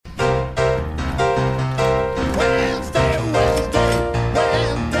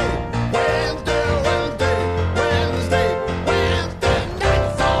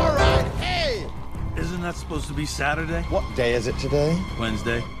be Saturday? What day is it today?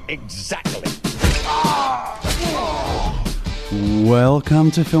 Wednesday. Exactly. Welcome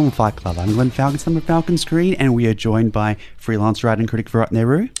to Film Fight Club. I'm Glenn Falcon of Falcon Screen, and we are joined by freelance writer and critic Virat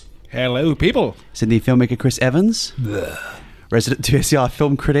Nehru. Hello, people. Sydney filmmaker Chris Evans. Resident 2SER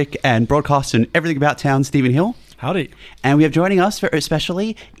film critic and broadcaster and everything about town, Stephen Hill. Howdy. And we have joining us, very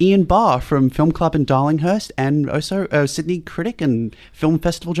especially, Ian Barr from Film Club in Darlinghurst, and also a Sydney critic and film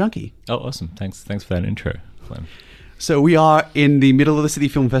festival junkie. Oh, awesome. Thanks for that intro, Glenn. So we are in the middle of the Sydney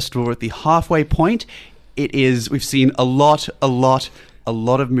Film Festival. We're at the halfway point. We've seen a lot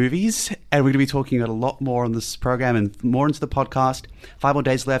of movies, and we're going to be talking about a lot more on this program and more into the podcast. 5 more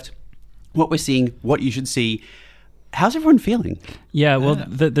days left. What we're seeing, what you should see. How's everyone feeling? Yeah, well,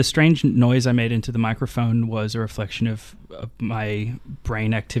 the strange noise I made into the microphone was a reflection of my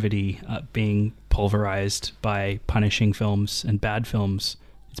brain activity being pulverized by punishing films and bad films.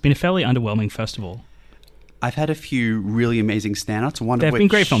 It's been a fairly underwhelming festival. I've had a few really amazing standouts. They've been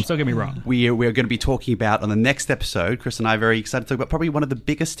great films, don't get me wrong. We're going to be talking about on the next episode. Chris and I are very excited to talk about probably one of the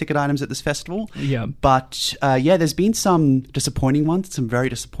biggest ticket items at this festival. Yeah. But there's been some disappointing ones, some very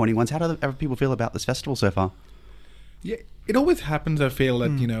disappointing ones. How do other people feel about this festival so far? Yeah, it always happens, I feel, that,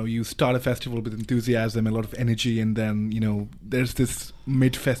 you start a festival with enthusiasm, a lot of energy, and then, there's this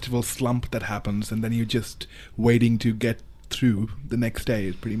mid-festival slump that happens, and then you're just waiting to get through the next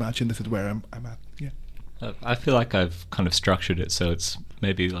day, pretty much, and this is where I'm at, yeah. I feel like I've kind of structured it so it's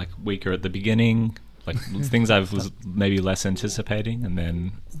maybe like weaker at the beginning, like things I was maybe less anticipating, and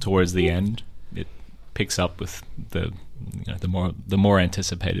then towards the end it picks up with the more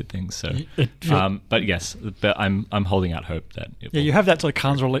anticipated things. So, but I'm holding out hope that it will. You have that sort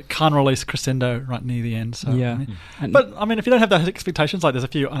of can't release crescendo right near the end. So, yeah, but I mean, if you don't have those expectations, like there's a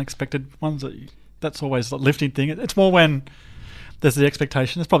few unexpected ones that's always a lifting thing. It's more when there's the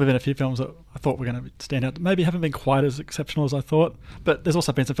expectation. There's probably been a few films that I thought were going to stand out, maybe haven't been quite as exceptional as I thought. But there's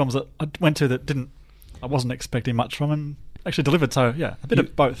also been some films that I went to that I wasn't expecting much from, and actually delivered. So yeah, a bit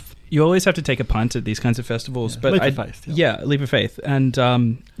of both. You always have to take a punt at these kinds of festivals, but leap of faith. Yeah, leap of faith, and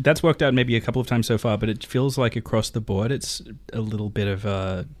that's worked out maybe a couple of times so far. But it feels like across the board, it's a little bit of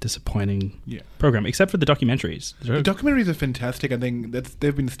a disappointing program, except for the documentaries. The documentaries are fantastic. I think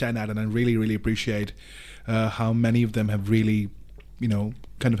they've been standout, and I really, really appreciate how many of them have really,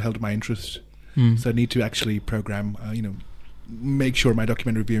 kind of held my interest. So I need to actually program, make sure my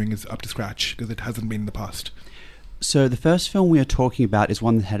documentary viewing is up to scratch, because it hasn't been in the past. So the first film we are talking about is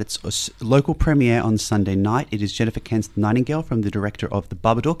one that had its local premiere on Sunday night. It is Jennifer Kent's Nightingale, from the director of The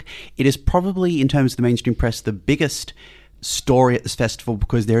Babadook. It is probably, in terms of the mainstream press, the biggest story at this festival,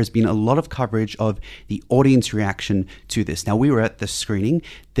 because there has been a lot of coverage of the audience reaction to this. Now, we were at the screening.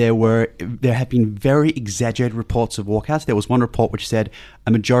 There have been very exaggerated reports of walkouts. There was one report which said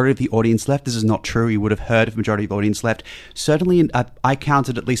a majority of the audience left. This is not true. You would have heard of a majority of the audience left. Certainly, I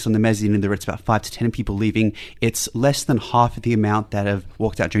counted, at least on the mezzanine, there it's about 5 to 10 people leaving. It's less than half of the amount that have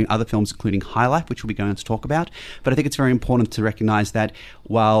walked out during other films, including High Life, which we'll be going to talk about. But I think it's very important to recognize that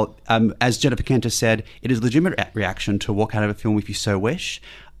while, as Jennifer Kent has said, it is a legitimate reaction to walk out of a film if you so wish.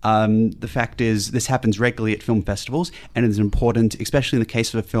 The fact is, this happens regularly at film festivals, and it is important, especially in the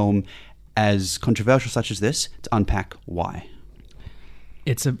case of a film as controversial such as this, to unpack why.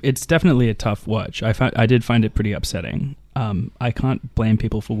 It's definitely a tough watch. I did find it pretty upsetting. I can't blame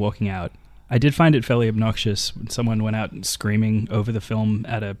people for walking out. I did find it fairly obnoxious when someone went out screaming over the film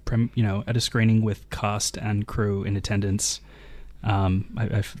at a screening with cast and crew in attendance.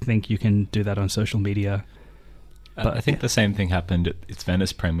 I think you can do that on social media. But I think the same thing happened at its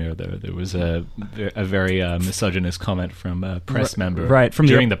Venice premiere, though. There was a very misogynist comment from a press member at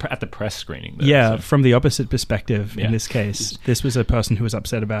the press screening. Though, from the opposite perspective in this case. This was a person who was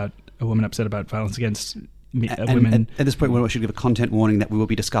a woman upset about violence against women. At this point, we should give a content warning that we will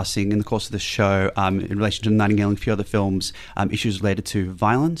be discussing in the course of the show, in relation to Nightingale and a few other films, issues related to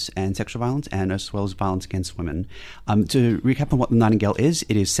violence and sexual violence, and as well as violence against women. To recap on what The Nightingale is,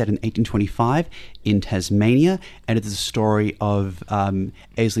 it is set in 1825 in Tasmania, and it is a story of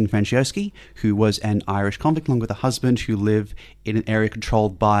Aislinn Francioschi, who was an Irish convict, along with a husband, who live in an area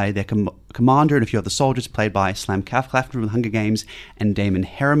controlled by their commander and a few other soldiers, played by Slam Claflin from The Hunger Games and Damon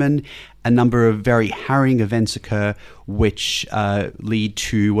Herriman. A number of very harrowing events occur, which lead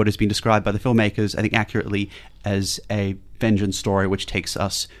to what has been described by the filmmakers, I think accurately, as a vengeance story, which takes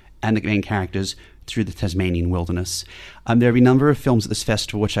us and the main characters through the Tasmanian wilderness. There have been a number of films at this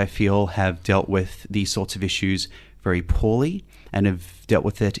festival which I feel have dealt with these sorts of issues very poorly, and have dealt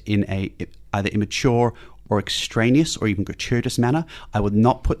with it in a either immature or extraneous or even gratuitous manner. I would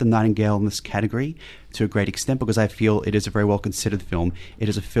not put The Nightingale in this category to a great extent because I feel it is a very well considered film. It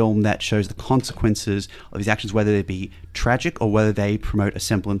is a film that shows the consequences of his actions, whether they be tragic or whether they promote a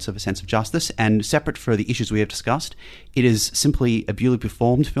semblance of a sense of justice. And separate for the issues we have discussed, it is simply a beautifully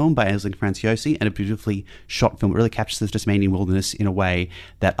performed film by Aisling Franciosi and a beautifully shot film. It really captures the Tasmanian wilderness in a way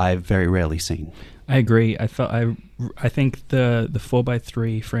that I've very rarely seen. I agree. I think the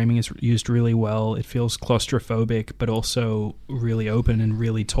 4:3 framing is used really well. It feels claustrophobic, but also really open and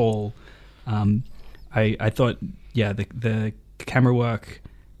really tall. I thought, the camera work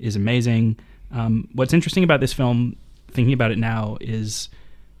is amazing. What's interesting about this film, thinking about it now, is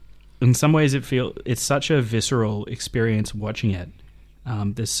in some ways it's such a visceral experience watching it.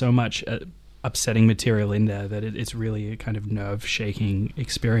 There's so much upsetting material in there that it's really a kind of nerve-shaking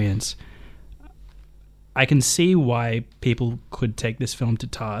experience. I can see why people could take this film to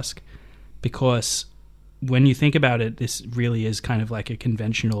task, because when you think about it, this really is kind of like a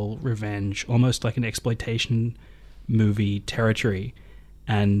conventional revenge, almost like an exploitation movie territory.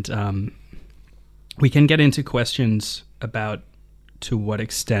 And we can get into questions about to what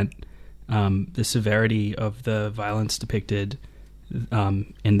extent the severity of the violence depicted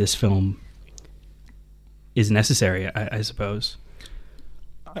in this film is necessary, I suppose.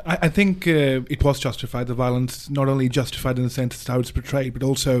 I think it was justified. The violence not only justified in the sense of how it's portrayed, but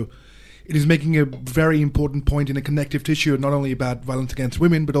also it is making a very important point in a connective tissue, not only about violence against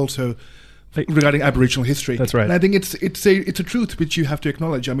women, but also regarding Aboriginal history. That's right. And I think it's a truth which you have to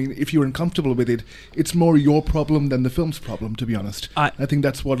acknowledge. I mean, if you're uncomfortable with it, it's more your problem than the film's problem, to be honest. I think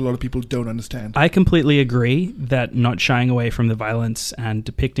that's what a lot of people don't understand. I completely agree that not shying away from the violence and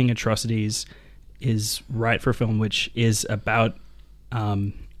depicting atrocities is right for a film which is about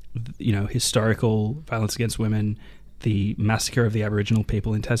historical violence against women, the massacre of the Aboriginal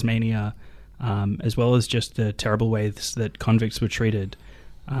people in Tasmania, as well as just the terrible ways that convicts were treated.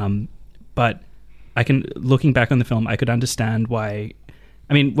 But looking back on the film, I could understand why.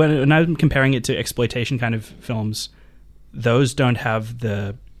 I mean, when I'm comparing it to exploitation kind of films, those don't have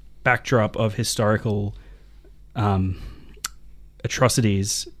the backdrop of historical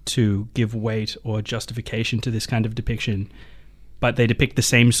atrocities to give weight or justification to this kind of depiction. But they depict the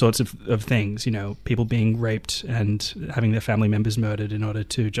same sorts of things, people being raped and having their family members murdered in order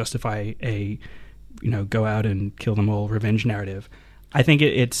to justify a, go out and kill them all revenge narrative. I think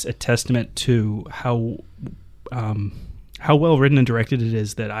it's a testament to how well written and directed it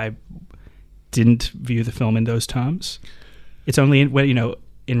is that I didn't view the film in those terms. It's only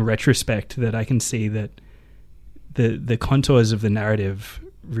in retrospect that I can see that the contours of the narrative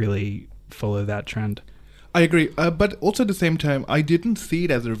really follow that trend. I agree, but also at the same time, I didn't see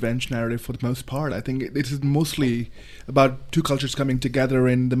it as a revenge narrative for the most part. I think it is mostly about two cultures coming together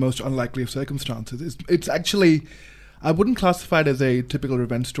in the most unlikely of circumstances. It's actually, I wouldn't classify it as a typical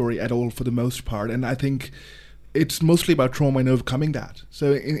revenge story at all for the most part, and I think it's mostly about trauma and overcoming that.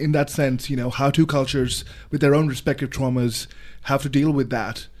 So in that sense, how two cultures with their own respective traumas have to deal with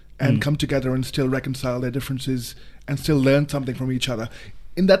that and come together and still reconcile their differences and still learn something from each other.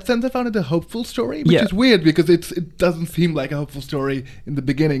 In that sense, I found it a hopeful story, which is weird because it doesn't seem like a hopeful story in the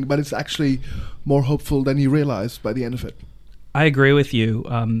beginning, but it's actually more hopeful than you realize by the end of it. I agree with you.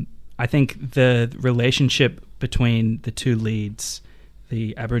 I think the relationship between the two leads,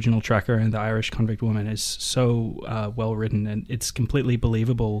 the Aboriginal tracker and the Irish convict woman, is so well written, and it's completely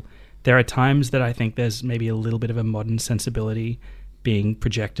believable. There are times that I think there's maybe a little bit of a modern sensibility being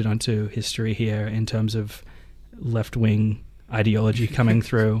projected onto history here in terms of left-wing ideology coming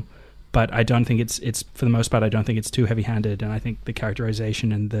through, but I don't think it's for the most part, I don't think it's too heavy-handed, and I think the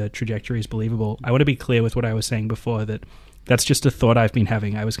characterization and the trajectory is believable. I want to be clear with what I was saying before, that that's just a thought I've been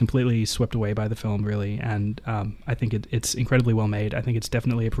having. I was completely swept away by the film, really, and I think it's incredibly well made. I think it's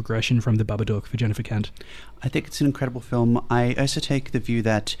definitely a progression from The Babadook for Jennifer Kent. I think it's an incredible film. I also take the view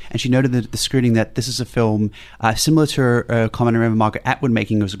that, and she noted at the screening, that this is a film similar to a comment I remember Margaret Atwood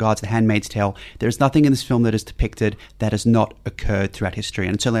making as regards The Handmaid's Tale. There's nothing in this film that is depicted that has not occurred throughout history,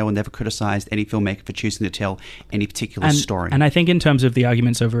 and certainly I will never criticize any filmmaker for choosing to tell any particular story. And I think in terms of the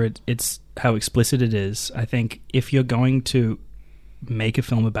arguments over it, it's how explicit it is. I think if you're going to make a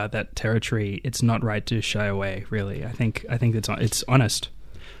film about that territory, it's not right to shy away, really. I think it's honest.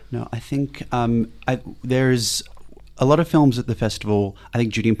 No, I think there's a lot of films at the festival. I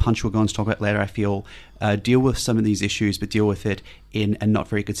think Judy and Punch will go on to talk about later, I feel, deal with some of these issues, but deal with it in a not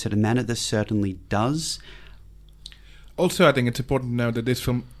very considered manner. This certainly does. Also, I think it's important to note that this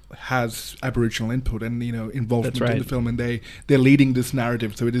film has Aboriginal input and involvement That's right. in the film, and they're leading this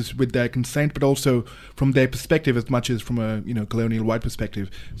narrative. So it is with their consent, but also from their perspective as much as from a colonial white perspective.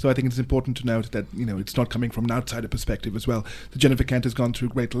 So I think it's important to note that it's not coming from an outsider perspective as well. So Jennifer Kent has gone through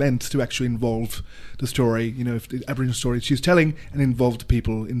great lengths to actually involve the story, if the Aboriginal story she's telling, and involve the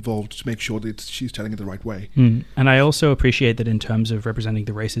people involved to make sure that she's telling it the right way. And I also appreciate that in terms of representing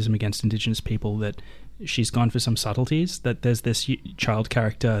the racism against Indigenous people, that she's gone for some subtleties, that there's this child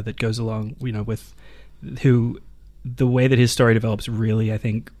character that goes along, with who the way that his story develops really, I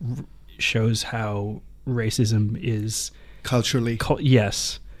think, shows how racism is Culturally.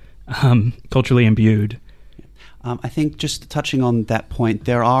 Culturally imbued. I think just touching on that point,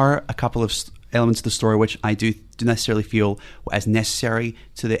 there are a couple of elements of the story which I do necessarily feel as necessary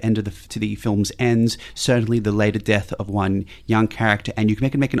to the end of the film's ends. Certainly the later death of one young character, and you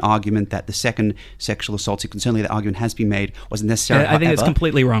can make an argument that the second sexual assault sequence, certainly the argument has been made, wasn't necessary. I think it's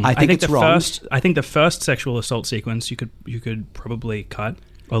completely wrong. I think it's wrong. I think the first sexual assault sequence you could probably cut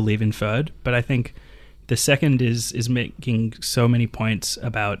or leave inferred, but I think the second is making so many points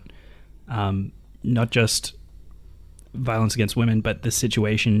about not just violence against women, but the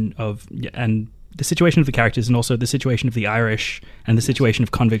situation of the characters, and also the situation of the Irish and the situation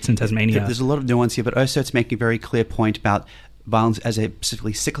of convicts in Tasmania. There's a lot of nuance here, but also it's making a very clear point about violence as a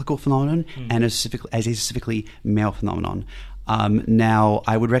specifically cyclical phenomenon and as a specifically male phenomenon. Now,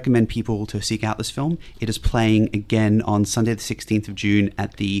 I would recommend people to seek out this film. It is playing again on Sunday the 16th of June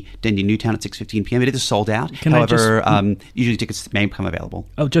at the Dendy Newtown at 6:15 p.m. It is sold out. However, usually tickets may become available.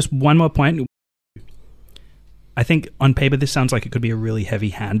 Oh, just one more point. I think on paper this sounds like it could be a really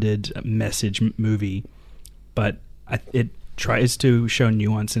heavy-handed message movie, but it tries to show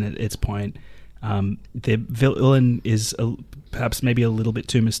nuance in its point. The villain is perhaps maybe a little bit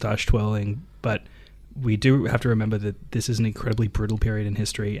too moustache twirling, but we do have to remember that this is an incredibly brutal period in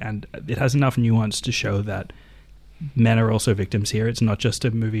history, and it has enough nuance to show that men are also victims here. It's not just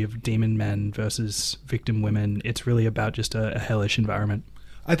a movie of demon men versus victim women. It's really about just a hellish environment.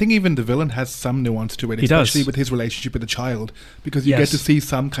 I think even the villain has some nuance to it, He especially does. with his relationship with the child, because you get to see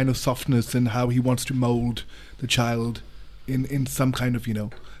some kind of softness in how he wants to mold the child in some kind of,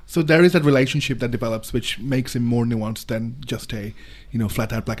 So there is that relationship that develops, which makes him more nuanced than just a,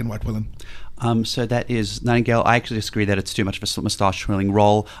 flat out black and white villain. So that is Nightingale. I actually disagree that it's too much of a moustache-twirling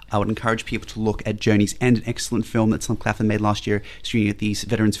role. I would encourage people to look at Journey's End, an excellent film that Sam Claflin made last year, screening at the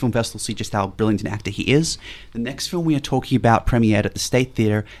Veterans Film Festival, see just how brilliant an actor he is. The next film we are talking about premiered at the State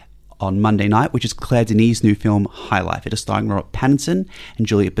Theatre on Monday night, which is Claire Denis' new film, High Life. It is starring Robert Pattinson and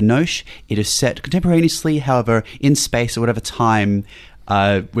Juliette Binoche. It is set contemporaneously, however, in space or whatever time,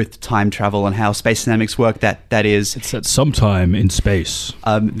 with time travel and how space dynamics work, that is. It's at some time in space.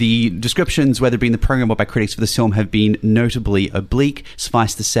 The descriptions, whether being the program or by critics for this film, have been notably oblique.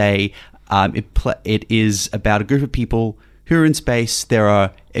 Suffice to say, it is about a group of people who are in space. There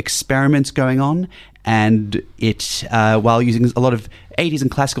are experiments going on, and it, while using a lot of 80s and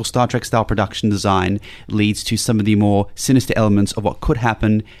classical Star Trek style production design, leads to some of the more sinister elements of what could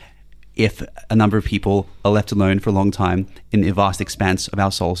happen if a number of people are left alone for a long time in the vast expanse of our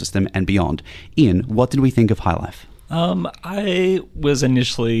solar system and beyond. Ian, what did we think of High Life? I'm a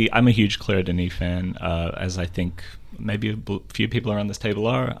huge Claire Denis fan, as I think maybe a few people around this table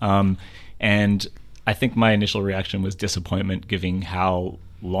are. And I think my initial reaction was disappointment, given how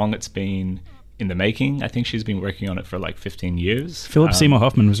long it's been in the making. I think she's been working on it for like 15 years. Philip Seymour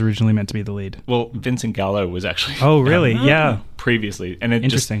Hoffman was originally meant to be the lead. Well, Vincent Gallo was actually. Oh, really? Yeah. Previously, and it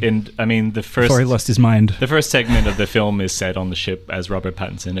Interesting. the first Before he lost his mind. The first segment of the film is set on the ship as Robert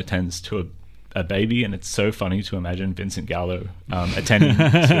Pattinson attends to a baby, and it's so funny to imagine Vincent Gallo attending to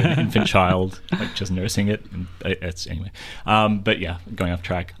an infant child, like just nursing it. And it's anyway. But yeah, going off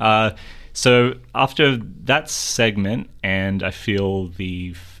track. So after that segment, and I feel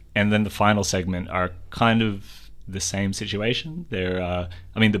and then the final segment are kind of the same situation. They're,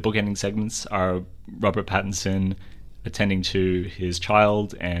 the bookending segments are Robert Pattinson attending to his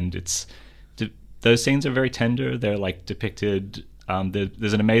child, and those scenes are very tender. They're like depicted.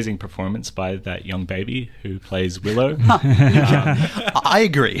 There's an amazing performance by that young baby who plays Willow. I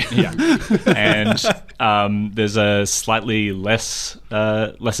agree. Yeah, and there's a slightly less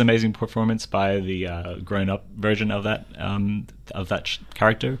amazing performance by the grown-up version of that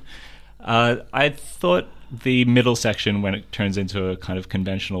character. I thought the middle section, when it turns into a kind of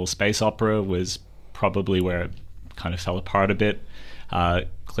conventional space opera, was probably where it kind of fell apart a bit.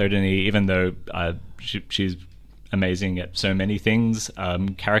 Claire Denis, even though she's amazing at so many things,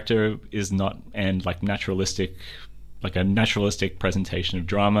 character is not, and like a naturalistic presentation of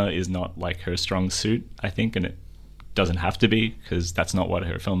drama is not like her strong suit, I think, and it doesn't have to be, because that's not what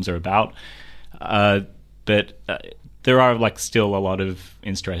her films are about. But there are like still a lot of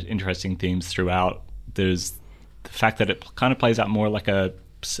interesting themes throughout. There's the fact that it kind of plays out more like a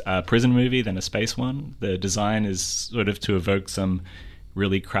prison movie than a space one. The design is sort of to evoke some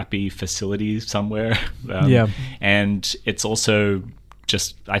really crappy facilities somewhere. And it's also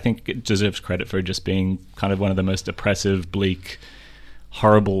just, I think it deserves credit for just being kind of one of the most oppressive, bleak,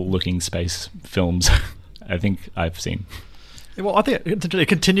 horrible looking space films I think I've seen. Well, I think it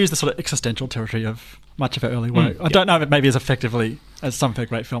continues the sort of existential territory of much of her early work. I don't know if it maybe as effectively as some of her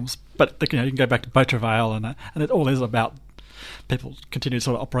great films, but you can go back to Beau Travail, and it all is about people continued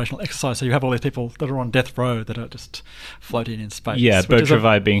sort of operational exercise. So you have all these people that are on death row that are just floating in space. Yeah, Beau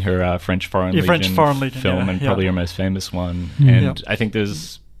Travail being her French Foreign Legion film, and probably her most famous one. And I think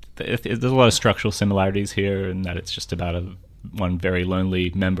there's a lot of structural similarities here, in that it's just about one very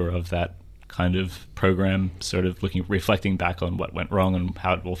lonely member of that kind of program, sort of reflecting back on what went wrong and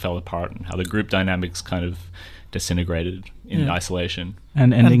how it all fell apart, and how the group dynamics kind of disintegrated in isolation,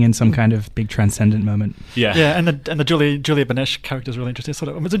 and ending in some kind of big transcendent moment. And the Julia Benesch character is really interesting. Sort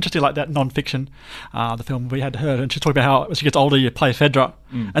of, it was interesting, like that non-fiction, the film we had her, and she's talking about how as she gets older, you play Phaedra,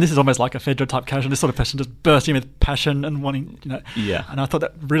 and this is almost like a Phaedra type character. This sort of person just bursting with passion and wanting, And I thought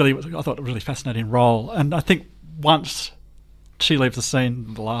that really was a really fascinating role. And I think once she leaves the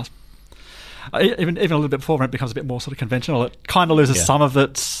scene, the last. Even a little bit before, when it becomes a bit more sort of conventional, it kind of loses some of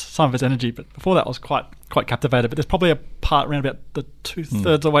its energy. But before that, I was quite captivated. But there's probably a part around about the 2/3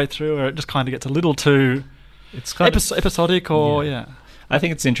 of the way through where it just kind of gets a little too episodic, or I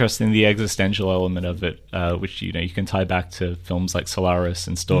think it's interesting, the existential element of it, which you can tie back to films like Solaris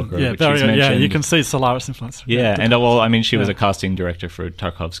and Stalker, which she's mentioned. You can see Solaris influence. She was a casting director for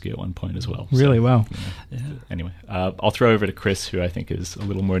Tarkovsky at one point as well. Really well. Anyway, I'll throw over to Chris, who I think is a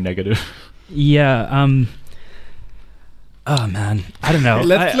little more negative. Oh man, I don't know.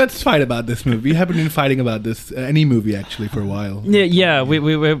 Let's fight about this movie. We haven't been fighting about this any movie actually for a while.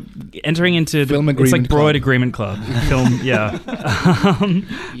 We're entering into Film it's like Agreement Broad Club. Agreement Club film.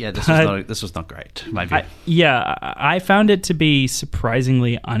 This was not great. In my view. I found it to be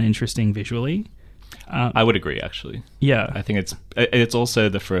surprisingly uninteresting visually. I would agree, actually. Yeah, I think it's also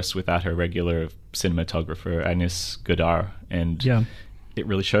the first without her regular cinematographer Agnès Godard, and it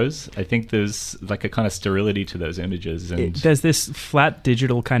really shows. I think there's like a kind of sterility to those images, and there's this flat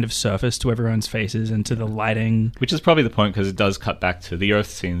digital kind of surface to everyone's faces and to the lighting, which is probably the point, because it does cut back to the Earth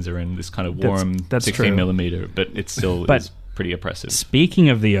scenes are in this kind of warm that's 16mm, but it's still is pretty oppressive. Speaking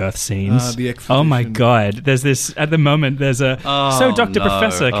of the Earth scenes, oh my god, there's this at the moment. There's so Dr.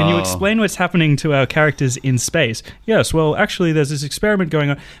 Professor, can you explain what's happening to our characters in space? Yes, well, actually, there's this experiment going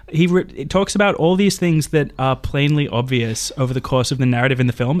on. It talks about all these things that are plainly obvious over the course of the narrative in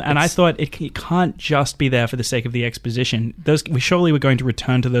the film, and I thought it can't just be there for the sake of the exposition. We surely were going to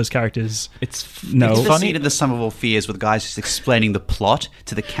return to those characters. It's funny in the Sum of All Fears, with guys just explaining the plot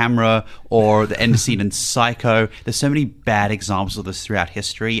to the camera, or the end scene in Psycho. There's so many bad examples of this throughout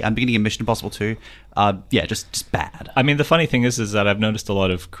history. Beginning of Mission Impossible 2, just bad. I mean, the funny thing is that I've noticed a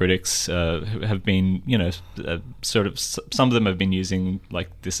lot of critics who have been, sort of, some of them have been using, like,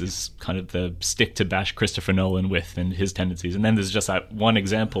 this is kind of the stick to bash Christopher Nolan with and his tendencies, and then there's just that one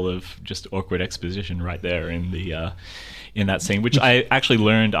example of just awkward exposition right there in the in that scene, which I actually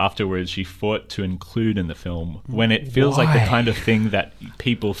learned afterwards she fought to include in the film, when it feels like the kind of thing that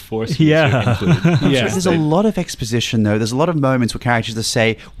people force you to include. There's a lot of exposition, though. There's a lot of moments where characters just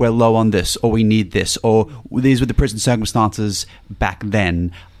say, we're low on this, or we need this, or these were the prison circumstances back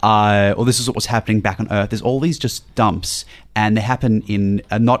then, or this is what was happening back on Earth. There's all these just dumps, and they happen in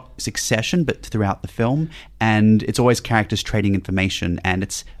not succession, but throughout the film, and it's always characters trading information, and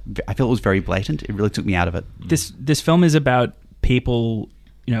I feel it was very blatant. It really took me out of it. This film is about people,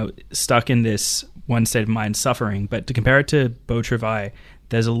 stuck in this one state of mind, suffering, but to compare it to Beau Travail,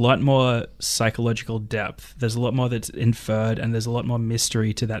 there's a lot more psychological depth. There's a lot more that's inferred, and there's a lot more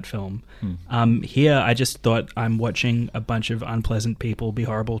mystery to that film. Here, I just thought I'm watching a bunch of unpleasant people be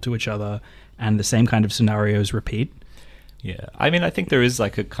horrible to each other, and the same kind of scenarios repeat. Yeah, I mean, I think there is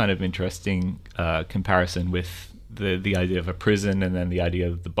like a kind of interesting comparison with the idea of a prison, and then the idea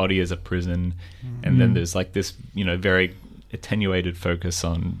of the body as a prison, and then there's like this, very attenuated focus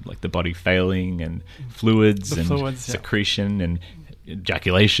on like the body failing and fluids secretion and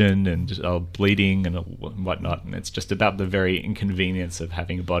ejaculation and bleeding and whatnot, and it's just about the very inconvenience of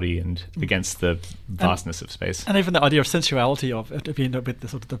having a body and against the vastness of space, and even the idea of sensuality of it, if you end up with the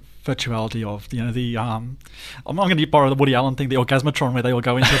sort of the virtuality of I'm going to borrow the Woody Allen thing, the orgasmatron, where they all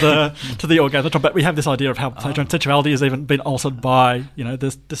go into the to the orgasmatron, but we have this idea of how sensuality has even been altered by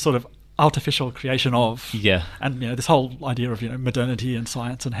this sort of artificial creation of. Yeah. And this whole idea of modernity and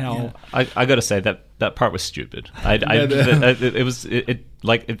science and how I got to say that part was stupid.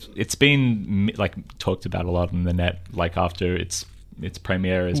 It's been like talked about a lot on the net, like after its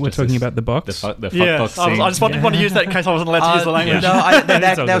premiere. We're talking about the box. The fuck yeah, box I scene. just want to use that in case I wasn't allowed to use the language. No,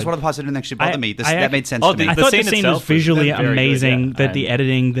 that all was good. one of the parts that didn't actually bother me. I That made sense Oh, to me. I the thought scene the scene itself was visually was very good, amazing. yeah. That the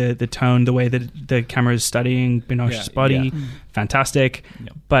editing, the tone, the way that the camera is studying Binoche's body, fantastic. Yeah.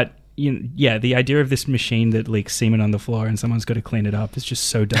 But the idea of this machine that leaks semen on the floor and someone's got to clean it up is just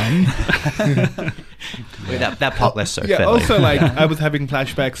so dumb. That part less so. Yeah. fairly. Also, like I was having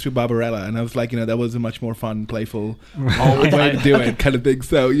flashbacks to Barbarella, and I was like, that was a much more fun, playful way to do it, kind of thing.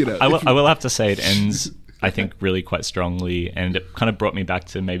 So I will have to say it ends, I think, really quite strongly, and it kind of brought me back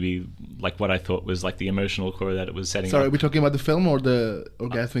to maybe like what I thought was like the emotional core that it was setting Sorry, up. are we talking about the film or the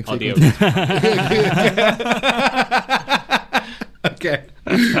orgasmic Audio. sequence? Okay.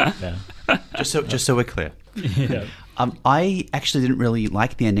 Yeah. just so we're clear. Yeah. I actually didn't really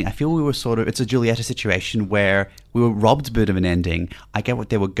like the ending. I feel we were it's a Giulietta situation where we were robbed a bit of an ending. I get what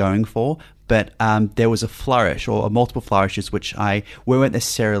they were going for, but there was a flourish or multiple flourishes which we weren't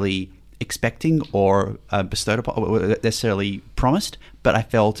necessarily expecting or bestowed upon, or necessarily promised, but I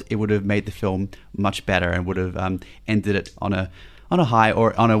felt it would have made the film much better and would have ended it on a high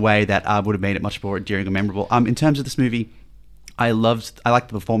or on a way that would have made it much more endearing and memorable. In terms of this movie, I liked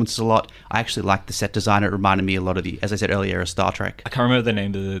the performances a lot. I actually liked the set design. It reminded me a lot of as I said earlier, of Star Trek. I can't remember the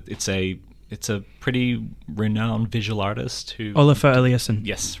name of it's a pretty renowned visual artist who Olafur Eliasson.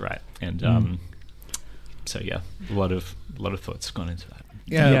 Yes, right. And so yeah, a lot of thoughts have gone into that.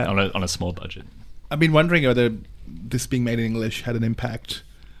 Yeah. On a small budget. I've been wondering whether this being made in English had an impact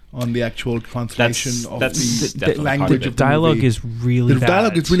on the actual translation of that's the definitely language part of of it. the Dialogue movie. is really The bad.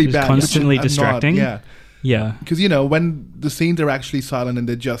 dialogue is really It's bad. constantly which I'm distracting. Not, Yeah. Because, when the scenes are actually silent and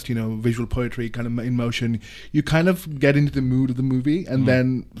they're just, visual poetry kind of in motion, you kind of get into the mood of the movie and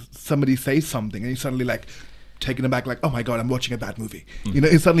then somebody says something and you're suddenly like taken aback, like, oh my God, I'm watching a bad movie.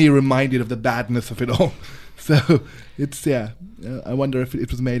 It's suddenly you're reminded of the badness of it all. So it's, I wonder if it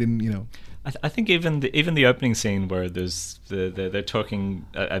was made in, I think even the opening scene where there's they're talking.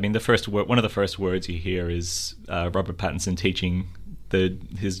 I mean, one of the first words you hear is Robert Pattinson teaching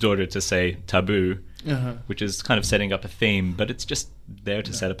his daughter to say taboo, which is kind of setting up a theme, but it's just there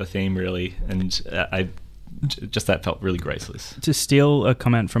to set up a theme, really. And that felt really graceless. To steal a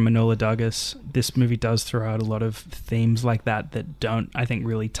comment from Manohla Dargis, this movie does throw out a lot of themes like that don't, I think,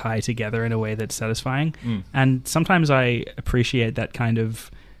 really tie together in a way that's satisfying. And sometimes I appreciate that kind of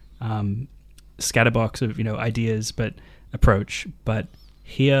scatterbox of ideas but approach, but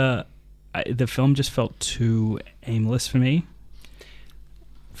here the film just felt too aimless for me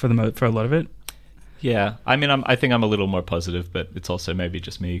for a lot of it. Yeah, I mean, I think I'm a little more positive, but it's also maybe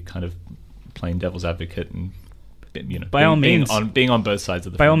just me kind of playing devil's advocate and being on both sides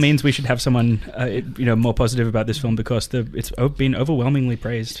of the by all fence. means, we should have someone more positive about this film because it's been overwhelmingly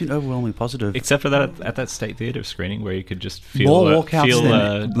praised. It's been overwhelmingly positive. Except for that at that State Theatre screening where you could just feel More walkouts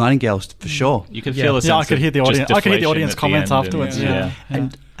than Nightingales, for sure. you could feel a sense I could of hear the just audience. I could hear the deflation audience at the comments end afterwards. and-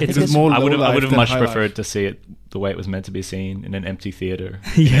 And it was more I would low-life have than much high-life. preferred to see it the way it was meant to be seen in an empty theater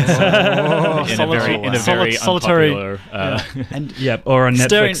Oh, in a very solitary, unpopular. And or on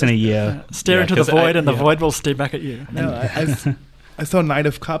Staring- Netflix in a year. Stare Yeah, into the 'cause void, and the yeah. void will stare back at you. No, I saw Knight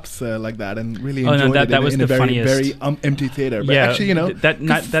of Cups like that and really Oh, no, enjoyed that it was in the a very, funniest. very empty theater. But actually,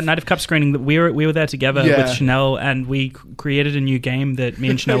 that Night of Cup screening, that we were there together Yeah. with Chanel, and we created a new game that me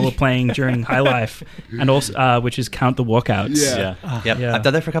and Chanel were playing during High Life, and also which is Count the Walkouts. Yeah. Yep. Yeah. I've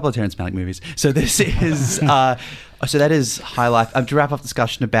done that for a couple of Terrence Malick movies. So this is so that is High Life. To wrap up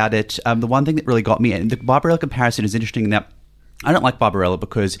discussion about it, the one thing that really got me, and the Barbarella comparison is interesting in that I don't like Barbarella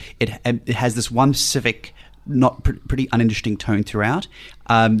because it has this one specific, not pretty uninteresting tone throughout.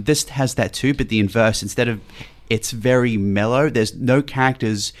 This has that too, but the inverse. Instead of it's very mellow. There's no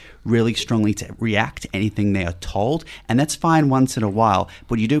characters really strongly to react to anything they are told, and that's fine once in a while,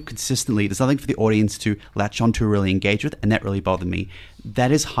 but you do consistently. There's nothing for the audience to latch onto or really engage with, and that really bothered me. That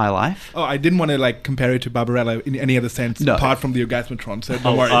is High Life. Oh, I didn't want to compare it to Barbarella in any other sense No. apart from the Orgasmatron. So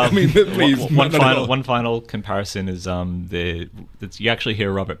don't worry. I mean, please. One final comparison is you actually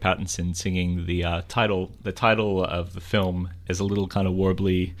hear Robert Pattinson singing the title of the film as a little kind of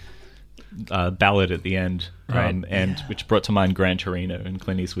warbly ballad at the end, which brought to mind Gran Torino and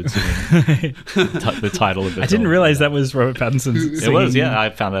Clint Eastwood singing the title of the film. I didn't realize that was Robert Pattinson singing It was, yeah. I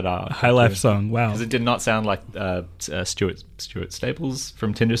found that out. High Life song. Wow. Because it did not sound like Stuart Staples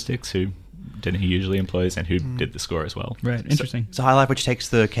from Tindersticks, who Denis usually employs and who did the score as well. Right, interesting. So High Life, which takes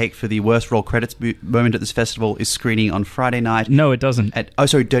the cake for the worst roll credits moment at this festival, is screening on Friday night. No, it doesn't.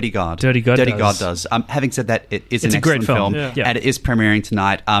 Dirty God. Dirty God does. Having said that, it's an a great excellent film. Yeah. and it is premiering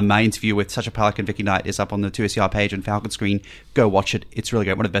tonight. My interview with Sacha Pollack and Vicky Knight is up on the 2SER page on Falcon Screen. Go watch it. It's really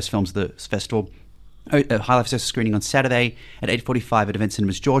great. One of the best films of the festival. High Life is screening on Saturday at 8:45 at Event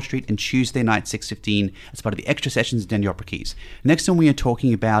Cinemas George Street and Tuesday night 6:15 as part of the extra sessions at Dendy Opera Keys. The next film we are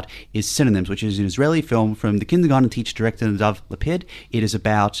talking about is Synonyms, which is an Israeli film from the kindergarten teacher director Nadav Lapid. It is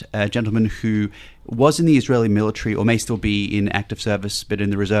about a gentleman who was in the Israeli military or may still be in active service but in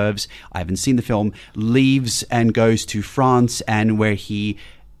the reserves. I haven't seen the film. Leaves and goes to France, and where he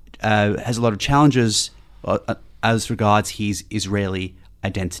has a lot of challenges as regards his Israeli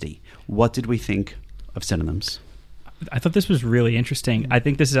identity. What did we think of Synonyms? I thought this was really interesting. I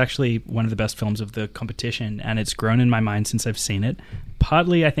think this is actually one of the best films of the competition, and it's grown in my mind since I've seen it.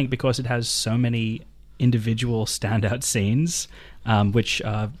 Partly, I think, because it has so many individual standout scenes, which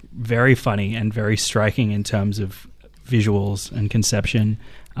are very funny and very striking in terms of visuals and conception.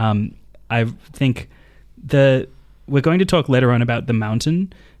 I think we're going to talk later on about The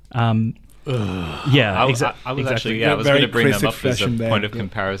Mountain. I was exactly. actually, I was going to bring them up as a there. point of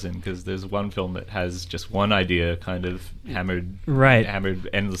comparison, because there's one film that has just one idea kind of hammered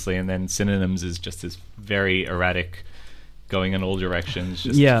endlessly, and then Synonyms is just this very erratic, going in all directions,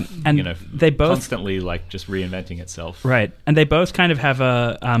 just and they both constantly like just reinventing itself. Right, and they both kind of have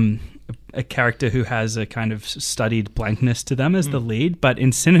a character who has a kind of studied blankness to them as the lead, but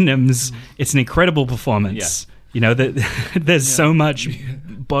in Synonyms, it's an incredible performance. There's so much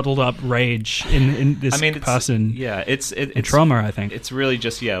bottled up rage in this person. It's trauma. I think it's really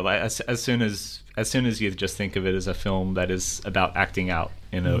just like as soon as you just think of it as a film that is about acting out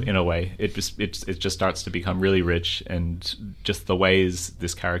in a way, it just starts to become really rich, and just the ways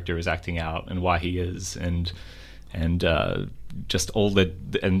this character is acting out and why he is, and just all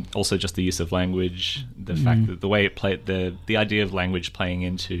and also just the use of language, the fact that the way it played, the idea of language playing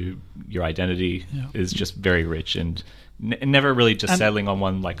into your identity is just very rich, and never really just settling on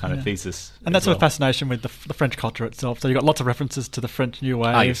one like kind of thesis. And that's sort of fascination with the French culture itself. So you've got lots of references to the French New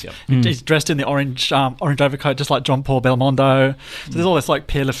Wave. Yes, He's dressed in the orange overcoat, just like Jean-Paul Belmondo. So there's all this like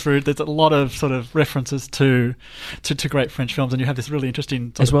Pierre Lafreux. There's a lot of sort of references to great French films, and you have this really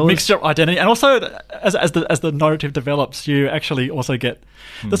interesting sort of mixture of identity. And also, as the narrative develops, you actually also get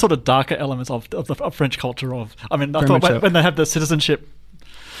the sort of darker elements of French culture. I thought when they have the citizenship.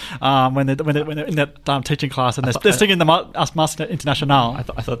 When they're in that teaching class and they're singing the Mas International. I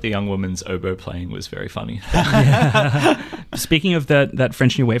thought the young woman's oboe playing was very funny. Speaking of that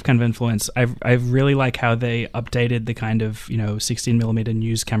French New Wave kind of influence, I really like how they updated the kind of 16mm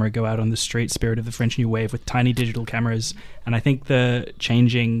news camera go out on the street spirit of the French New Wave with tiny digital cameras, and I think the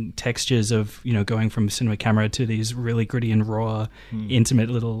changing textures of going from cinema camera to these really gritty and raw, intimate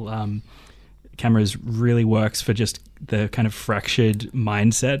little cameras really works for just the kind of fractured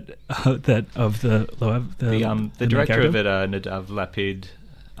mindset of the director of it, Nadav Lapid,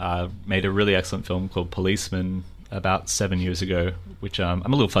 made a really excellent film called Policeman about 7 years ago, which I'm a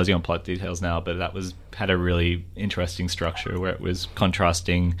little fuzzy on plot details now, but that had a really interesting structure where it was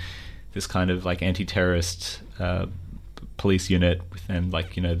contrasting this kind of like anti-terrorist police unit with then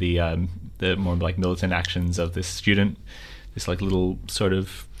the more like militant actions of this student, this like little sort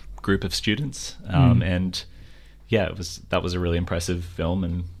of group of students, and that was a really impressive film.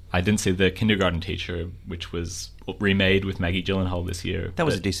 And I didn't see The Kindergarten Teacher, which was remade with Maggie Gyllenhaal this year. That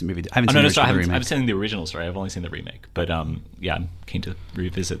was a decent movie. I haven't seen the original story. I've only seen the remake, but I'm keen to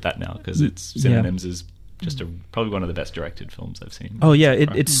revisit that now, because Synonyms is just probably one of the best directed films I've seen. Oh yeah,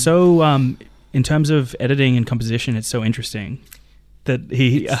 it's so in terms of editing and composition, it's so interesting that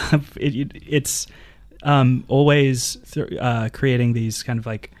it's always creating these kind of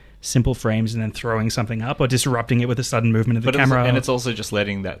like simple frames and then throwing something up or disrupting it with a sudden movement of the camera. And it's also just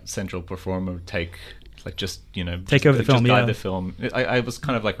letting that central performer take over the film. Guide the film. I was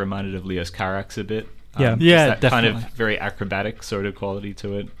kind of like reminded of Leos Carax a bit. That definitely. Kind of very acrobatic sort of quality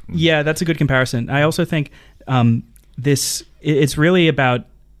to it. Yeah, that's a good comparison. I also think it's really about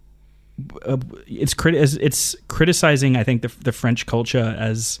it's criticizing, I think, the French culture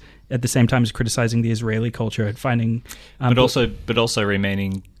as at the same time as criticizing the Israeli culture at finding, but also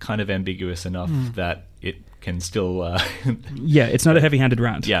remaining kind of ambiguous enough that it can still. It's not a heavy-handed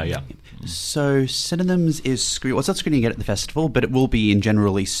round. Yeah. So Synonyms is it's not screening yet at the festival, but it will be in general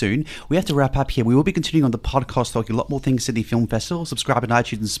release soon. We have to wrap up here. We will be continuing on the podcast, talking a lot more things Sydney Film Festival. Subscribe on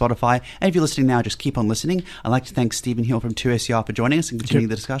iTunes and Spotify. And if you're listening now, just keep on listening. I'd like to thank Stephen Hill from 2SER for joining us and continuing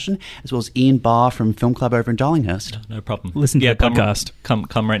the discussion, as well as Ian Barr from Film Club over in Darlinghurst. No problem. Listen to the podcast.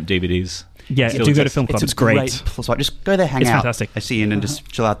 Come rent DVDs. Yeah, Still do go to exists. Film Club. It's a great. great plus one. Just go there, hang It's out. fantastic. I see Ian and just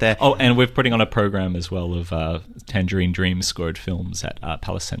chill out there. Oh, and we're putting on a program as well of Tangerine Dream scored films at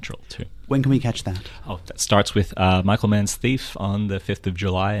Palace Central too. When can we catch that? Oh, that starts with Michael Mann's Thief on the 5th of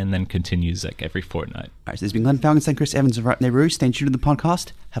July and then continues like every fortnight. All right, so there's been Glenn Falkenstein, Chris Evans of Right Nehru. Stay tuned to the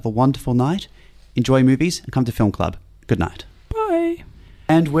podcast. Have a wonderful night. Enjoy movies and come to Film Club. Good night. Bye.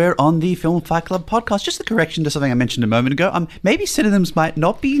 And we're on the Film Fight Club podcast. Just a correction to something I mentioned a moment ago. Maybe Synonyms might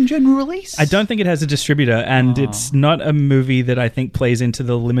not be in general release. I don't think it has a distributor, and it's not a movie that I think plays into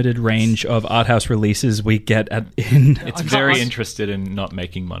the limited range of art house releases we get in. It's very interested in not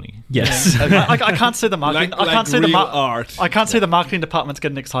making money. Yes. I can't see the marketing. I can't see the real art. I can't see the marketing department's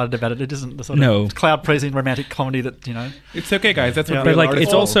getting excited about it. It isn't the sort No. of cloud praising romantic comedy that you know. It's okay, guys. That's what Yeah. real But like, art it's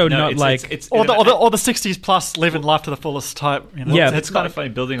is. also No, not it's- like it's- Or the 60s plus living life to the fullest type. You know? Yeah. It's kind of funny.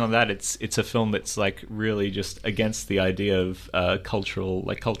 Building on that, it's a film that's like really just against the idea of cultural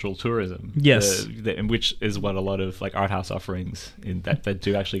tourism. Yes. In which is what a lot of like art house offerings in that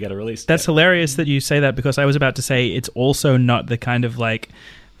do actually get a release. That's hilarious that you say that, because I was about to say it's also not the kind of like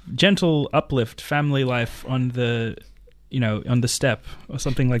gentle uplift family life on the steppe or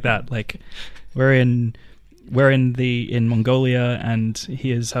something like that. Like we're in Mongolia, and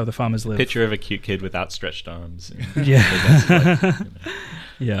here's how the farmers live. Picture of a cute kid with outstretched arms. Yeah.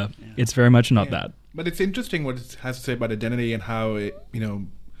 Yeah, it's very much not that. But it's interesting what it has to say about identity and how it,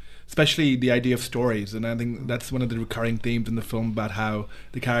 especially the idea of stories. And I think that's one of the recurring themes in the film, about how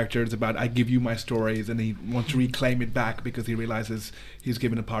the character is about, I give you my stories, and he wants to reclaim it back because he realizes he's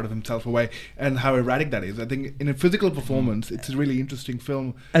given a part of himself away, and how erratic that is. I think in a physical performance, it's a really interesting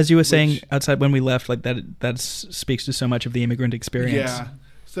film. As you were saying outside when we left, like that speaks to so much of the immigrant experience. Yeah.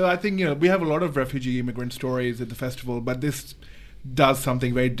 So I think, we have a lot of refugee immigrant stories at the festival, but this does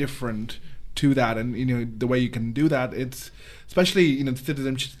something very different to that. And, the way you can do that, it's especially, the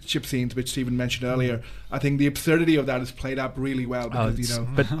citizenship scenes, which Stephen mentioned earlier. I think the absurdity of that is played up really well because,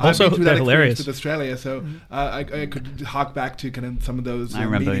 but I've also been through they're that hilarious. experience with Australia, so I could hark back to kind of some of those I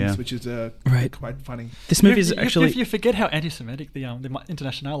remember, meetings, yeah. which is Right. quite funny. This movie is actually You forget how anti-Semitic the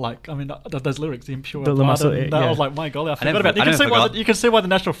Internationale, like, I mean, those lyrics, the impure The blood, Marseillaise, and that yeah. was like, my golly, I never- forgot about it. I never forgot. You can see why the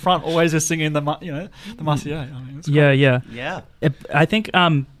National Front always is singing the Marseillaise. I mean, it's yeah. Yeah. I think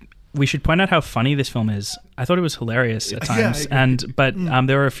we should point out how funny this film is. I thought it was hilarious at Yeah, times, I agree. but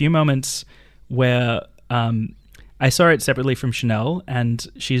there were a few moments where I saw it separately from Chanel, and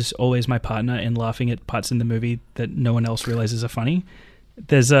she's always my partner in laughing at parts in the movie that no one else realizes are funny.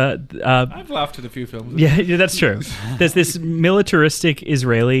 There's I've laughed at a few films. yeah, that's true. There's this militaristic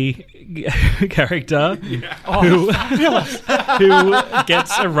Israeli character who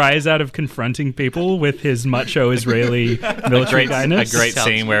gets a rise out of confronting people with his macho Israeli military a guyness. great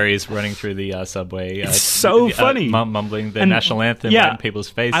scene where he's running through the subway. It's so funny. Mumbling the And, national anthem yeah, right in people's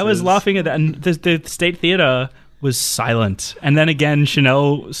faces. I was laughing at that, and the State Theatre was silent. And then again,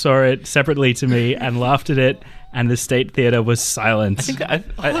 Chanel saw it separately to me and laughed at it, and the State Theatre was silent. I think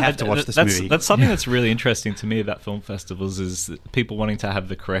I have to watch this that's, movie. That's something that's really interesting to me about film festivals, is people wanting to have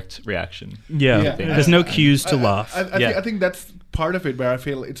the correct reaction. yeah, there's no cues to laugh. I think that's part of it, where I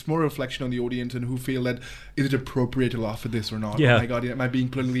feel it's more a reflection on the audience and who feel that, is it appropriate to laugh at this or not? Yeah. Oh my God, am I being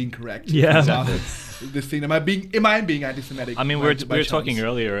politically incorrect? Yeah. To laugh at this scene. Am I being anti-Semitic? I mean, by we were chance? talking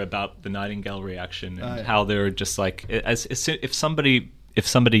earlier about the Nightingale reaction and Yeah. how they're just like, if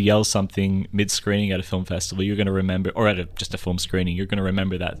somebody yells something mid-screening at a film festival, you're going to remember, or at just a film screening, you're going to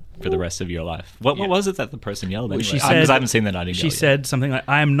remember that for the rest of your life. What was it that the person yelled anyway? She Because said- I haven't seen the Nightingale She yet. said something like,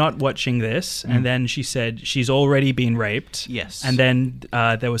 "I am not watching this," and then she said she's already been raped. Yes. and then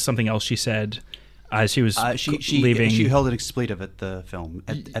there was something else she said as she was She leaving. She held an expletive at the film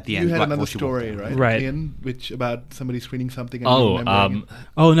at the end. You had right another before she walked story, out. right? Right. Ian, which about somebody screening something. And you remembering it.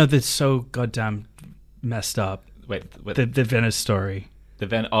 Oh no, that's so goddamn messed up. Wait, The Venice story.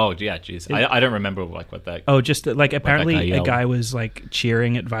 oh yeah, jeez, I don't remember what that. Oh, just like apparently guy a yelled. guy was like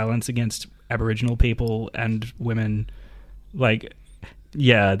cheering at violence against Aboriginal people and women. Like,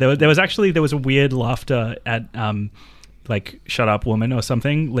 yeah, there was a weird laughter at like "Shut Up, Woman" or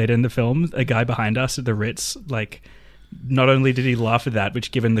something later in the film. A guy behind us at the Ritz, like, not only did he laugh at that,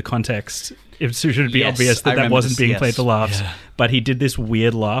 which given the context, it should be Yes, obvious I that remember wasn't this, being yes. played for laughs, but he did this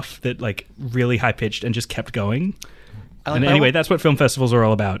weird laugh that like really high pitched and just kept going. And anyway, that's what film festivals are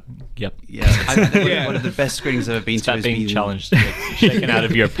all about. Yep. Yeah, I think one of the best screenings I've ever been It's to about has being been challenged, to get shaken out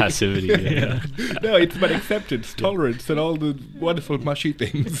of your passivity. No, it's about acceptance, tolerance, and all the wonderful mushy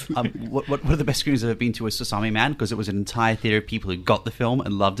things. One of the best screenings I've ever been to was Sasami Man, because it was an entire theatre of people who got the film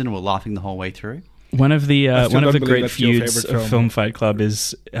and loved it and were laughing the whole way through. One of the I still don't believe great that's your feuds favourite of film. Film Fight Club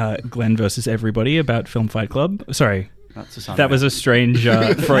is Glenn versus everybody about Film Fight Club. Sorry, That's a That was a strange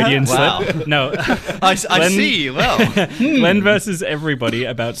Freudian Wow. slip. No. I see. Well, Glenn versus everybody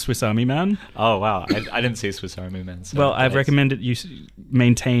about Swiss Army Man. Oh wow, I didn't see Swiss Army Man. So Well, I've recommended you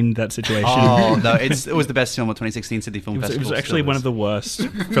maintain that situation. oh no, it was the best film of 2016 Sydney Film It Festival. was actually one of the worst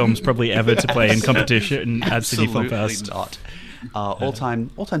films probably ever to play in competition at Sydney Film Absolutely Fest. not. All time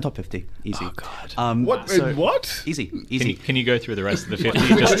top 50, easy. Oh, God. What? So- What? Easy, Can easy. you, can you go through the rest of the 50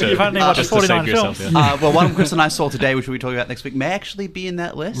 just to, You've only watched just to 49 save yourself? films. Yeah. Well, one Chris and I saw today, which we'll be talking about next week, may actually be in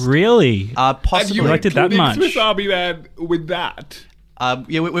that list. Really? Possibly. you liked it that much? Swiss Army Man with that.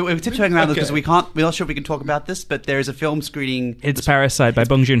 Yeah, we're tiptoeing around this because Okay. we're not sure if we can talk about this, but there is a film screening. It's Parasite by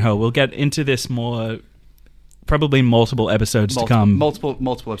Bong Joon-ho. We'll get into this more, probably multiple episodes to come. Multiple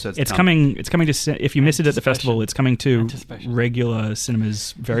episodes. It's to come. coming. It's coming to. If you missed it at the Anticipation. festival, it's coming to Anticipation. regular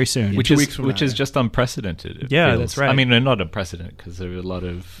cinemas very soon. Which 2 is weeks from now, is yeah. just unprecedented. it Yeah, feels. that's right. I mean, not unprecedented because there are a lot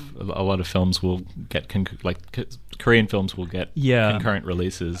of films will get Korean films will get Yeah. concurrent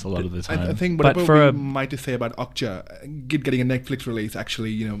releases a lot of the time. I think But whatever for we a- might say about Okja, getting a Netflix release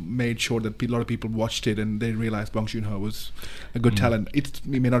actually, made sure that a lot of people watched it and they realized Bong Joon-ho was a good talent. It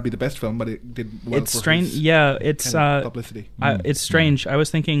may not be the best film, but it did well. it's for strange. his Yeah, it's kind of publicity. it's strange. I was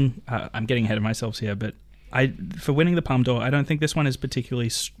thinking. I'm getting ahead of myself here, but for winning the Palme d'Or, I don't think this one is particularly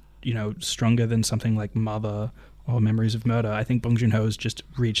stronger than something like Mother or Memories of Murder. I think Bong Joon-ho has just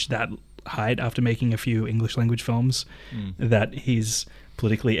reached that height after making a few English language films that he's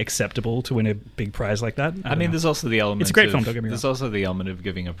politically acceptable to win a big prize like that. I mean, there's also the element. It's a great of, film, don't get me There's wrong. also the element of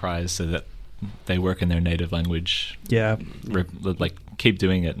giving a prize so that they work in their native language. Yeah. Like keep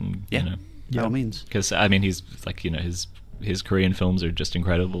doing it, and Yeah. you know, By all means. because I mean, he's like his Korean films are just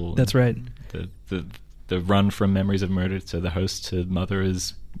incredible. That's right. The run from Memories of Murder to The Host to Mother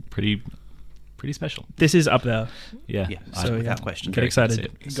is pretty special. This is up there. Yeah. Yeah, So, without yeah. question. Get excited. That's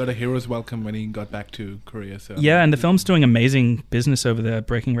it. He got a hero's welcome when he got back to Korea. So Yeah, and the film's doing amazing business over there,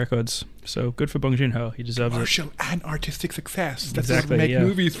 breaking records. So good for Bong Joon-ho. He deserves it. commercial and artistic success. That's Exactly, what we make yeah.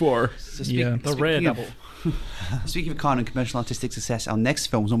 movies for. So Yeah. The rare speaking of- double. Speaking of kind and commercial artistic success, our next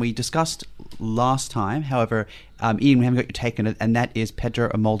films, and we discussed last time, however, Ian, we haven't got your take on it, and that is Pedro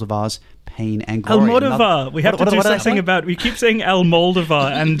Almodovar's Pain and Glory. Almodovar. We have to do something about. We keep saying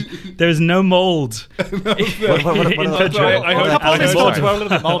Almodovar, and there's no mold. in what- Pedro. I heard- Couple of these Almodovar. thoughts were a little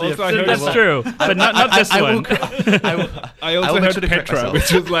bit moldy. Also, I heard- That's true, but not this I one. will- I also will heard try to correct Petra, myself.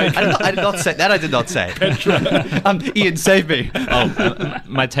 which was like I did not say that. I did not say. Ian, save me.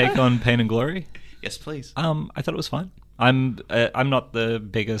 My take on Pain and Glory. Yes, please. I thought it was fine. I'm not the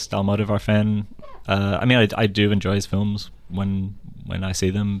biggest Almodovar fan. I mean, I do enjoy his films when I see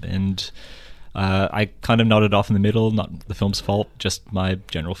them, and I kind of nodded off in the middle. Not the film's fault, just my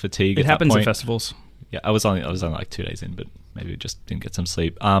general fatigue. It at happens that at point. festivals. Yeah, I was on like 2 days in, but maybe just didn't get some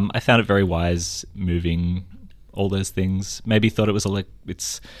sleep. I found it very wise, moving, all those things. Maybe thought it was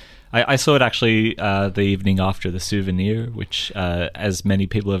I saw it actually the evening after The Souvenir, which, as many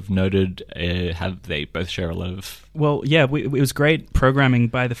people have noted, they both share a lot of. Well, yeah, it was great programming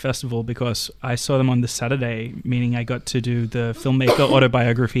by the festival because I saw them on the Saturday, meaning I got to do the filmmaker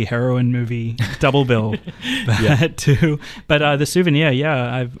autobiography heroine movie double bill. But The Souvenir,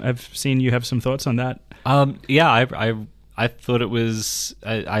 yeah, I've seen you have some thoughts on that. Yeah, I thought it was.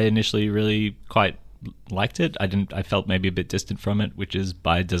 I initially really quite liked it. I felt maybe a bit distant from it, which is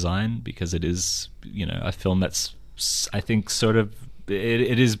by design, because it is, a film that's, I think, sort of,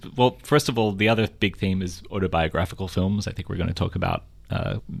 it is, well, first of all, the other big theme is autobiographical films. I think we're going to talk about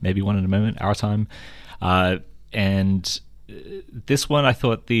maybe one in a moment, Our Time. And this one, I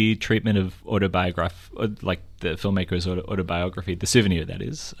thought the treatment of like the filmmaker's autobiography, The Souvenir, that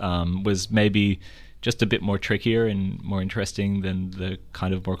is, was maybe just a bit more trickier and more interesting than the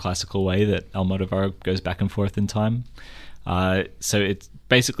kind of more classical way that Almodovar goes back and forth in time. So it's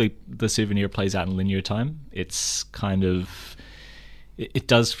basically The Souvenir plays out in linear time. It's kind of, it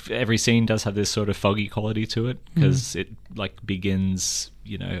does, every scene does have this sort of foggy quality to it, because it like begins,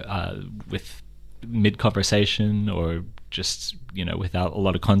 with mid-conversation or just, without a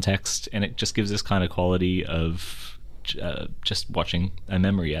lot of context, and it just gives this kind of quality of just watching a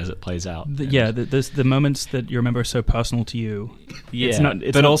memory as it plays out. There's the moments that you remember are so personal to you. Yeah, it's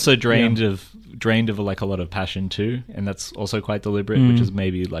but not- also drained yeah. of like a lot of passion too, and that's also quite deliberate, which is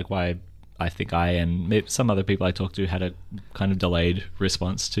maybe like why I think I and maybe some other people I talked to had a kind of delayed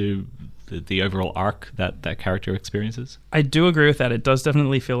response to the overall arc that character experiences. I do agree with that. It does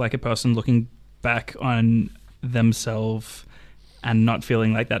definitely feel like a person looking back on themselves and not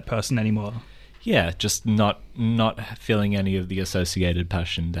feeling like that person anymore. Yeah, just not feeling any of the associated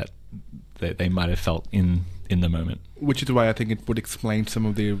passion that they might have felt in the moment. which is why I think it would explain some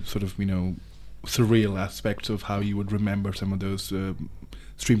of the sort of surreal aspects of how you would remember some of those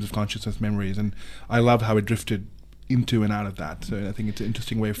streams of consciousness memories, and I love how it drifted into and out of that. So I think it's an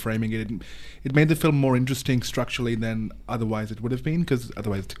interesting way of framing it. It made the film more interesting structurally than otherwise it would have been, because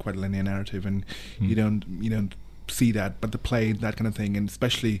otherwise it's quite a linear narrative, and you don't see that. But the play, that kind of thing, and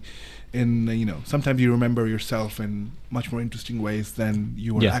especially in sometimes you remember yourself in much more interesting ways than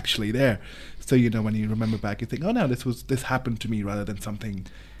you were actually there. So when you remember back, you think, oh no, this happened to me, rather than something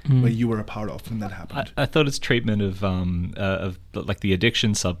where you were a part of when that happened. I thought its treatment of like the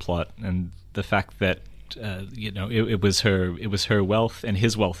addiction subplot and the fact that it was her wealth and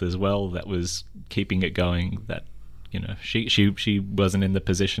his wealth as well that was keeping it going. That she wasn't in the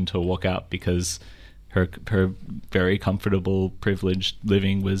position to walk out because her very comfortable, privileged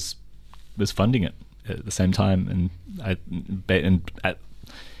living was funding it at the same time, and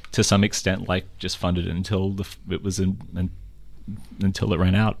to some extent, like, just funded it until until it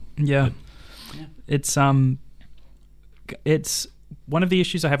ran out. Yeah, it's one of the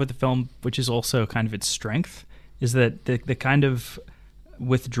issues I have with the film, which is also kind of its strength, is that the kind of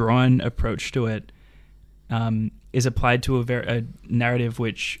withdrawn approach to it is applied to a narrative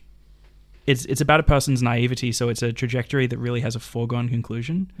which it's about a person's naivety, so it's a trajectory that really has a foregone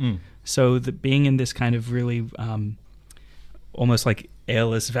conclusion. So being in this kind of really almost like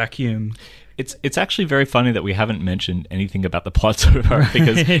airless vacuum. It's actually very funny that we haven't mentioned anything about the plot so far,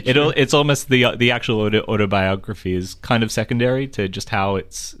 because it's almost the actual autobiography is kind of secondary to just how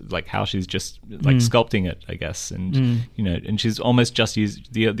she's just like sculpting it, I guess, and and she's almost just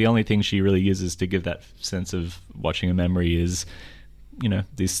used the only thing she really uses to give that sense of watching a memory is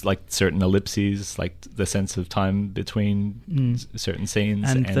these like certain ellipses, like the sense of time between certain scenes,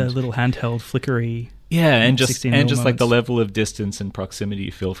 and the little handheld flickery. Yeah, and just moments. Like the level of distance and proximity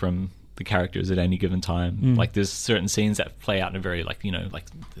you feel from the characters at any given time. Like there's certain scenes that play out in a very like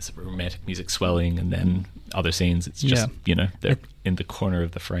this romantic music swelling, and then other scenes it's just they're in the corner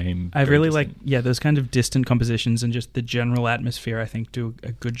of the frame. I really like those kind of distant compositions, and just the general atmosphere I think do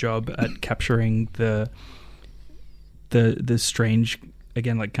a good job at capturing the strange,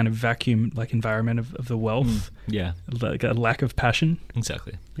 again, like kind of vacuum like environment of the wealth. Like a lack of passion.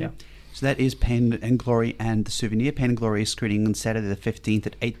 Exactly. Yeah. So that is Pain and Glory and The Souvenir. Pain and Glory is screening on Saturday the 15th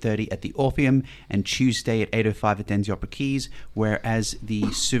at 8:30 at the Orpheum and Tuesday at 8:05 at Denzi Opera Keys, whereas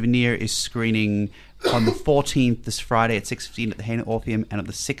The Souvenir is screening on the 14th, this Friday, at 6:15 at the Haina Orpheum, and on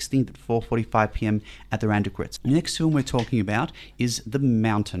the 16th at 4:45 p.m. at the Randwick Ritz. The next film we're talking about is The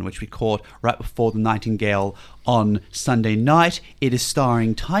Mountain, which we caught right before The Nightingale on Sunday night. It is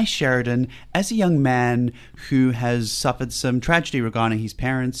starring Ty Sheridan as a young man who has suffered some tragedy regarding his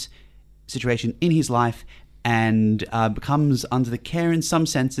parents' situation in his life, and becomes under the care, in some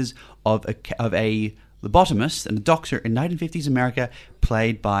senses, of a lobotomist and a doctor in 1950s America,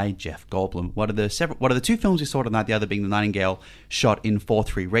 played by Jeff Goldblum. One of the two films we saw tonight, the other being The Nightingale, shot in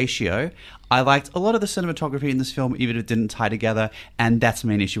 4:3 ratio. I liked a lot of the cinematography in this film, even if it didn't tie together, and that's the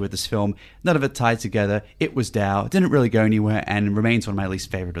main issue with this film. None of it tied together. It was dour, didn't really go anywhere, and remains one of my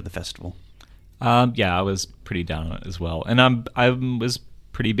least favorite of the festival. I was pretty down on it as well, and I was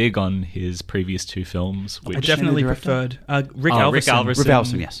pretty big on his previous two films, which I definitely preferred Rick Alverson. Rick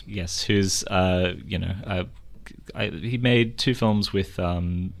Alverson, yes, who's he made two films with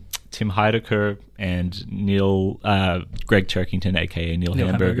Tim Heidecker and Greg Turkington, aka Neil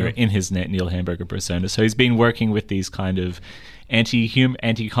Hamburger, in his Neil Hamburger persona. So he's been working with these kind of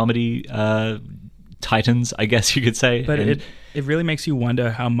anti-comedy titans, I guess you could say. But it really makes you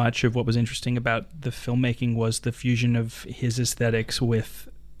wonder how much of what was interesting about the filmmaking was the fusion of his aesthetics with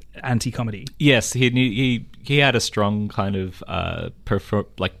anti-comedy. Yes, he had a strong kind of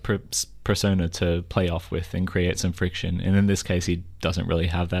persona to play off with and create some friction. And in this case, he doesn't really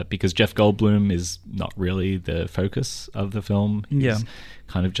have that, because Jeff Goldblum is not really the focus of the film. He's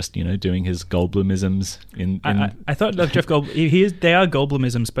kind of just doing his Goldblumisms. I thought Jeff Goldblum. They are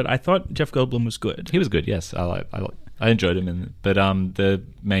Goldblumisms, but I thought Jeff Goldblum was good. He was good. Yes, I enjoyed him, but the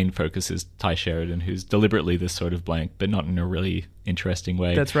main focus is Ty Sheridan, who's deliberately this sort of blank, but not in a really interesting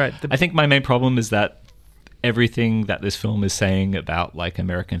way. That's right. I think my main problem is that everything that this film is saying about like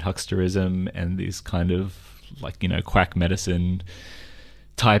American hucksterism and these kind of like quack medicine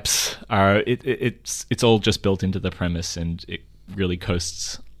types it's all just built into the premise, and it really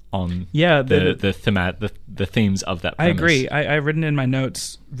coasts on the themes of that premise. I agree. I've written in my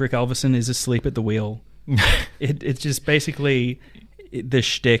notes, Rick Alverson is asleep at the wheel. It's just basically the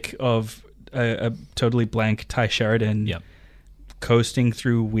shtick of a totally blank Ty Sheridan coasting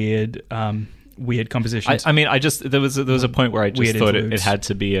through weird compositions. I mean, there was a point where I just thought it had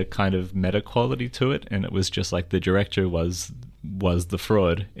to be a kind of meta quality to it, and it was just like the director was was the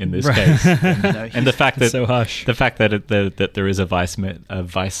fraud in this case, and the fact that so harsh. the fact that that there is a Vice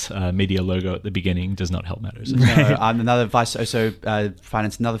Media logo at the beginning does not help matters. No, another Vice also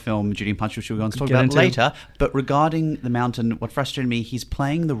financed another film, Judy and Punch, which we're going to talk about later. But regarding The Mountain, what frustrated me, he's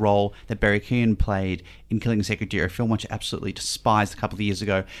playing the role that Barry Keoghan played in Killing a Sacred Deer, a film which I absolutely despised a couple of years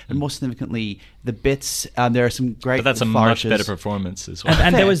ago. And more significantly, the bits, there are some great But that's a much better performance as well.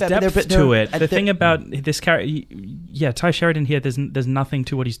 And there was Fair, depth to it. The thing about this character, Ty Sheridan here, there's nothing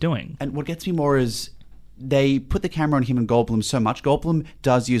to what he's doing. And what gets me more is they put the camera on him and Goldblum so much. Goldblum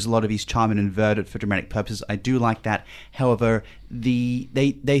does use a lot of his charm and invert it for dramatic purposes. I do like that. However,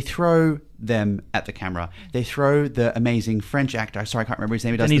 they throw them at the camera. They throw the amazing French actor, sorry, I can't remember his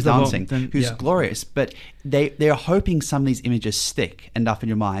name, who does the dancing, who's glorious. But they're hoping some of these images stick enough in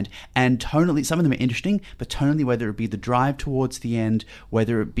your mind. And tonally, some of them are interesting, but tonally, whether it be the drive towards the end,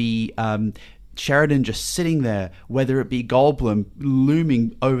 whether it be Sheridan just sitting there, whether it be Goldblum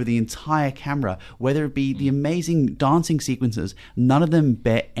looming over the entire camera, whether it be the amazing dancing sequences, none of them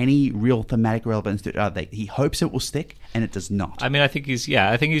bear any real thematic relevance to it. He hopes it will stick, and it does not. I mean, I think he's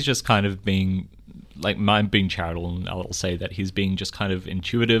just kind of being, like, being charitable, and I'll say that he's being just kind of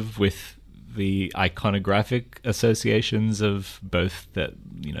intuitive with the iconographic associations of both that,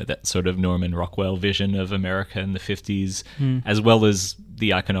 that sort of Norman Rockwell vision of America in the 50s, as well as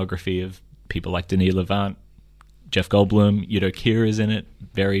the iconography of people like Denis Lavant, Jeff Goldblum. Udo Kier is in it,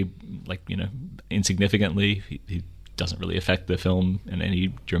 very, insignificantly. He doesn't really affect the film in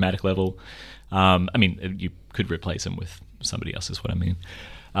any dramatic level. I mean, you could replace him with somebody else, is what I mean.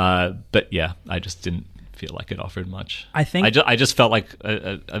 But yeah, I just didn't feel like it offered much. I think I just felt like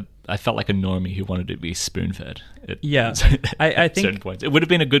I felt like a normie who wanted to be spoon-fed. I think certain points. It would have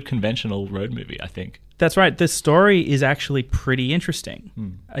been a good conventional road movie, I think. That's right. The story is actually pretty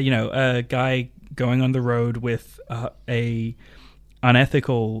interesting. A guy going on the road with a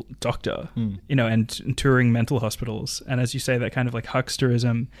unethical doctor, and touring mental hospitals, and as you say, that kind of like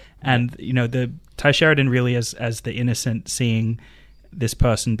hucksterism, and the Ty Sheridan really as the innocent, seeing this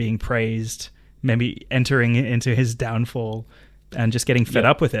person being praised, maybe entering into his downfall and just getting fed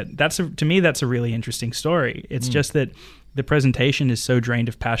up with it. To me, that's a really interesting story. It's just that the presentation is so drained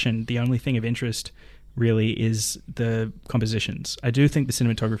of passion. The only thing of interest really is the compositions. I do think the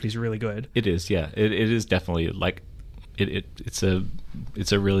cinematography is really good. It is, yeah. It is definitely like it's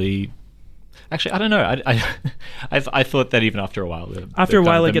a really. Actually, I don't know. I thought that even after a while,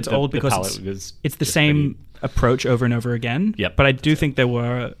 it gets old because it's the same approach over and over again. Yep. But I do think there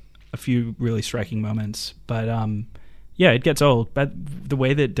were a few really striking moments. But it gets old. But the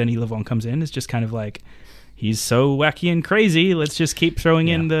way that Denis Lavant comes in is just kind of like, he's so wacky and crazy. Let's just keep throwing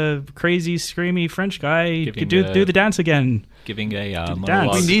in the crazy, screamy French guy. Do the dance again. Giving a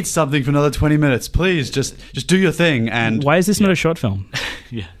monologue. We need something for another 20 minutes. Please, just do your thing. And why is this not a short film?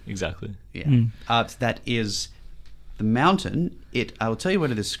 Yeah, exactly. Yeah. That is The Mountain. I will tell you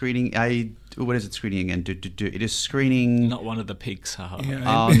when it is screening. When is it screening again? It is screening. Not one of the peaks.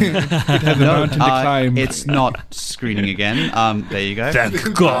 Yeah, it has a mountain to climb. It's not screening again. There you go.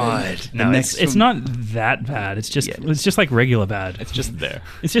 Thank God. No, it's not that bad. It's just like regular bad. It's just there.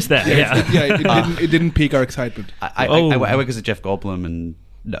 It's just there. It didn't pique our excitement. I work as a Jeff Goldblum, and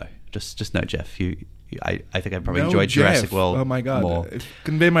no, just no, Jeff. I think I probably enjoyed Jurassic World. Oh my God! More.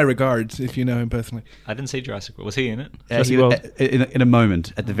 Convey my regards if you know him personally. I didn't say Jurassic World. Was he in it? In a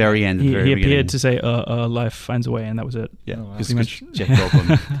moment at the very end. He appeared to say, "Life finds a way," and that was it. Yeah, because Jeff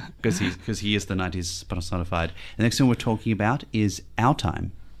Goldblum, because he is the 90s personified. The next one we're talking about is Our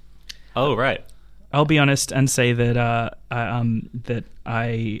Time. Oh right. I'll be honest and say that that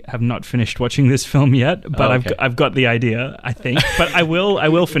I have not finished watching this film yet, but I've got the idea, I think. But I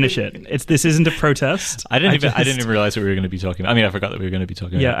will finish it. This isn't a protest. I didn't even realize what we were going to be talking about. I mean, I forgot that we were going to be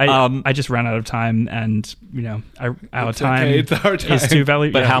talking about. Yeah, I just ran out of time, and our time is too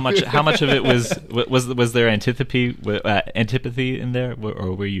valuable. But how much of it was there antipathy in there,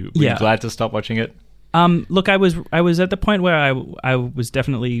 or were you glad to stop watching it? Look, I was at the point where I was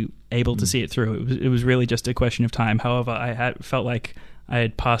definitely able to see it through. It was really just a question of time. However, I felt like I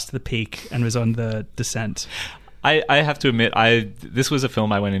had passed the peak and was on the descent. I have to admit, this was a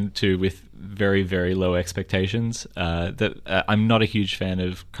film I went into with very, very low expectations. I'm not a huge fan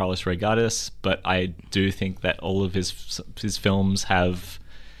of Carlos Reygadas, but I do think that all of his films have.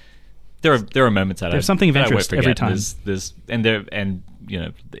 There are moments that there's something of interest every time.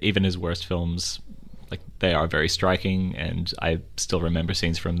 Even his worst films. Like, they are very striking, and I still remember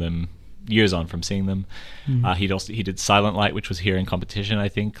scenes from them years on from seeing them. He did Silent Light, which was here in competition, I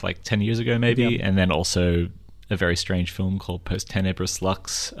think, like 10 years ago maybe, and then also a very strange film called Post Tenebris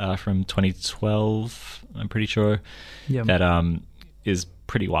Lux from 2012, I'm pretty sure, that is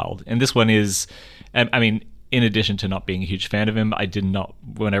pretty wild. And this one is, I mean, in addition to not being a huge fan of him, I did not,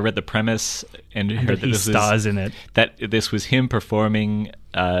 when I read the premise and heard that he stars in it, that this was him performing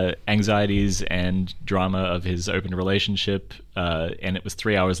anxieties and drama of his open relationship, and it was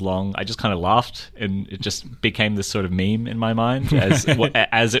 3 hours long, I just kind of laughed, and it just became this sort of meme in my mind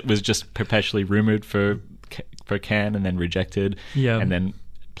as it was just perpetually rumored for Cannes and then rejected, and then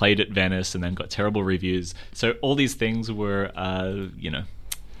played at Venice and then got terrible reviews. So all these things were,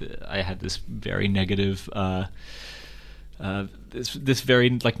 I had this very negative, this very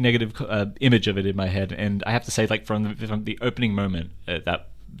like negative image of it in my head, and I have to say, like from the opening moment,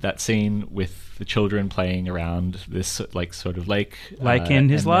 that scene with the children playing around this like sort of lake, like in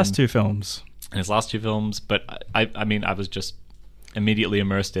his last two films. But I mean, I was just immediately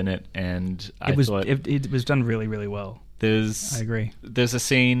immersed in it, and I thought it was done really, really well. I agree. There's a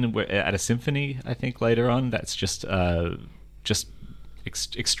scene at a symphony, I think, later on, that's just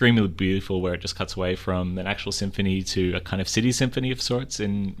extremely beautiful, where it just cuts away from an actual symphony to a kind of city symphony of sorts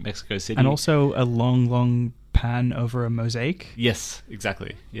in Mexico City. And also a long pan over a mosaic. Yes,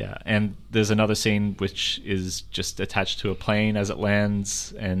 exactly. Yeah. And there's another scene which is just attached to a plane as it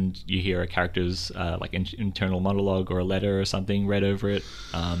lands, and you hear a character's like internal monologue or a letter or something read over it.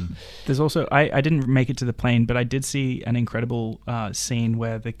 There's also, I didn't make it to the plane, but I did see an incredible scene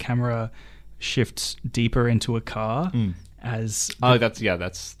where the camera shifts deeper into a car. That's a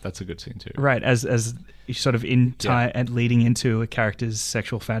good scene too. Right, as sort of and leading into a character's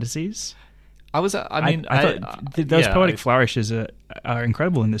sexual fantasies. I thought those poetic flourishes are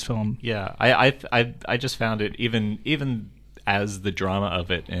incredible in this film. Yeah, I just found it, even as the drama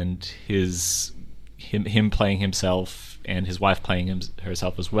of it, and him playing himself and his wife playing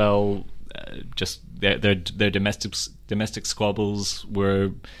herself as well. Just their domestic squabbles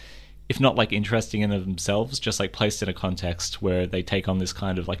were, if not like interesting in themselves, just like placed in a context where they take on this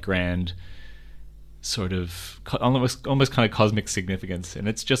kind of like grand sort of almost kind of cosmic significance, and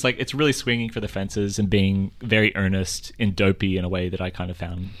it's just like it's really swinging for the fences and being very earnest and dopey in a way that I kind of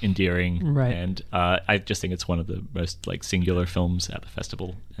found endearing. Right. And I just think it's one of the most like singular films at the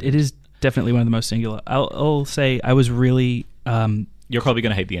festival. It is definitely one of the most singular. I'll say I was really you're probably going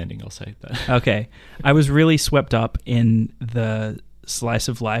to hate the ending, I'll say that. Okay. I was really swept up in the slice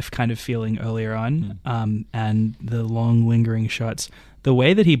of life kind of feeling earlier on, and the long lingering shots. The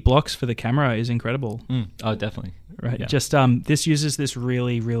way that he blocks for the camera is incredible. Oh, definitely. Right. Yeah. Just this uses this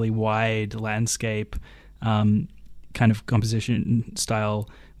really, really wide landscape kind of composition style,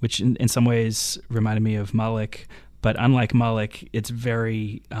 which in some ways reminded me of Malick, but unlike Malick, it's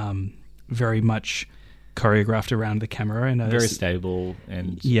very, very much choreographed around the camera and very stable,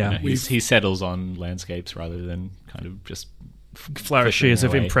 and he settles on landscapes rather than kind of just flourishes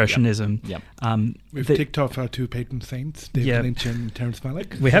of impressionism. Yep. We've ticked off our two patron saints, David Lynch and Terrence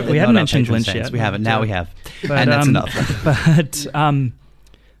Malick. We haven't mentioned Lynch yet. We haven't. Now we have, but, and that's enough. But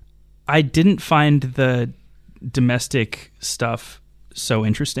I didn't find the domestic stuff so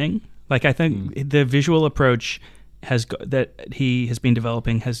interesting. Like, I think the visual approach that he has been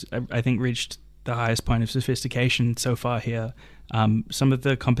developing has, I think, reached the highest point of sophistication so far here. Some of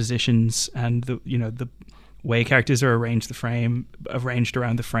the compositions and the way characters are arranged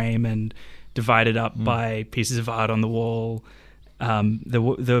around the frame and divided up by pieces of art on the wall.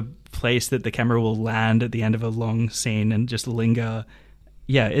 The place that the camera will land at the end of a long scene and just linger.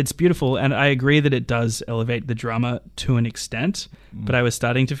 Yeah, it's beautiful, and I agree that it does elevate the drama to an extent. But I was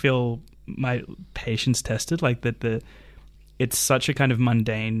starting to feel my patience tested, like that. It's such a kind of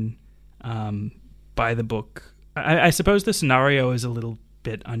mundane, by the book. I suppose the scenario is a little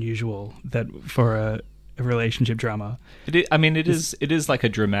bit unusual that for a relationship drama. It is like a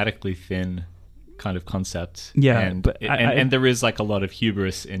dramatically thin kind of concept. Yeah, and there is like a lot of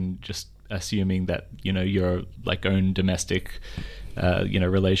hubris in just assuming that your like own domestic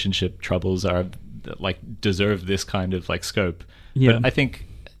relationship troubles are like deserve this kind of like scope. Yeah. But I think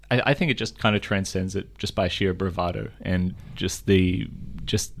it just kind of transcends it just by sheer bravado and just the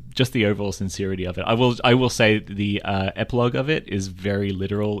overall sincerity of it. I will say the epilogue of it is very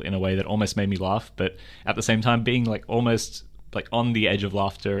literal in a way that almost made me laugh, but at the same time being like almost like on the edge of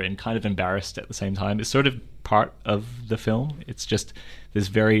laughter and kind of embarrassed at the same time is sort of part of the film. It's just this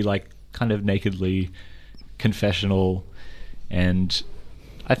very like kind of nakedly confessional and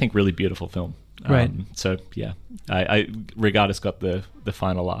I think really beautiful film. Right. So yeah, I Regatta's got the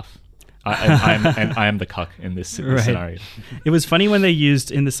final laugh. I am the cuck in this Right. scenario. It was funny when they used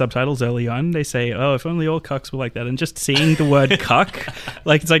in the subtitles early on, they say, "Oh, if only all cucks were like that." And just seeing the word cuck,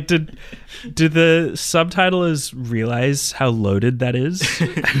 like, it's like, did the subtitlers realize how loaded that is,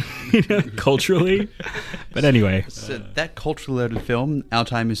 culturally? But anyway, So that culturally loaded film, Our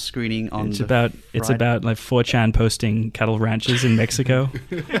Time is screening on it's the about Friday- like 4chan posting cattle ranches in Mexico.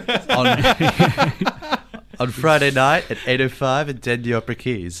 on Friday night at 8:05 at Dendy Opera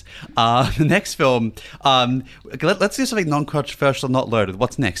Keys. The next film, let's do something non-controversial, not loaded.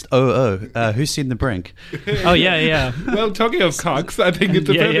 What's next? Who's Seen the Brink? Oh yeah. Well, talking of cocks, I think it's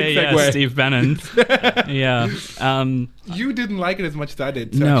a perfect segue. Steve Bannon. Yeah. You didn't like it as much as I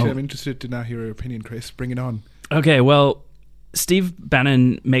did, so No. actually I'm interested to now hear your opinion, Chris. Bring it on. Okay, well, Steve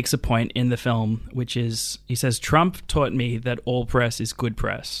Bannon makes a point in the film, which is, he says, Trump taught me that all press is good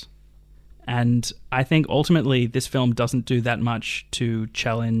press. And I think ultimately this film doesn't do that much to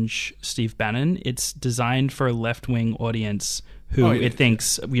challenge Steve Bannon. It's designed for a left-wing audience who it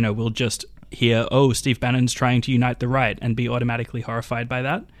thinks, will just hear, oh, Steve Bannon's trying to unite the right and be automatically horrified by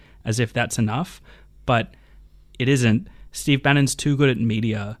that, as if that's enough. But it isn't. Steve Bannon's too good at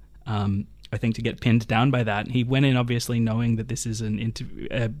media, I think, to get pinned down by that. He went in obviously knowing that this is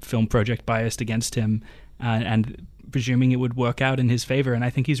a film project biased against him, and presuming it would work out in his favor. And I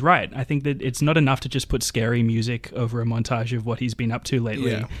think he's right. I think that it's not enough to just put scary music over a montage of what he's been up to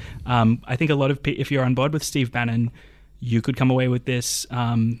lately. Yeah. I think a lot of if you're on board with Steve Bannon, you could come away with this,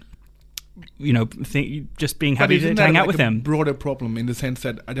 just being happy to hang out with a him. Broader problem in the sense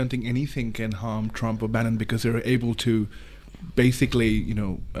that I don't think anything can harm Trump or Bannon because they're able to basically,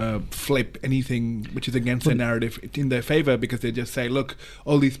 flip anything which is against their narrative in their favor because they just say, look,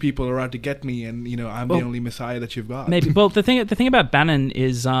 all these people are out to get me, and I'm the only messiah that you've got. Maybe. Well, the thing about Bannon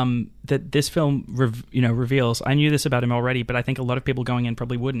is that this film reveals. I knew this about him already, but I think a lot of people going in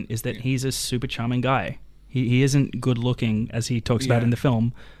probably wouldn't. Is that he's a super charming guy. He isn't good looking as he talks about in the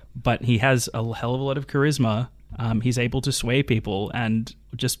film, but he has a hell of a lot of charisma. He's able to sway people, and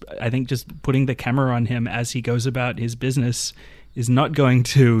I think just putting the camera on him as he goes about his business is not going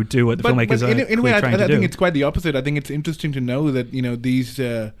to do what the filmmakers are in a way, trying to I do. think it's quite the opposite. I think it's interesting to know that these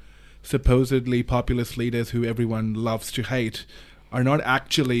supposedly populist leaders who everyone loves to hate are not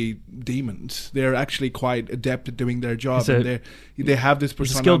actually demons. They're actually quite adept at doing their job. And they have this persona.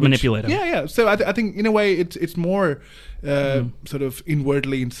 He's a skilled manipulator. Yeah. So I think in a way it's more sort of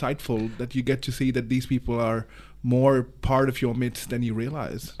inwardly insightful that you get to see that these people are more part of your midst than you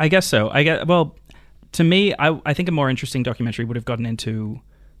realize. I guess so. Well, to me, I think a more interesting documentary would have gotten into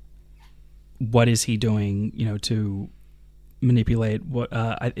what is he doing, to manipulate what.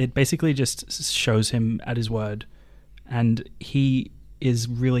 It basically just shows him at his word, and he is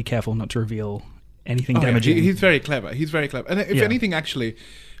really careful not to reveal anything damaging. He's very clever. And if anything, actually,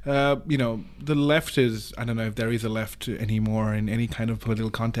 the left is, I don't know if there is a left anymore in any kind of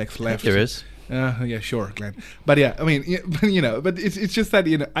political context left. There is. Yeah, sure, Glenn. But yeah, I mean, but it's just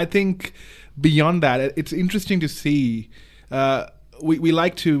that, I think beyond that, it's interesting to see, we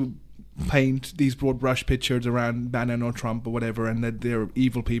like to paint these broad brush pictures around Bannon or Trump or whatever, and that they're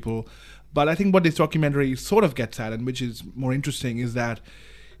evil people. But I think what this documentary sort of gets at, and which is more interesting, is that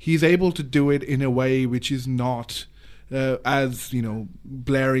he's able to do it in a way which is not as,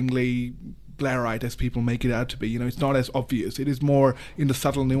 blaringly Blairite as people make it out to be. It's not as obvious. It is more in the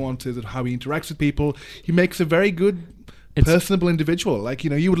subtle nuances of how he interacts with people. He makes a very good, personable individual. Like,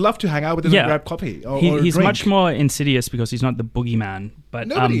 you would love to hang out with him and grab coffee or he's drink. much more insidious because he's not the boogeyman. But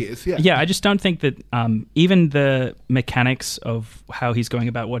Nobody is, yeah. Yeah, I just don't think that even the mechanics of how he's going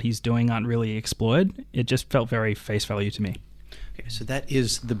about what he's doing aren't really explored. It just felt very face value to me. Okay, so that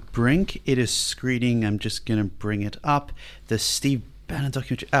is The Brink. It is screening. I'm just going to bring it up. The Steve Bannon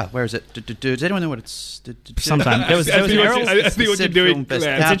documentary. Where is it? Does anyone know what it's? Sometime. There was I see Errol. what you're Sid doing. Film Fest.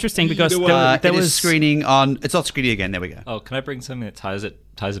 It's interesting because It there is was screening on. It's not screening again. There we go. Oh, can I bring something that ties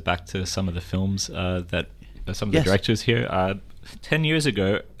it back to some of the films that some of the Yes. directors here? 10 years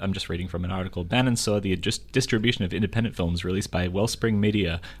ago, I'm just reading from an article, Bannon saw the distribution of independent films released by Wellspring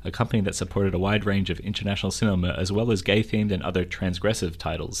Media, a company that supported a wide range of international cinema, as well as gay-themed and other transgressive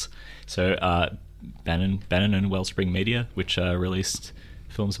titles. So Bannon and Wellspring Media, which released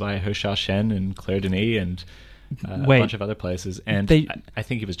films by He Xiaoshen and Claire Denis and a bunch of other places. And I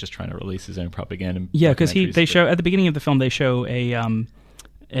think he was just trying to release his own propaganda. Yeah, because documentaries, they show at the beginning of the film they show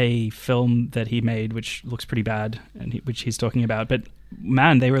a film that he made which looks pretty bad and which he's talking about. But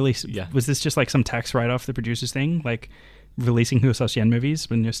man, they released. Yeah. Was this just like some tax write-off the producers thing, like releasing He Xiaoshen movies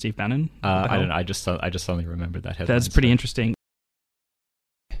when you're Steve Bannon? I don't know. I just suddenly remembered that headline. That's pretty interesting.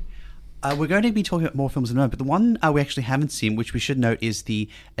 We're going to be talking about more films in a moment, but the one we actually haven't seen, which we should note, is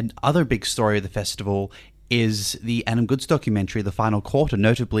another big story of the festival, is the Adam Goodes documentary, The Final Quarter.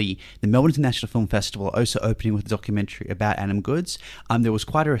 Notably, the Melbourne International Film Festival also opening with a documentary about Adam Goodes. There was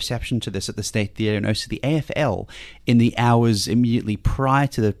quite a reception to this at the State Theatre, and also the AFL, in the hours immediately prior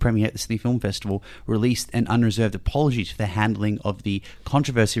to the premiere at the Sydney Film Festival, released an unreserved apology for the handling of the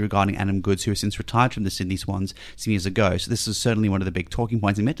controversy regarding Adam Goodes, who has since retired from the Sydney Swans some years ago. So this is certainly one of the big talking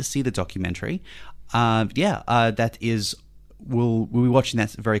points. I meant to see the documentary. That is... We'll be watching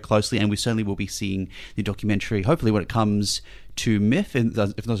that very closely, and we certainly will be seeing the documentary, hopefully when it comes to MIF, and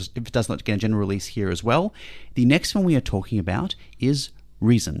if it does not get a general release here as well. The next one we are talking about is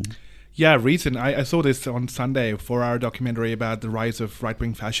Reason. Yeah, Reason. I saw this on Sunday, a 4-hour documentary about the rise of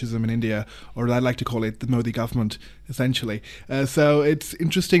right-wing fascism in India, or I like to call it the Modi government, essentially. So it's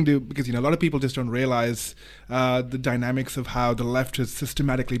interesting because a lot of people just don't realize the dynamics of how the left has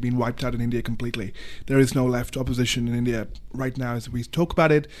systematically been wiped out in India completely. There is no left opposition in India right now as we talk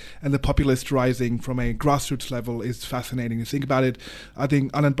about it, and the populist rising from a grassroots level is fascinating. You think about it, I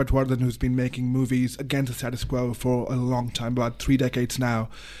think Anand Patwardhan, who's been making movies against the status quo for a long time, about 3 decades now,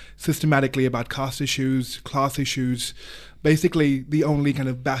 systematically about caste issues, class issues, basically the only kind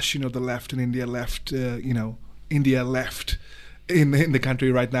of bastion of the left in India left, India left in the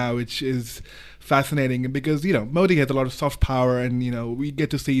country right now, which is fascinating because, Modi has a lot of soft power and, we get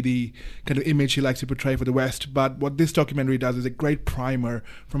to see the kind of image he likes to portray for the West. But what this documentary does is a great primer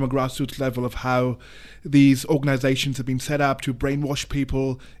from a grassroots level of how these organizations have been set up to brainwash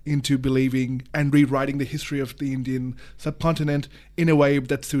people into believing and rewriting the history of the Indian subcontinent in a way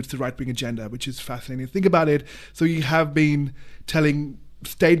that suits the right-wing agenda, which is fascinating. Think about it. So you have been telling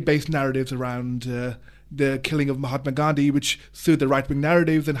state-based narratives around the killing of Mahatma Gandhi, which suit the right-wing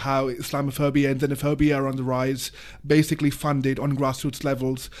narratives, and how Islamophobia and xenophobia are on the rise, basically funded on grassroots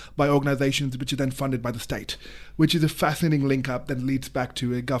levels by organizations which are then funded by the state, which is a fascinating link-up that leads back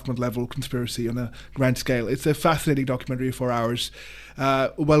to a government-level conspiracy on a grand scale. It's a fascinating documentary, 4 hours.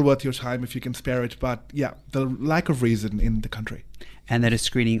 Well worth your time if you can spare it, but yeah, the lack of reason in the country. And that is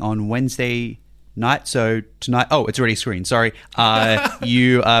screening on Wednesday night, so tonight. Oh, it's already screened. Sorry,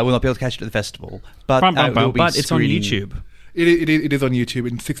 you will not be able to catch it at the festival, but it's on YouTube. It is on YouTube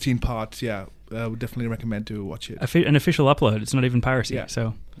in 16 parts. Yeah, I would definitely recommend to watch it. An official upload. It's not even piracy. Yeah.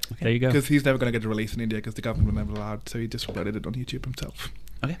 So there you go. Because he's never going to get a release in India because the government will never allow it, so he just uploaded it on YouTube himself.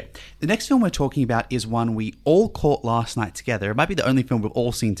 Okay. The next film we're talking about is one we all caught last night together. It might be the only film we've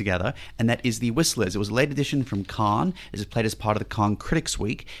all seen together, and that is The Whistlers. It was a late edition from Cannes. It was played as part of the Cannes Critics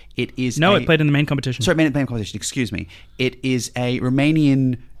Week. It played in the main competition. Sorry, main competition, excuse me. It is a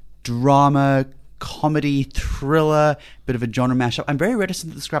Romanian drama, comedy, thriller, bit of a genre mashup. I'm very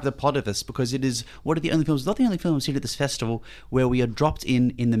reticent to describe the plot of this because it is one of the only films, not the only film I've seen at this festival, where we are dropped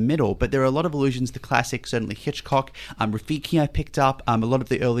in the middle. But there are a lot of allusions to classic, certainly Hitchcock, Rafiki I picked up, a lot of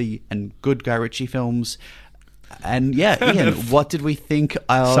the early and good Guy Ritchie films. And yeah, Ian, what did we think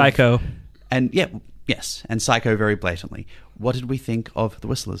of... Psycho. And yes, and Psycho very blatantly. What did we think of The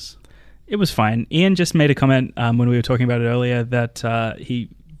Whistlers? It was fine. Ian just made a comment when we were talking about it earlier that he...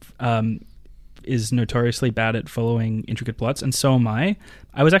 is notoriously bad at following intricate plots, and so am I.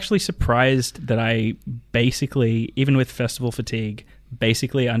 I was actually surprised that I basically, even with festival fatigue,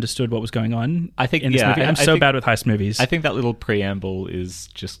 basically understood what was going on. I think in this movie. I'm so bad with heist movies. I think that little preamble is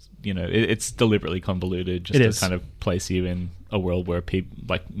just, it's deliberately convoluted just to kind of place you in a world where people,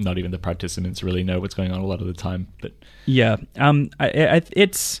 like, not even the participants really know what's going on a lot of the time. But yeah,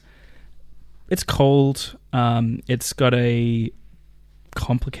 it's cold. It's got a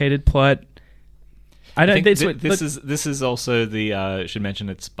complicated plot. This is also the should mention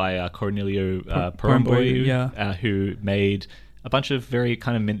it's by Cornelio Porumboiu, who made a bunch of very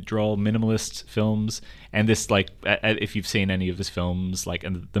kind of droll minimalist films. And this, like, if you've seen any of his films, like,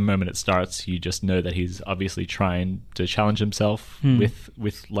 and the moment it starts, you just know that he's obviously trying to challenge himself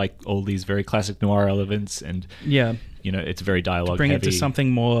with like all these very classic noir elements, and it's very dialogue bring heavy. It to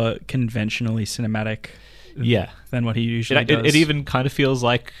something more conventionally cinematic. Than what he usually does. It even kind of feels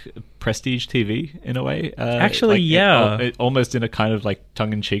like prestige TV in a way. Actually, almost in a kind of like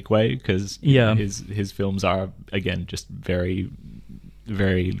tongue-in-cheek way, because his films are, again, just very,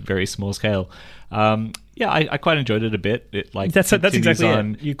 very, very small scale. I quite enjoyed it a bit. That's exactly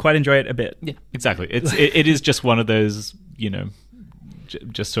it. You quite enjoy it a bit. Yeah, exactly. It is just one of those,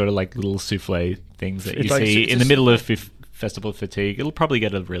 just sort of like little souffle things that you see in the middle of festival fatigue. It'll probably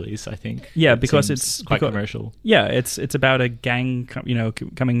get a release, I think. Yeah, because it's quite commercial. Yeah, it's about a gang,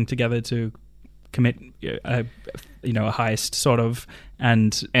 coming together to commit a heist sort of,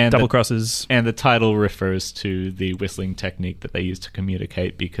 and And double the- crosses. And the title refers to the whistling technique that they use to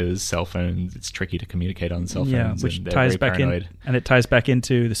communicate, because cell phones, it's tricky to communicate on cell phones. Yeah, which and they're ties very back paranoid. in, and it ties back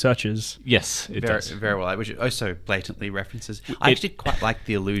into the searches. Yes, it very, does. very well, which also blatantly references. I actually quite like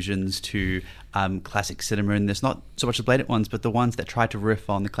the allusions to classic cinema, and there's not so much the blatant ones, but the ones that try to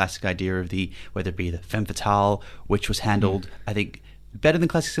riff on the classic idea of whether it be the femme fatale, which was handled, I think, better than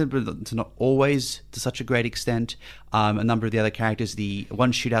classic cinema, but not always to such a great extent. A number of the other characters, the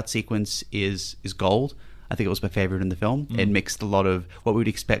one shootout sequence is gold. I think it was my favorite in the film. It mixed a lot of what we would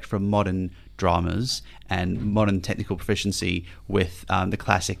expect from modern dramas and modern technical proficiency with the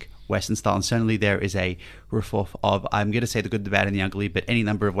classic Western style. And certainly there is a riff-off of, I'm going to say the good, the bad, and the ugly, but any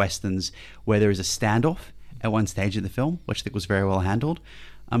number of Westerns where there is a standoff at one stage in the film, which I think was very well handled.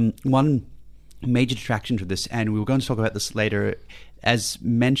 One major detraction to this, and we were going to talk about this later, as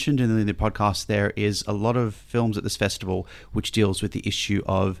mentioned in the podcast, there is a lot of films at this festival which deals with the issue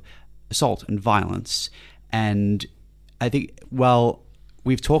of assault and violence. And I think, well,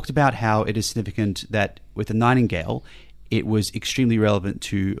 we've talked about how it is significant that with The Nightingale, it was extremely relevant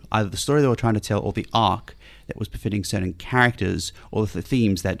to either the story they were trying to tell or the arc that was befitting certain characters or the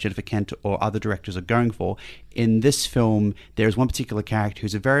themes that Jennifer Kent or other directors are going for. In this film, there is one particular character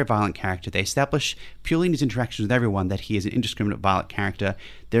who's a very violent character. They establish purely in his interactions with everyone that he is an indiscriminate violent character.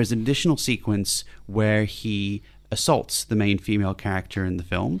 There's an additional sequence where he assaults the main female character in the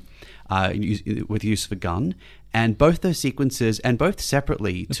film with the use of a gun. And both those sequences, and both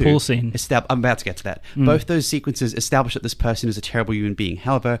separately, The pool scene. I'm about to get to that. Both those sequences establish that this person is a terrible human being.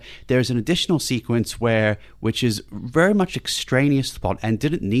 However, there is an additional sequence which is very much extraneous to the plot and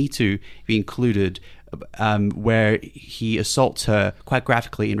didn't need to be included, where he assaults her quite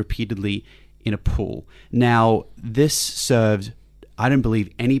graphically and repeatedly in a pool. Now, this served, I don't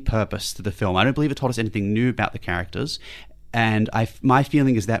believe, any purpose to the film. I don't believe it taught us anything new about the characters. And my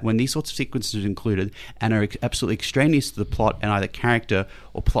feeling is that when these sorts of sequences are included and are absolutely extraneous to the plot and either character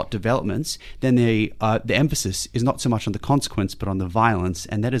or plot developments, then the emphasis is not so much on the consequence but on the violence,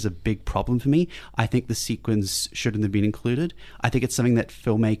 and that is a big problem for me. I think the sequence shouldn't have been included. I think it's something that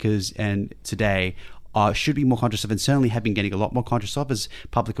filmmakers and today should be more conscious of, and certainly have been getting a lot more conscious of as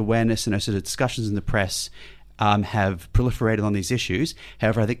public awareness and also the discussions in the press have proliferated on these issues.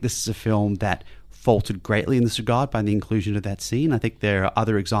 However, I think this is a film that faltered greatly in this regard by the inclusion of that scene. I think there are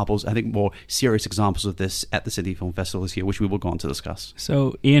other examples, I think more serious examples of this at the Sydney Film Festival this year, which we will go on to discuss.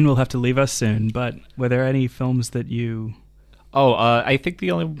 So Ian will have to leave us soon, but were there any films that you... I think the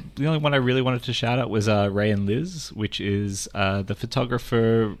only one I really wanted to shout out was Ray and Liz, which is the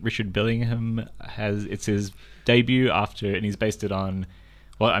photographer Richard Billingham it's his debut and he's based it on,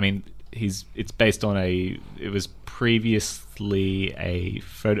 it's based on it was previously a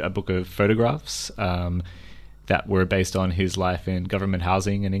book of photographs that were based on his life in government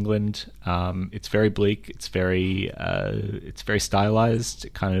housing in England. It's very bleak. It's very stylized.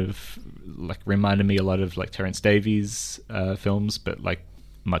 It kind of like reminded me a lot of like Terence Davies films, but like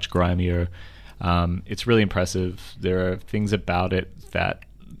much grimier. It's really impressive. There are things about it that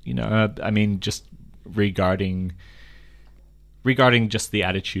just regarding just the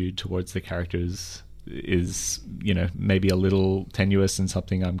attitude towards the characters is, maybe a little tenuous and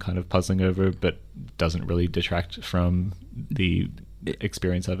something I'm kind of puzzling over, but doesn't really detract from the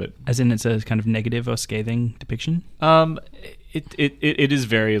experience of it. As in it's a kind of negative or scathing depiction? It is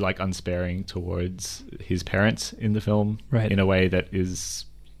very like unsparing towards his parents in the film, right, in a way that is,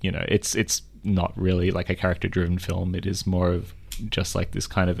 it's not really like a character-driven film. It is more of just like this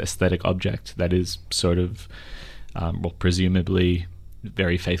kind of aesthetic object that is sort of presumably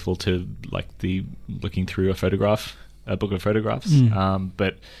very faithful to like the looking through a book of photographs.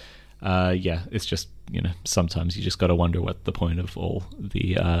 It's just, sometimes you just got to wonder what the point of all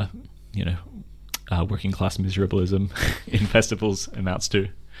the working class miserablism in festivals amounts to.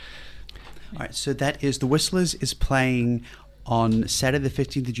 All right, so that is The Whistlers is playing on Saturday the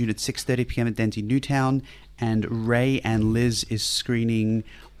 15th of June at 6:30 p.m. at Denty Newtown, and Ray and Liz is screening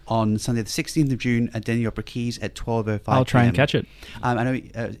on Sunday the 16th of June at Denny Opera Keys at 12:05 I'll try and catch it. I know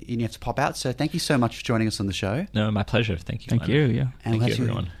you have to pop out, so thank you so much for joining us on the show. No, my pleasure. Thank you. Thank you, yeah. And Thank you,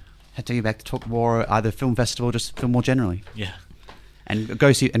 everyone. Had to get back to talk more either film festival or just film more generally. Yeah. And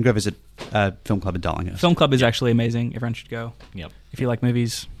go visit Film Club at Darlinghurst. Film Club is actually amazing. Everyone should go. Yep. If you like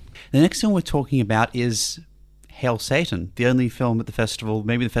movies. The next film we're talking about is Hail Satan, the only film at the festival,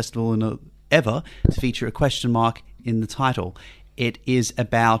 maybe the festival ever, to feature a question mark in the title. It is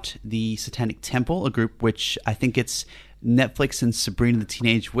about the Satanic Temple, a group which I think it's Netflix and Sabrina the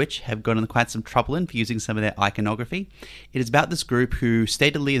Teenage Witch have gotten quite some trouble in for using some of their iconography. It is about this group who,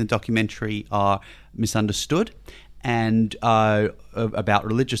 statedly in the documentary, are misunderstood, and about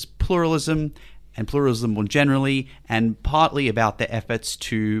religious pluralism and pluralism more generally, and partly about their efforts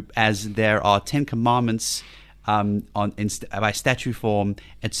to, as there are 10 commandments by statute form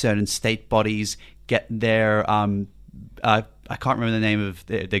at certain state bodies, get their I can't remember the name of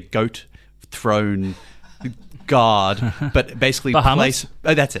the goat throne guard, but basically Bahamas?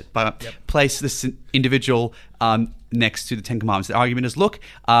 place this individual next to the 10 Commandments. The argument is, look,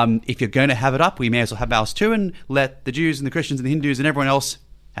 if you're going to have it up, we may as well have ours too, and let the Jews and the Christians and the Hindus and everyone else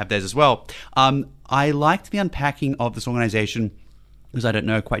have theirs as well. I liked the unpacking of this organization because I don't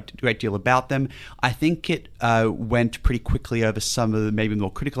know quite a great deal about them. I think it went pretty quickly over some of the maybe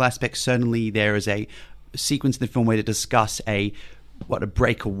more critical aspects. Certainly there is a sequence in the film where they discuss a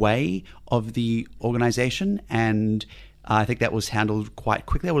breakaway of the organization, and I think that was handled quite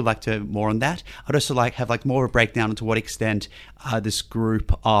quickly. I would like to more on that. I'd also have more of a breakdown into what extent this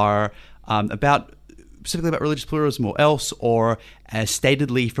group are specifically about religious pluralism or else, or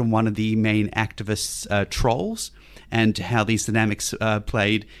statedly from one of the main activists' trolls, and how these dynamics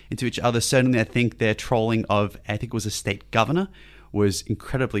played into each other. Certainly, I think their trolling of, I think it was a state governor, was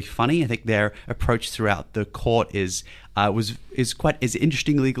incredibly funny. I think their approach throughout the court is quite as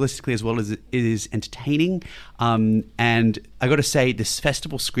interesting legalistically as well as it is entertaining. And I got to say, this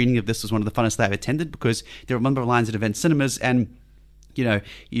festival screening of this was one of the funnest that I've attended, because there were a number of lines at Event Cinemas, and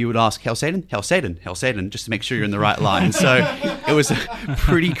you would ask, Hail Satan, Hail Satan, Hail Satan, just to make sure you're in the right line. So it was a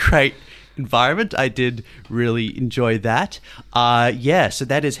pretty great environment. I did really enjoy that. So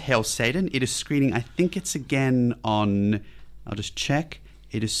that is Hail Satan. It is screening, I think it's again on, I'll just check.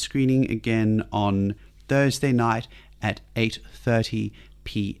 It is screening again on Thursday night at 8:30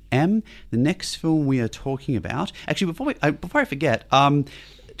 p.m. The next film we are talking about, actually, before I forget,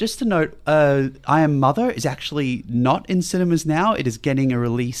 just to note, I Am Mother is actually not in cinemas now. It is getting a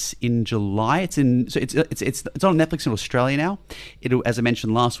release in July. It's on Netflix in Australia now. It'll, as I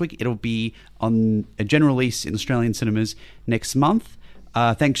mentioned last week, it'll be on a general release in Australian cinemas next month.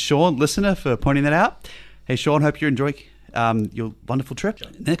 Thanks, Sean, listener, for pointing that out. Hey, Sean, hope you enjoy your wonderful trip.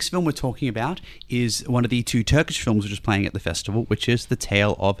 The next film we're talking about is one of the two Turkish films which is playing at the festival, which is The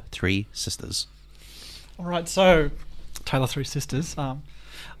Tale of Three Sisters. All right, so Tale of Three Sisters. I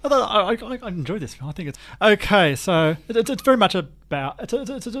enjoy this film. I think it's okay. So it's very much about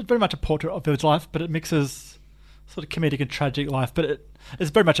it's very much a portrait of village life, but it mixes sort of comedic and tragic life. But it's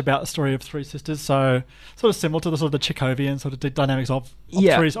very much about the story of three sisters. So sort of similar to the sort of the Chekhovian sort of dynamics of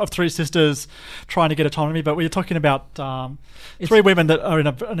three sisters trying to get autonomy. But we're talking about three women that are in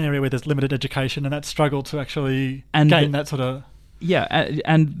an area where there's limited education, and that struggle to actually gain that sort of. Yeah,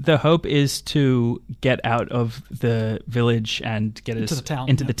 and the hope is to get out of the village and get into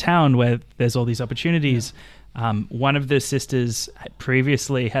the town where there's all these opportunities. Yeah. One of the sisters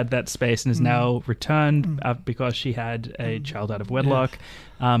previously had that space and has now returned because she had a child out of wedlock.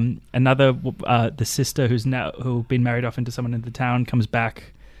 Yeah. Another, the sister who's been married off into someone in the town, comes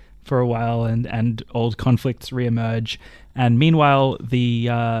back for a while, and old conflicts reemerge. And meanwhile,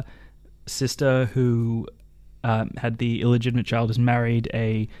 the sister who had the illegitimate child is married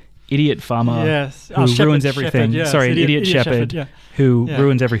a idiot farmer who ruins everything. Idiot shepherd who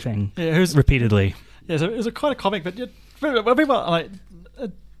ruins everything repeatedly. Yeah, so it was quite a comic, but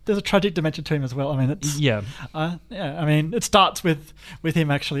there's a tragic dimension to him as well. I mean, it's I mean, it starts with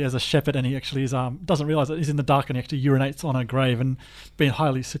him actually as a shepherd, and he actually doesn't realize that he's in the dark, and he actually urinates on a grave, and being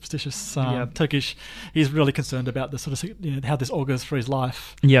highly superstitious Turkish, he's really concerned about the sort of how this augurs for his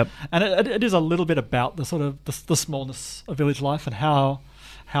life. Yep, and it is a little bit about the sort of the smallness of village life and how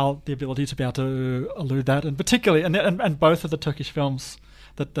the ability to be able to elude that, and particularly and both of the Turkish films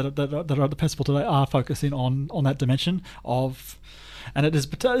that are at the festival today are focusing on that dimension of. And it is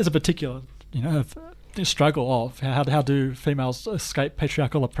a particular, struggle of how do females escape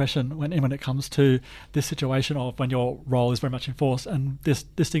patriarchal oppression when it comes to this situation of when your role is very much enforced. And this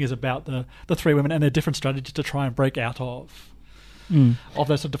thing is about the three women and their different strategies to try and break out of those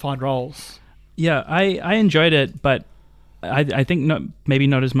sort of defined roles. Yeah, I enjoyed it, but I think maybe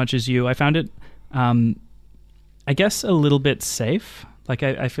not as much as you. I found it, I guess, a little bit safe. Like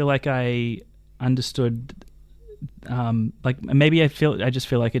I feel like I understood. Maybe I just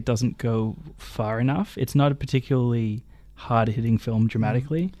feel like it doesn't go far enough. It's not a particularly hard-hitting film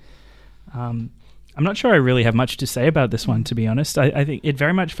dramatically. I'm not sure I really have much to say about this one, to be honest. I think it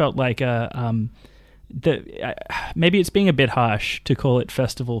very much felt like maybe it's being a bit harsh to call it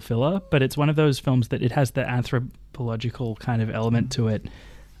festival filler, but it's one of those films that it has the anthropological kind of element to it.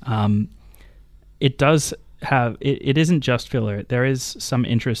 It does have it isn't just filler. There is some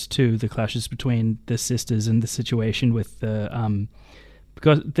interest to the clashes between the sisters and the situation with the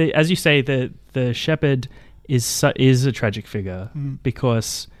because as you say, the shepherd is a tragic figure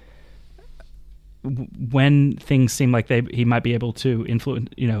because when things seem like he might be able to influence,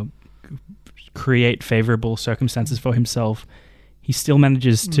 create favorable circumstances for himself, he still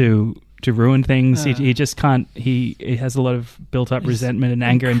manages to ruin things. He just can't. He has a lot of built up resentment and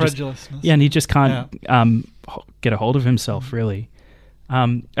anger, and he just can't get a hold of himself. Really,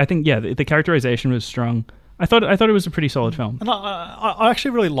 I think the characterization was strong. I thought it was a pretty solid film. And I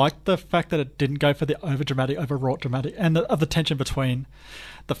actually really liked the fact that it didn't go for the overwrought dramatic, and of the tension between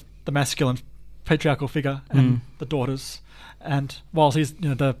the masculine patriarchal figure and the daughters. And whilst he's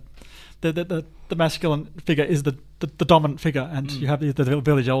the masculine figure is the dominant figure, and you have the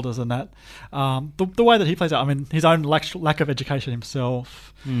village elders and that. The way that he plays out, I mean, his own lack of education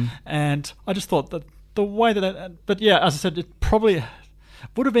himself, and I just thought that the way but yeah, as I said, it probably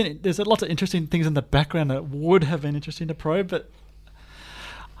would have been. There's lots of interesting things in the background that would have been interesting to probe, but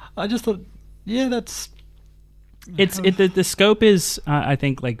I just thought, that's. The scope is, I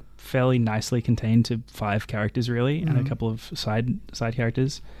think, like fairly nicely contained to 5 characters really, and a couple of side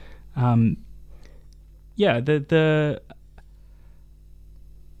characters. I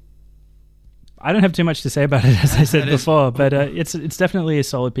don't have too much to say about it, as I said before, but it's definitely a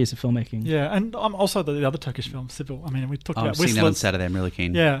solid piece of filmmaking. Yeah, and I'm also the other Turkish film, Civil. I mean, we talked about I've seen that on Saturday. I'm really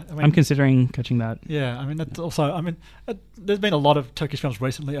keen. Yeah, I'm considering catching that. Yeah, I mean, that's also. I mean, there's been a lot of Turkish films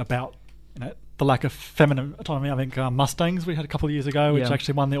recently about the lack of feminine autonomy. I think Mustangs we had a couple of years ago, which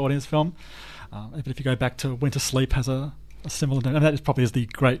actually won the audience film. Even if you go back to Winter Sleep, has a similar, and that probably is the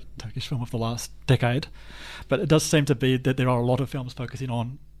great Turkish film of the last decade. But it does seem to be that there are a lot of films focusing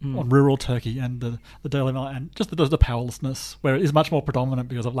on rural Turkey and the dilemma and just the powerlessness, where it is much more predominant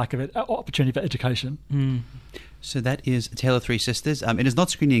because of lack of opportunity for education. So that is A Tale of Three Sisters. It is not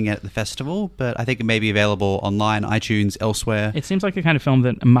screening at the festival, but I think it may be available online, iTunes, elsewhere. It seems like a kind of film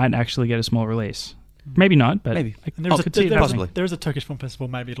that might actually get a small release. Maybe not, but maybe. And there is a Turkish film festival.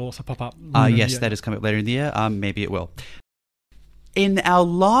 Maybe it'll also pop up. Yes, that is coming up later in the year. Maybe it will. In our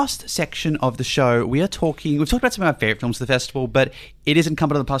last section of the show, we've talked about some of our favourite films of the festival, but it is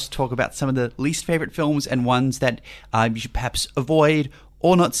incumbent on the past to talk about some of the least favourite films and ones that you should perhaps avoid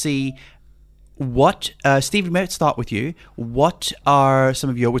or not see. Steve, let's start with you. What are some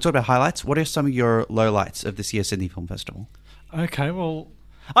of we talked about highlights. What are some of your lowlights of this year's Sydney Film Festival? Okay, well,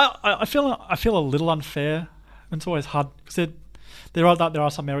 I feel a little unfair. It's always hard because there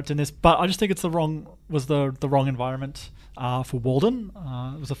are some merits in this, but I just think it's the wrong environment for Walden.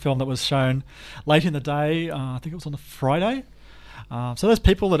 It was a film that was shown late in the day. I think it was on a Friday. So those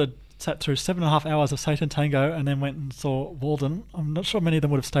people that had sat through 7.5 hours of Satan Tango and then went and saw Walden, I'm not sure many of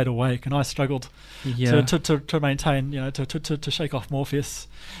them would have stayed awake, and I struggled to maintain, to shake off Morpheus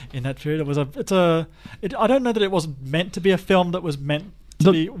in that period. I don't know that it was meant to be a film that was meant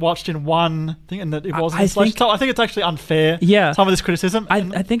to be watched in one thing, and that it wasn't. So I think it's actually unfair. Yeah, some of this criticism.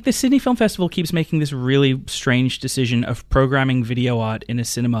 I think the Sydney Film Festival keeps making this really strange decision of programming video art in a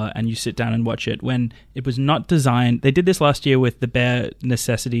cinema, and you sit down and watch it when it was not designed. They did this last year with The Bare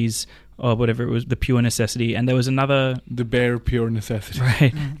Necessities, or whatever it was, The Pure Necessity, and there was another... The Bare Pure Necessity.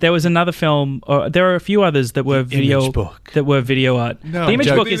 Right. There was another film, or there are a few others that were video art. No, the Image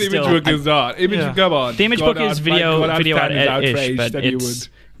Book is still... The Image Book is not. Come on. The Image Book is video art-ish,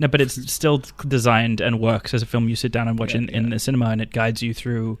 but it's still designed and works as a film you sit down and watch in the cinema, and it guides you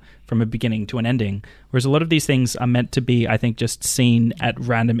through from a beginning to an ending. Whereas a lot of these things are meant to be, I think, just seen at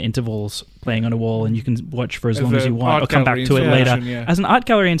random intervals playing on a wall, and you can watch for as long as you want or come back to it later. Yeah. As an art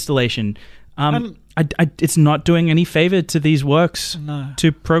gallery installation, it's not doing any favor to these works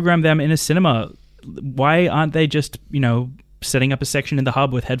to program them in a cinema. Why aren't they just, setting up a section in the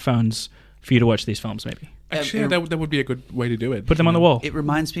hub with headphones for you to watch these films, maybe? Actually, that would be a good way to do it. Put them on the wall. It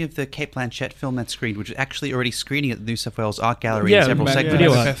reminds me of the Kate Blanchett film that screened, which is actually already screening at the New South Wales Art Gallery in several segments.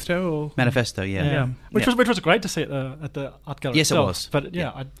 Manifesto, Which was great to see at the Art Gallery. Yes, itself. it was. But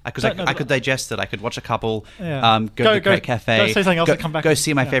I could digest it. I could watch a couple, go to the Great Cafe, go see something else, and come back. Go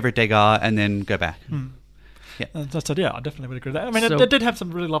see my favourite Degas, and then go back. Yeah, I definitely would agree with that. I mean, it did have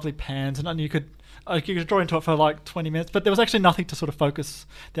some really lovely pans, and you could draw into it for like 20 minutes, but there was actually nothing to sort of focus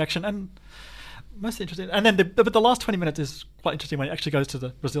the action. And most interesting, and then but the last 20 minutes is quite interesting when it actually goes to the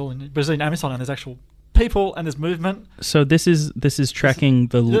Brazilian Amazon, and there's actual people and there's movement. So this is tracking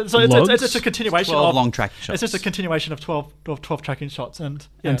the logs. It's a continuation 12 of long tracking shots. It's just a continuation of 12 tracking shots, and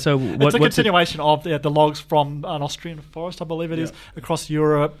so it's a continuation of the logs from an Austrian forest, I believe it is, across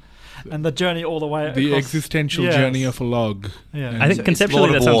Europe. and the journey all the way. The across, existential Yes. journey of a log. Yeah. And I think It's conceptually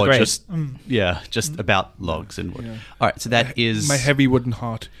Lord that of sounds War, great. just about logs and wood. Yeah. All right, so that is my heavy wooden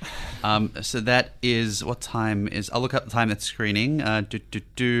heart. So that is what time is? I'll look up the time that's screening. Yeah,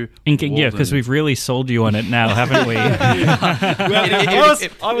 Walden. because we've really sold you on it now, haven't we? If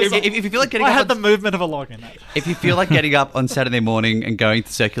you feel like getting I up had the on, movement of a log in that. if you feel like getting up on Saturday morning and going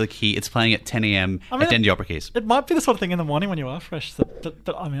to Circular Quay, it's playing at 10 a.m. I mean, at Dendy Opera Keys. It might be the sort of thing in the morning when you are fresh,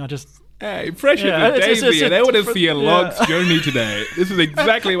 but I mean, I just Hey, fresh Yeah, as a it's- daisy, and I want to it's- see a yeah. log's journey today. This is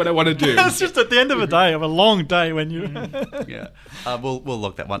exactly what I want to do. it's just at the end of a day, of a long day when you. Yeah, we'll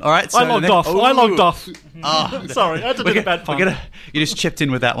look that one. All right, so I logged off. I logged off. Ah, Sorry, I had to do the bad pun. You just chipped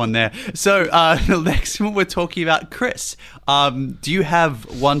in with that one there. So the next one we're talking about, Chris. Do you have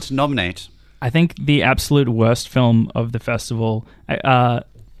one to nominate? I think the absolute worst film of the festival.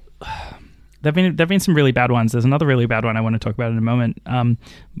 There've been some really bad ones. There's another really bad one I want to talk about in a moment.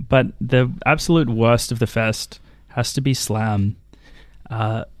 But the absolute worst of the fest has to be Slam.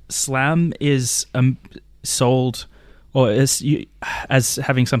 Slam is sold, or as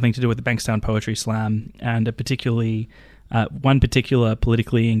having something to do with the Bankstown Poetry Slam and a particularly one particular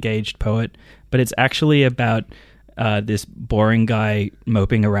politically engaged poet. But it's actually about this boring guy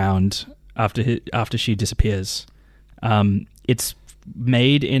moping around after she disappears. It's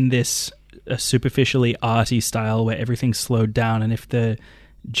made in this a superficially arty style where everything's slowed down, and if the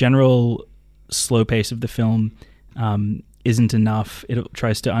general slow pace of the film isn't enough, it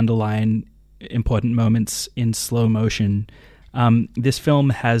tries to underline important moments in slow motion. This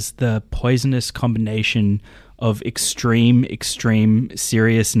film has the poisonous combination of extreme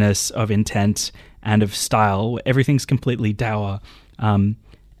seriousness of intent and of style. Everything's completely dour.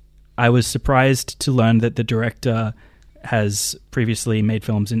 I was surprised to learn that the director has previously made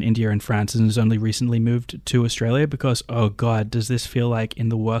films in India and France and has only recently moved to Australia because, oh God, does this feel like, in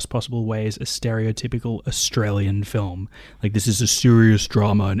the worst possible ways, a stereotypical Australian film. Like, this is a serious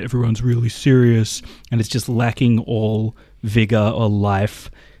drama and everyone's really serious and it's just lacking all vigor or life.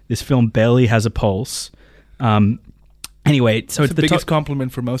 This film barely has a pulse. Anyway, so It's it's the biggest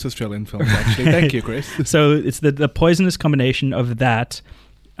compliment for most Australian films, actually. Thank you, Chris. So it's the poisonous combination of that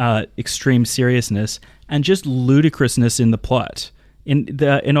extreme seriousness and just ludicrousness in the plot.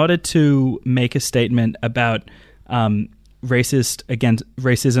 In order to make a statement about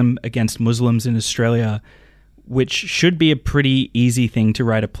racism against Muslims in Australia, which should be a pretty easy thing to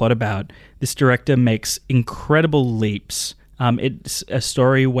write a plot about, this director makes incredible leaps. It's a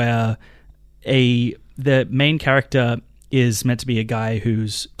story where the main character is meant to be a guy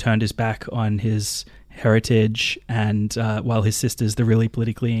who's turned his back on his heritage, and while his sister's the really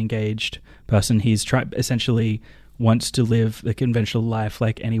politically engaged person, he's essentially wants to live the conventional life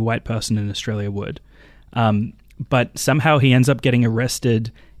like any white person in Australia would. But somehow he ends up getting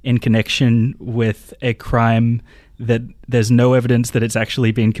arrested in connection with a crime that there's no evidence that it's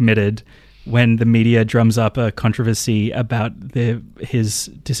actually been committed, when the media drums up a controversy about his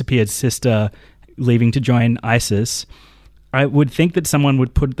disappeared sister leaving to join ISIS. I would think that someone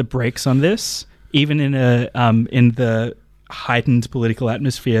would put the brakes on this, even in the heightened political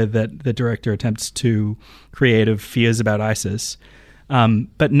atmosphere that the director attempts to create of fears about ISIS.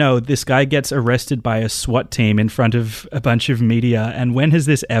 But no, this guy gets arrested by a SWAT team in front of a bunch of media. And when has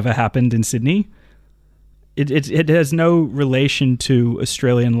this ever happened in Sydney? It has no relation to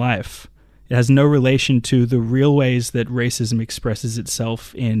Australian life. It has no relation to the real ways that racism expresses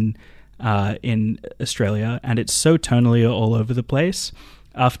itself in Australia. And it's so tonally all over the place.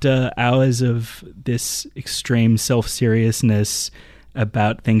 After hours of this extreme self-seriousness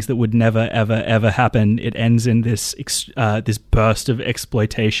about things that would never, ever, ever happen, it ends in this burst of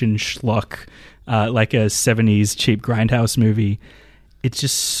exploitation schlock, like a 70s cheap grindhouse movie. It's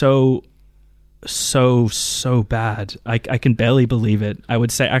just so bad. I can barely believe it. I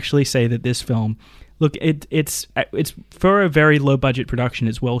would actually say that this film, look, it's for a very low budget production.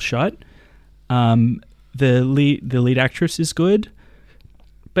 It's well shot. The lead actress is good.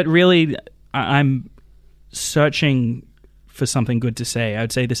 But really, I'm searching for something good to say. I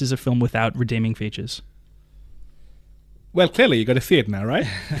would say this is a film without redeeming features. Well, clearly you got to see it now, right?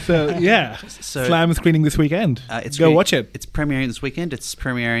 So yeah, Slam screening this weekend. Watch it. It's premiering this weekend. It's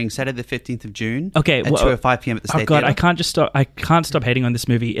premiering Saturday the 15th of June. Okay, at 2:05 p.m. at the State God, Theatre. I can't stop hating on this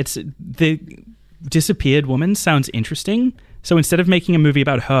movie. It's the disappeared woman sounds interesting. So instead of making a movie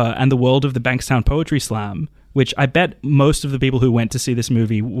about her and the world of the Bankstown Poetry Slam, which I bet most of the people who went to see this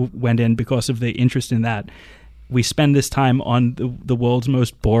movie went in because of the interest in that, we spend this time on the world's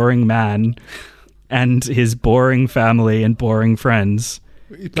most boring man and his boring family and boring friends.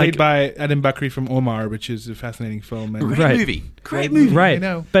 Played by Adam Bakri from Omar, which is a fascinating film. And Great Right. movie. Great movie. Right. I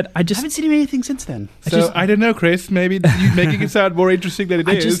know. But I I just haven't seen him in anything since then. So I don't know, Chris. Maybe you making it sound more interesting than it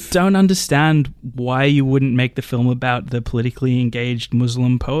I is. just don't understand why you wouldn't make the film about the politically engaged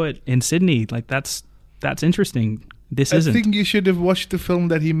Muslim poet in Sydney. Like that's interesting. This I isn't. think you should have watched the film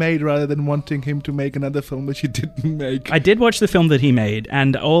that he made rather than wanting him to make another film which he didn't make. I did watch the film that he made,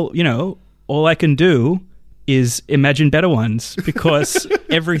 and all I can do is imagine better ones because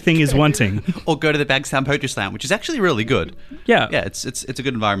everything is wanting. Or go to the Bagstown Poetry Slam, which is actually really good. Yeah. Yeah, it's a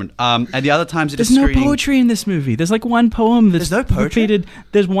good environment. And the other times it There's is no screening. poetry in this movie. There's like one poem that's There's no poetry? repeated.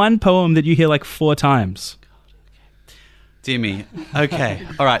 There's one poem that you hear like 4 times. Dear me. Okay.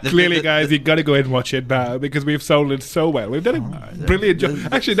 All right. Clearly, guys, you got to go and watch it now because we've sold it so well. We've done a brilliant job.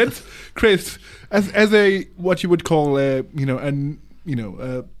 Actually, that's Chris as a what you would call a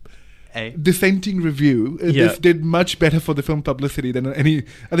dissenting review. Yeah. This did much better for the film publicity than any.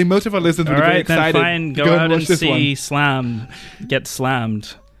 I think most of our listeners would All be very right, then excited. fine. to Go out and and watch this see one. Slam. Get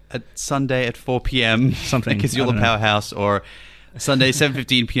slammed. At Sunday at 4 p.m. Something. at I Casula don't know. Powerhouse, or Sunday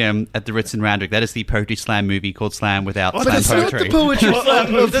 7:15 p.m. at the Ritz in Randwick. That is the Poetry Slam movie called Slam without Oh, slam that's not poetry. the poetry.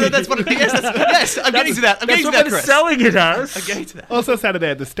 That's what. Yes, I'm getting to that. I'm getting to that, Chris. selling it as. I'm getting to that. Also, Saturday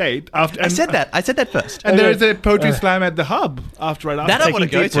at the State. After I said that. I said that first. And there is a poetry slam at the Hub after. Right after. That I want to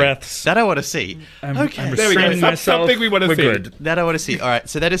Taking go deep to. breaths. That I want to see. Okay. There we go. restraining myself. Something we want to We're see. good. That I want to see. All right.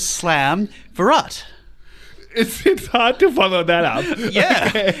 So that is Slam. Virat. It's hard to follow that up.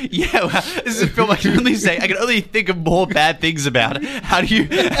 Yeah, yeah. Well, this is a film I can only say. I can only think of more bad things about. How do you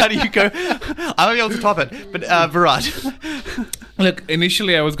go? I won't be able to top it. But Virat. Look,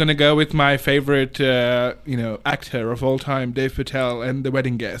 initially I was going to go with my favorite, actor of all time, Dave Patel, and The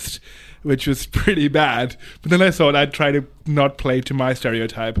Wedding Guest, which was pretty bad. But then I thought I'd try to not play to my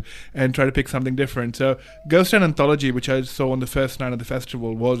stereotype and try to pick something different. So Ghost and Anthology, which I saw on the first night of the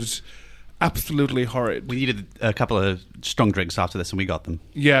festival, was absolutely horrid. We needed a couple of strong drinks after this, and we got them.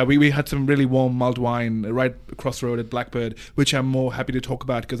 Yeah, we had some really warm mulled wine right across the road at Blackbird, which I'm more happy to talk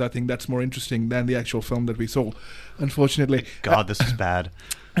about because I think that's more interesting than the actual film that we saw, unfortunately. God, this was bad.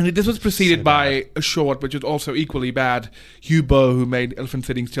 And this was preceded So by bad. a short, which was also equally bad. Hugh Bow, who made Elephant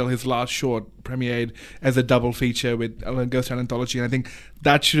Sitting Still, his last short, premiered as a double feature with Ghost Anthology. And I think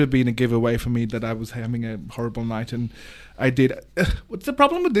that should have been a giveaway for me that I was having a horrible night. And I did. What's the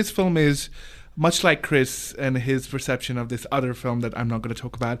problem with this film is, much like Chris and his perception of this other film that I'm not going to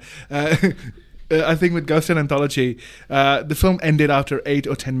talk about, I think with Ghost and Anthology, the film ended after 8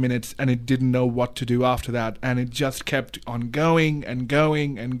 or 10 minutes and it didn't know what to do after that. And it just kept on going and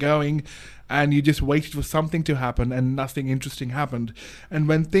going and going. And you just waited for something to happen and nothing interesting happened. And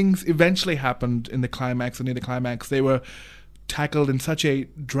when things eventually happened in the climax and near the climax, they were tackled in such a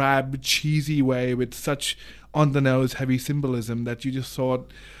drab, cheesy way with such on-the-nose, heavy symbolism that you just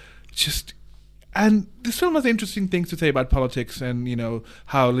thought, And this film has interesting things to say about politics and,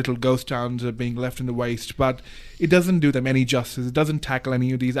 how little ghost towns are being left in the waste, but it doesn't do them any justice. It doesn't tackle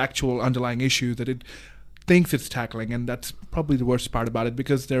any of these actual underlying issues that it thinks it's tackling, and that's probably the worst part about it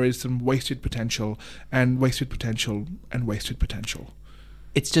because there is some wasted potential and wasted potential and wasted potential.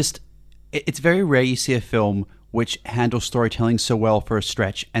 It's very rare you see a film which handles storytelling so well for a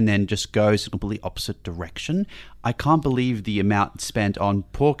stretch and then just goes a completely opposite direction. I can't believe the amount spent on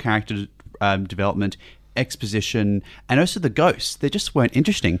poor character development, exposition, and also the ghosts. They just weren't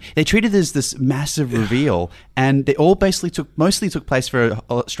interesting. They treated it as this massive reveal, and they all mostly took place for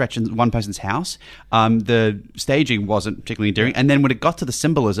a stretch in one person's house. The staging wasn't particularly endearing, and then when it got to the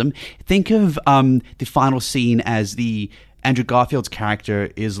symbolism, think of the final scene as the Andrew Garfield's character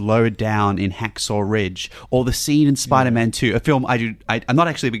is lowered down in Hacksaw Ridge, or the scene in Spider-Man 2, a film I'm not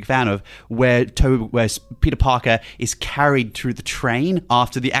actually a big fan of, where Peter Parker is carried through the train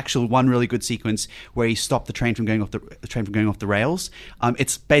after the actual one really good sequence where he stopped the train from going off the rails.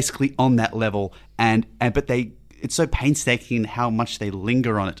 It's basically on that level, but it's so painstaking in how much they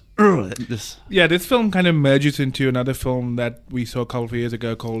linger on it. This film kind of merges into another film that we saw a couple of years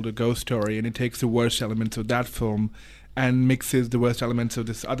ago called A Ghost Story, and it takes the worst elements of that film and mixes the worst elements of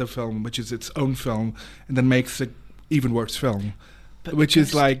this other film, which is its own film, and then makes an even worse film. Which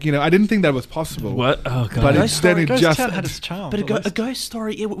is like, I didn't think that was possible. What? Oh, God. But Ghost then it Ghost just... Town had its charm. But at a least. ghost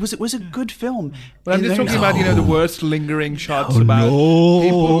story, it was a good film. But I'm just talking about, the worst lingering shots about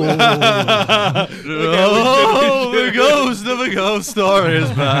people. The ghost of a ghost story is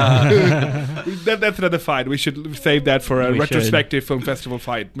bad. That's another fight. We should save that for a We retrospective film festival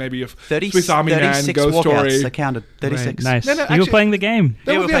fight. Maybe a 30, Swiss Army Man, 36 Ghost walkouts. Story. I counted 36. Nice. No, You actually- were playing the game.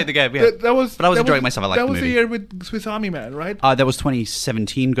 Yeah, we played the game, yeah. That was, But I was that enjoying myself. I liked that the was movie. the year with Swiss Army Man, right? That was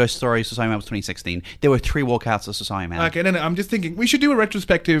 2017 Ghost Story. Society Man was 2016. There were 3 walkouts of Society Man. Okay, no, I'm just thinking we should do a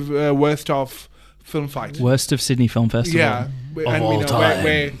retrospective worst of film fight. Worst of Sydney Film Festival. Yeah, and all we know time.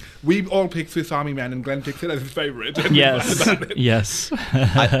 where we all pick Swiss Army Man, and Glenn picks it as his favorite. Yes. Yes.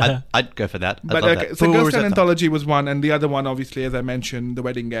 I'd go for that. I'd But love okay, that. so But we'll Ghost reserve Town that. Anthology was one, and the other one, obviously, as I mentioned, The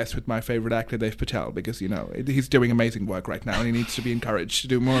Wedding Guest with my favorite actor Dave Patel, because he's doing amazing work right now, and he needs to be encouraged to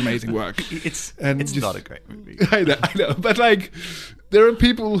do more amazing work. It's And just- not a great movie. I know, but like, there are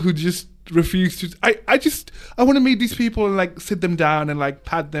people who just refuse to. I want to meet these people and like sit them down and like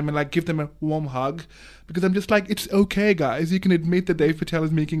pat them and like give them a warm hug, because I'm just like, it's okay, guys. You can admit that Dave Patel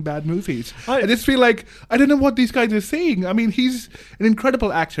is making bad movies. I just feel like I don't know what these guys are saying. I mean, he's an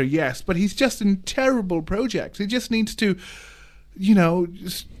incredible actor, yes, but he's just in terrible projects. He just needs to,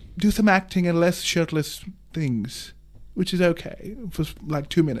 just do some acting and less shirtless things, which is okay for like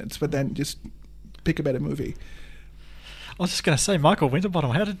 2 minutes, but then just pick a better movie. I was just going to say, Michael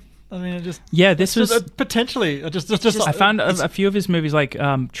Winterbottom. Yeah, this was... potentially just I found a few of his movies, like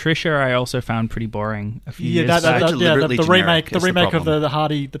Trisha, I also found pretty boring a few years that, back. that, yeah, deliberately the remake, generic is the of problem.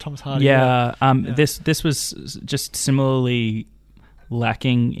 the Thomas Hardy. Yeah, this was just similarly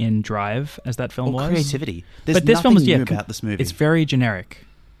lacking in drive as that film was. Creativity. There's But this film was nothing new about this movie. It's very generic.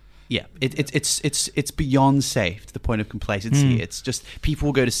 Yeah, it's beyond safe to the point of complacency. It's just people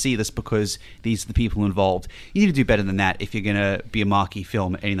will go to see this because these are the people involved. You need to do better than that if you're going to be a marquee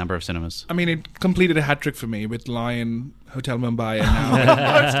film at any number of cinemas. I mean, it completed a hat trick for me with Lion, Hotel Mumbai, and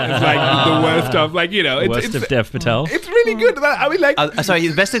now it's like the worst of, like, Worst of Dev Patel. It's really good. I mean, like, Sorry,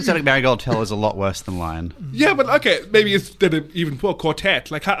 the Best Exotic Marigold Hotel is a lot worse than Lion. yeah, but okay, maybe it's even poor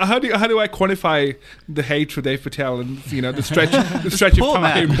Quartet. Like, how do I quantify the hate for Dave Patel and the stretch Poor of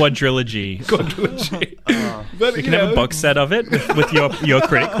man. time? Quadrilogy. Quadrilogy. But You can have a box set of it with your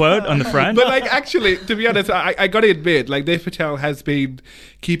critic quote on the front. But like, actually, to be honest, I got to admit, like, Dave Patel has been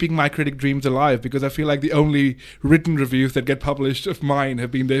keeping my critic dreams alive, because I feel like the only written reviews that get published of mine have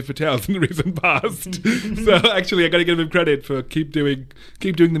been Dave Patel's in the recent past. So actually, I got to give him credit for keep doing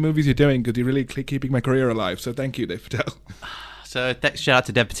the movies you're doing, because you're really keeping my career alive. So thank you, Dave Patel. So shout out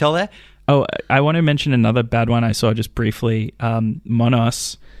to Dev Patel there. Oh, I want to mention another bad one I saw just briefly.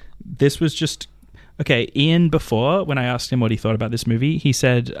 Monos. This was just... Okay, Ian, before, when I asked him what he thought about this movie, he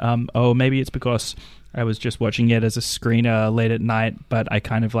said, maybe it's because I was just watching it as a screener late at night, but I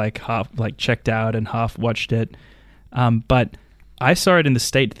kind of half checked out and half watched it. But I saw it in the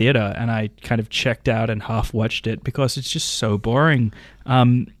State Theatre, and I kind of checked out and half watched it because it's just so boring.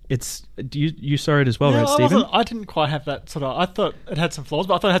 You saw it as well, right, Stephen? I didn't quite have that sort of... I thought it had some flaws,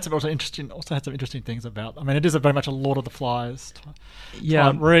 but I thought it had some interesting things about... I mean, it is very much a Lord of the Flies type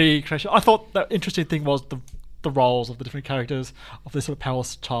recreation. I thought the interesting thing was the roles of the different characters of this sort of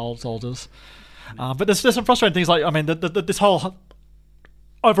powerless child soldiers. But there's some frustrating things, like, I mean, this whole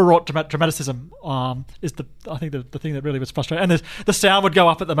overwrought dramaticism is I think the thing that really was frustrating. And the sound would go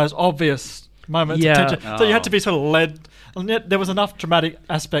up at the most obvious moments of tension. So you had to be sort of led, and yet there was enough dramatic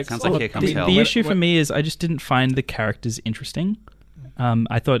aspects. Sounds like Here Comes Hell. The issue for me is I just didn't find the characters interesting.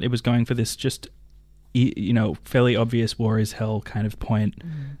 I thought it was going for this just fairly obvious war is hell kind of point,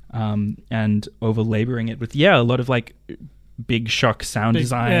 and over laboring it with a lot of like big shock sound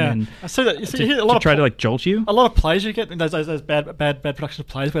design and I see that. You see a lot of try to like jolt you. A lot of plays you get in those bad production of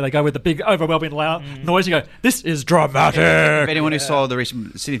plays where they go with the big overwhelming loud noise. You go, this is dramatic. If anyone who saw the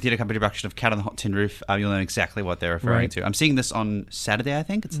recent City Theatre Company production of Cat on the Hot Tin Roof, you'll know exactly what they're referring to. I'm seeing this on Saturday, I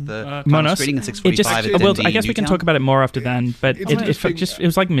think. It's the Monos. screening at 6:45 at Well, Dundee, I guess we can Newtown. talk about it more after then, but It's it interesting.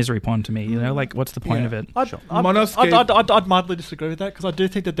 was like misery porn to me. Like, what's the point of it? I'd mildly disagree with that, because I do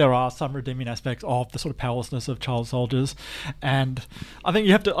think that there are some redeeming aspects of the sort of powerlessness of child soldiers, and I think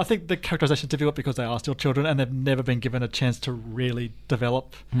I think the characterization is difficult because they are still children and they've never been given a chance to really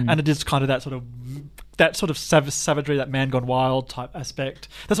develop, and it is kind of that sort of savagery, that man gone wild type aspect,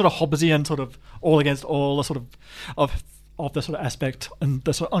 that sort of Hobbesian sort of all against all, the sort of the sort of aspect, and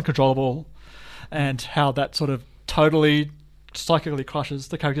the sort of uncontrollable, and how that sort of totally psychically crushes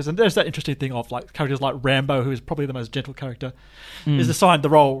the characters. And there's that interesting thing of like characters like Rambo, who is probably the most gentle character, is assigned the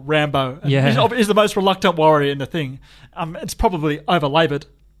role Rambo, and is the most reluctant warrior in the thing. It's probably overlaboured,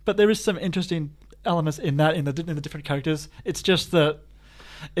 but there is some interesting elements in that in the different characters. It's just that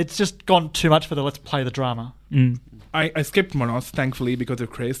it's just gone too much for the let's play the drama. I skipped Monos, thankfully, because of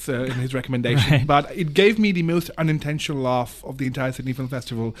Chris in his recommendation. But it gave me the most unintentional laugh of the entire Sydney Film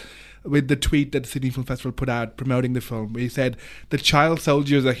Festival with the tweet that the Sydney Film Festival put out promoting the film, where he said, "The child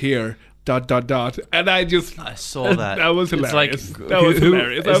soldiers are here. ... And I saw that. That was It's like, hilarious. That was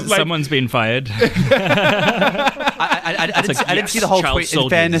hilarious. I was like, someone's been fired. I didn't see the whole child tweet. In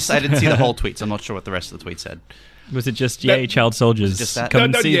soldiers. fairness, I didn't see the whole tweet, so I'm not sure what the rest of the tweet said. Was it just, yay, child soldiers? just that? Come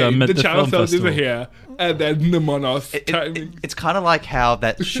and see them at the the child film soldiers festival. are here, and then the Monos. It's kind of like how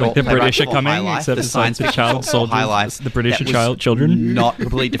that short the play British about are coming, High Life, except the it's like science the fiction child short soldiers, High Life, the British that are was children. Not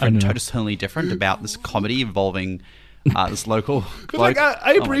completely different, I know. totally different about this comedy involving this local. But like, I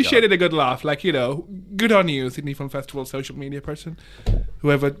Oh my appreciated God. a good laugh. Like, you know, good on you, Sydney Film Festival social media person,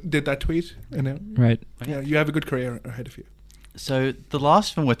 whoever did that tweet. You know, Right. yeah, you have a good career ahead of you. So the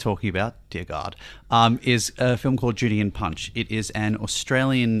last film we're talking about, dear God, is a film called Judy and Punch. It is an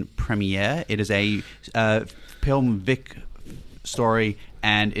Australian premiere. It is a film Vic story,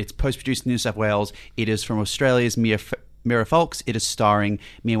 and it's post-produced in New South Wales. It is from Australia's Mira Folks. It is starring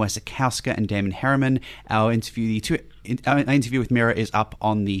Mia Wasikowska and Damon Herriman. Our interview with Mira is up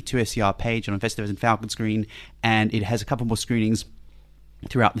on the 2SCR page and on Festivus and Falcon Screen, and it has a couple more screenings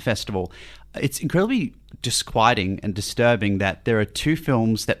throughout the festival. It's incredibly disquieting and disturbing that there are two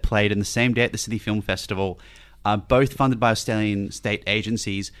films that played in the same day at the Sydney Film Festival, both funded by Australian state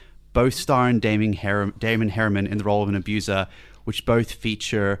agencies, both starring Damon Herriman in the role of an abuser, which both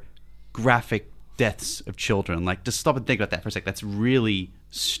feature graphic deaths of children. Like, just stop and think about that for a sec. That's really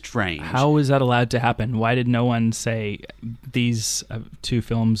strange. How was that allowed to happen? Why did no one say these two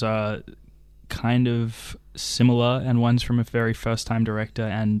films are kind of similar, and one's from a very first-time director,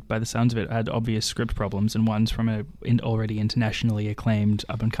 and by the sounds of it had obvious script problems, and one's from a already internationally acclaimed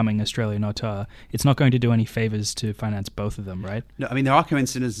up-and-coming Australian auteur? It's not going to do any favours to finance both of them, right? No, I mean, there are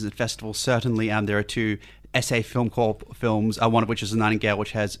coincidences at festivals, certainly. There are two SA Film Corp films, one of which is The Nightingale,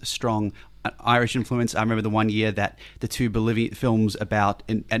 which has strong Irish influence. I remember the one year that the two Bolivian films about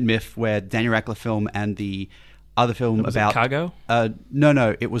at MIF, where Daniel Radcliffe film and the other film Was about it Cargo?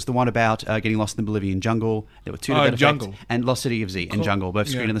 No, it was the one about getting lost in the Bolivian jungle. There were two to that effect, Jungle. and Lost City of Z and Jungle both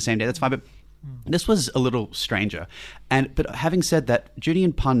screened on the same day. That's fine, but this was a little stranger. But having said that, Judy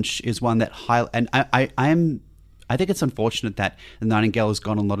and Punch is one that I think it's unfortunate that The Nightingale has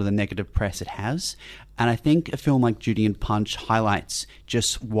gotten a lot of the negative press it has. And I think a film like Judy and Punch highlights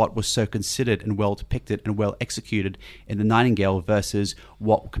just what was so considered and well depicted and well executed in The Nightingale versus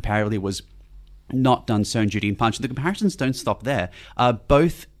what comparatively was not done so in Judy and Punch. The comparisons don't stop there.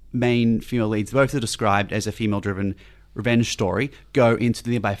 Both main female leads, both are described as a female-driven revenge story, go into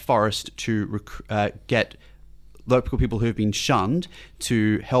the nearby forest to get local people who have been shunned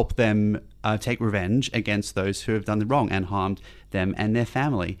to help them take revenge against those who have done the wrong and harmed them and their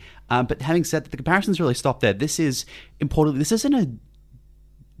family. But having said that, the comparisons really stop there. This is importantly, this isn't a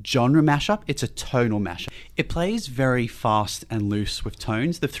genre mashup, it's a tonal mashup. It plays very fast and loose with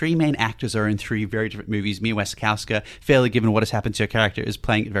tones. The three main actors are in three very different movies. Mia Wasikowska, fairly given what has happened to her character, is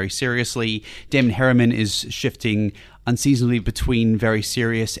playing it very seriously. Damon Herriman is shifting unseasonably between very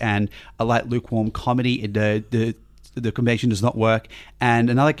serious and a light lukewarm comedy. The combination does not work. And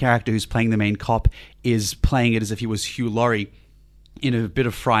another character who's playing the main cop is playing it as if he was Hugh Laurie in a bit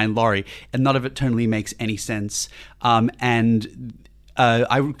of Fry and Laurie, and none of it tonally makes any sense.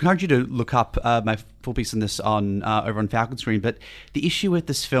 I encourage you to look up my full piece on this over on Falcon Screen. But the issue with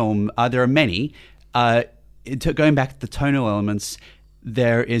this film, there are many. Going back to the tonal elements,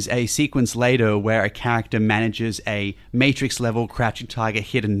 there is a sequence later where a character manages a Matrix-level Crouching Tiger,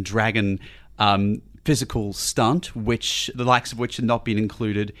 Hidden Dragon physical stunt, the likes of which had not been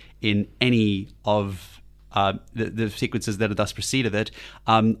included in any of the sequences that have thus preceded it.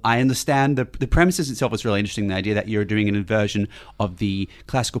 I understand the premises itself is really interesting. The idea that you're doing an inversion of the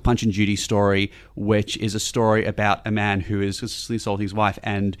classical Punch and Judy story, which is a story about a man who is assaulting his wife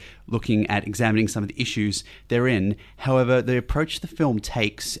and looking at examining some of the issues therein. However, the approach the film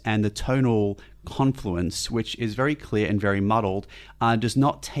takes and the tonal confluence, which is very clear and very muddled, does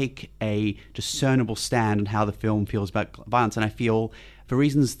not take a discernible stand on how the film feels about violence. And I feel, for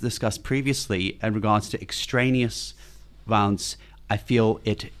reasons discussed previously in regards to extraneous violence, I feel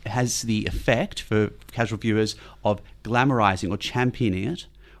it has the effect for casual viewers of glamorizing or championing it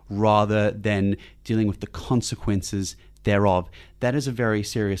rather than dealing with the consequences thereof. That is a very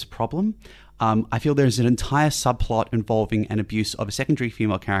serious problem. I feel there's an entire subplot involving an abuse of a secondary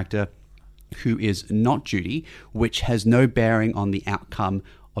female character who is not Judy, which has no bearing on the outcome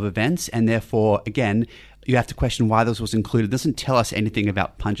of events, and therefore, again, you have to question why this was included. It doesn't tell us anything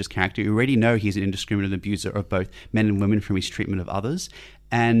about Punch's character. You already know he's an indiscriminate abuser of both men and women from his treatment of others.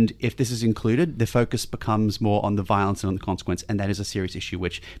 And if this is included, the focus becomes more on the violence and on the consequence, and that is a serious issue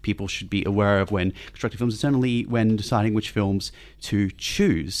which people should be aware of when constructing films, and certainly when deciding which films to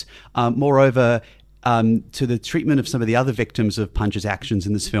choose. Moreover, to the treatment of some of the other victims of Punch's actions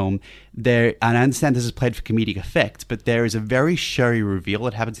in this film, and I understand this is played for comedic effect, but there is a very showy reveal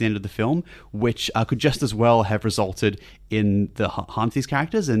that happens at the end of the film, which could just as well have resulted in the harm to these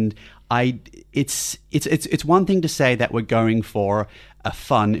characters. And it's one thing to say that we're going for a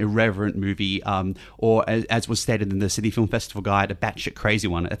fun, irreverent movie, or as was stated in the City Film Festival Guide, a batshit crazy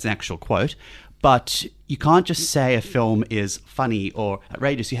one. That's an actual quote. But you can't just say a film is funny or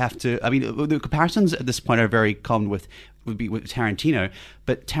outrageous. You have to. I mean, the comparisons at this point are very common with Tarantino.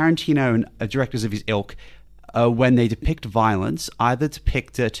 But Tarantino and directors of his ilk, when they depict violence, either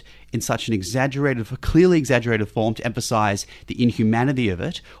depict it in such an clearly exaggerated form to emphasize the inhumanity of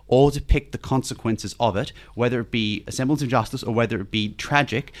it, or depict the consequences of it, whether it be a semblance of justice or whether it be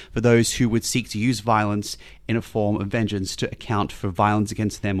tragic for those who would seek to use violence in a form of vengeance to account for violence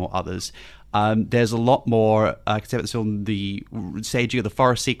against them or others. There's a lot more I could say about this film. The staging of the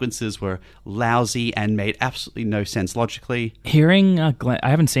forest sequences were lousy and made absolutely no sense logically. Hearing Glenn, I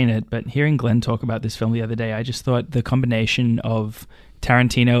haven't seen it, but hearing Glenn talk about this film the other day, I just thought the combination of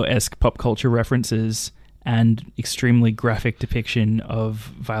Tarantino-esque pop culture references and extremely graphic depiction of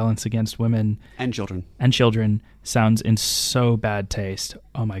violence against women and children sounds in so bad taste.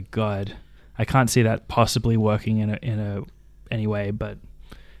 Oh my God, I can't see that possibly working in any way, but.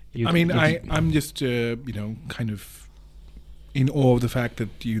 I'm just, kind of in awe of the fact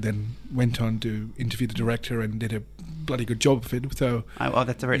that you then went on to interview the director and did a bloody good job of it. So,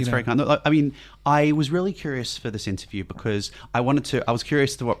 that's very kind. I mean, I was really curious for this interview because I was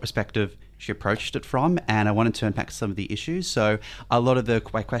curious to what perspective she approached it from, and I wanted to unpack some of the issues. So, a lot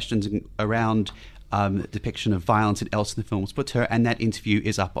of my questions around depiction of violence and else in the film was put to her, and that interview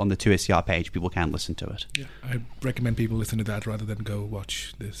is up on the 2SCR page. People can listen to it. Yeah, I recommend people listen to that rather than go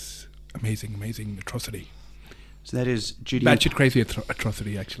watch this amazing atrocity. So that is Judy. Batshit crazy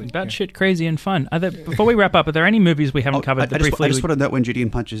atrocity, actually. Batshit crazy and fun. Before we wrap up, are there any movies we haven't covered? I just want to note when Judy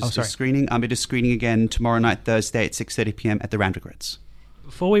and Punch is screening. It is screening again tomorrow night, Thursday at 6:30 p.m. at the Randwick Ritz.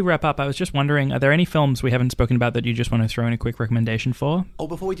 Before we wrap up, I was just wondering, are there any films we haven't spoken about that you just want to throw in a quick recommendation for? Oh,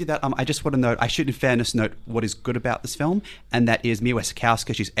 before we do that, I just want to note, I should in fairness note what is good about this film, and that is Mia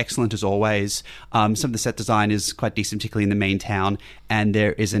Wasikowska. She's excellent as always. Some of the set design is quite decent, particularly in the main town, and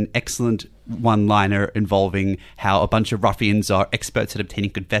there is an excellent one-liner involving how a bunch of ruffians are experts at obtaining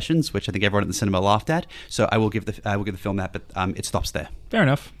confessions, which I think everyone at the cinema laughed at. So I will give the film that, but it stops there. Fair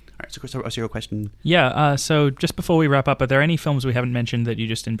enough. All right, so Chris, what's your question? Yeah, so just before we wrap up, are there any films we haven't mentioned that you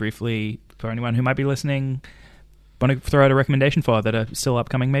just briefly, for anyone who might be listening, want to throw out a recommendation for that are still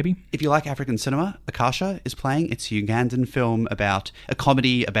upcoming maybe? If you like African cinema, Akasha is playing. It's a Ugandan film about a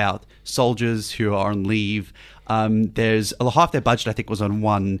comedy about soldiers who are on leave. There's half their budget, I think, was on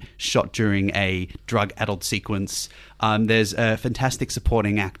one shot during a drug-addled sequence. There's a fantastic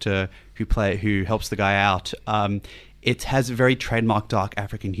supporting actor who helps the guy out. It has a very trademark dark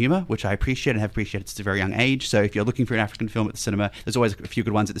African humour, which I appreciate and have appreciated since a very young age. So if you're looking for an African film at the cinema, there's always a few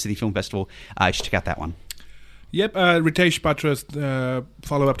good ones at the City Film Festival. You should check out that one. Yep, Ritesh Batra's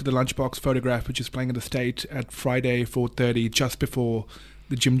follow-up to the Lunchbox Photograph, which is playing at the State at Friday, 4:30, just before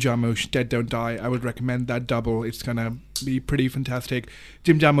the Jim Jarmusch Dead Don't Die. I would recommend that double. It's going to be pretty fantastic.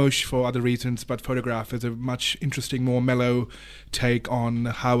 Jim Jarmusch for other reasons, but Photograph is a much interesting, more mellow take on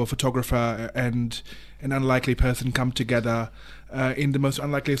how a photographer and an unlikely person come together in the most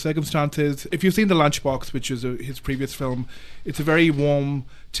unlikely circumstances. If you've seen The Lunchbox, which is his previous film, it's a very warm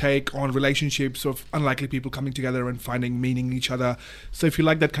take on relationships of unlikely people coming together and finding meaning in each other. So if you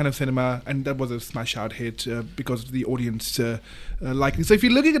like that kind of cinema, and that was a smash out hit because the audience liked it. So if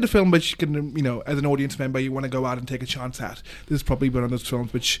you're looking at the film which can, as an audience member, you want to go out and take a chance at, this is probably one of those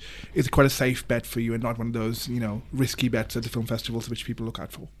films which is quite a safe bet for you and not one of those, risky bets at the film festivals which people look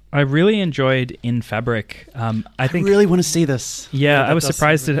out for. I really enjoyed In Fabric. I really want to see this. Yeah, I was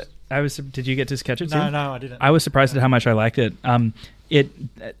surprised at. Did you get to catch it too? No, I didn't. I was surprised at how much I liked it.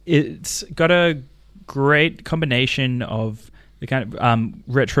 It's got a great combination of the kind of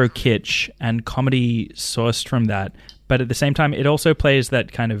retro kitsch and comedy sourced from that, but at the same time, it also plays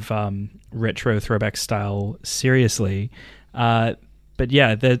that kind of retro throwback style seriously. But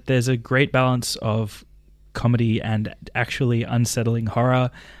yeah, there's a great balance of comedy and actually unsettling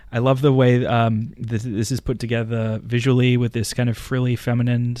horror. I love the way this is put together visually with this kind of frilly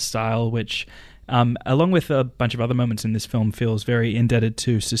feminine style, which, along with a bunch of other moments in this film, feels very indebted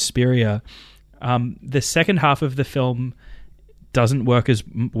to Suspiria. The second half of the film doesn't work as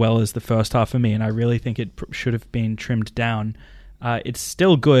well as the first half for me, and I really think it should have been trimmed down. It's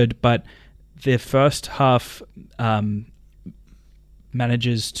still good, but the first half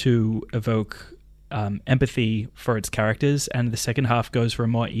manages to evoke empathy for its characters, and the second half goes for a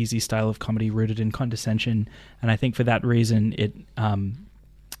more easy style of comedy rooted in condescension. And I think for that reason, it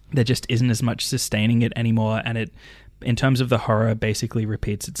there just isn't as much sustaining it anymore, and it, in terms of the horror, basically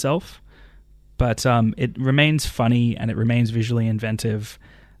repeats itself. But it remains funny and it remains visually inventive.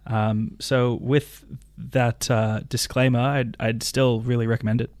 So with that disclaimer, I'd still really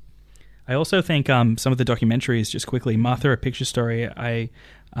recommend it. I also think some of the documentaries, just quickly, Martha: A Picture Story,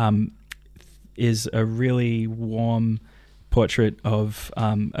 is a really warm portrait of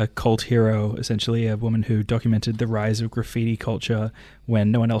a cult hero, essentially a woman who documented the rise of graffiti culture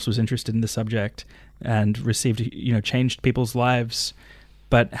when no one else was interested in the subject, and received, changed people's lives,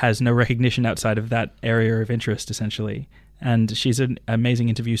 but has no recognition outside of that area of interest, essentially. And she's an amazing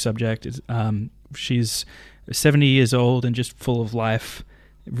interview subject. She's 70 years old and just full of life,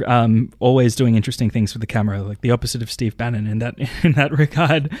 always doing interesting things with the camera, like the opposite of Steve Bannon in that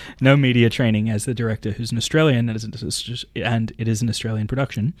regard. No media training as the director, who's an Australian, and it is an Australian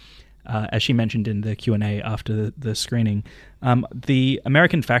production, as she mentioned in the Q&A after the screening. The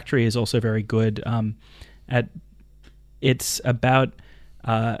American Factory is also very good. It's about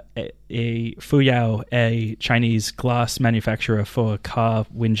a Fuyao, a Chinese glass manufacturer for car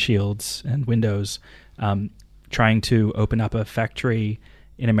windshields and windows, trying to open up a factory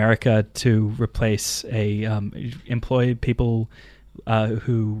in America to replace employ people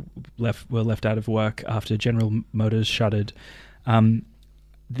who were left out of work after General Motors shuttered.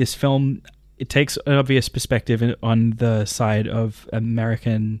 This film, it takes an obvious perspective on the side of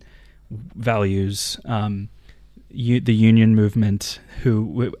American values, the union movement,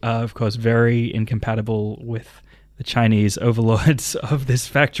 who are, of course, very incompatible with the Chinese overlords of this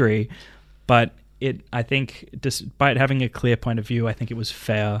factory. But I think, despite having a clear point of view, I think it was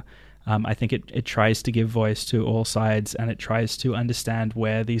fair. I think it tries to give voice to all sides, and it tries to understand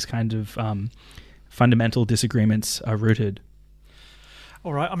where these kind of fundamental disagreements are rooted.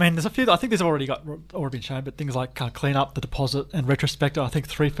 All right. I mean, there's a few that I think there's already been shown, but things like Clean Up, The Deposit, and Retrospect are, I think,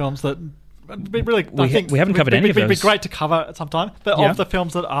 three films that really, we haven't covered any of those. It'd be great to cover at some time. But of the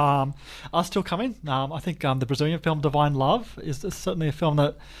films that are still coming, I think the Brazilian film Divine Love is certainly a film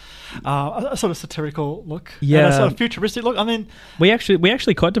that a sort of satirical look, and a sort of futuristic look. I mean, we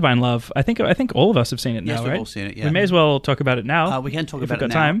actually caught Divine Love. I think all of us have seen it now, yes, right? We've all seen it. Yeah, we may as well talk about it now. We can talk if about it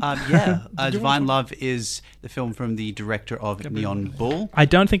now. Time. Divine Love is the film from the director of Neon Bull. I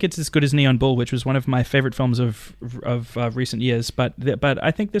don't think it's as good as Neon Bull, which was one of my favorite films of recent years. But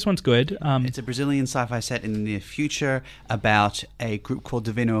I think this one's good. It's a Brazilian sci-fi set in the near future about a group called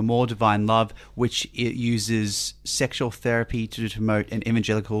Divino Amor, Divine Love, which it uses sexual therapy to promote an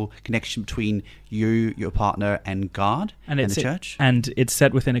evangelical connection between you, your partner, and God and the church. And it's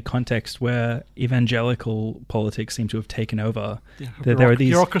set within a context where evangelical politics seem to have taken over. There are these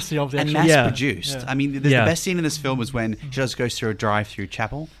bureaucracy of the and mass-produced. Yeah. I mean, the best scene in this film is when she just goes through a drive-through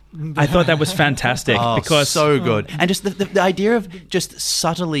chapel. I thought that was fantastic because so good, and just the idea of just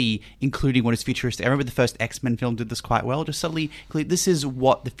subtly including what is futuristic. I remember the first X-Men film did this quite well. Just subtly include this is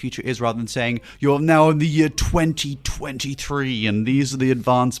what the future is, rather than saying you're now in the year 2023 and these are the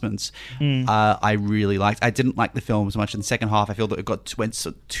advancements. I really liked. I didn't like the film as much in the second half. I feel that it went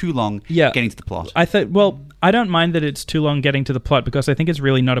too long getting to the plot. I thought, well, I don't mind that it's too long getting to the plot because I think it's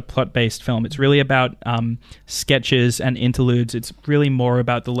really not a plot-based film. It's really about sketches and interludes. It's really more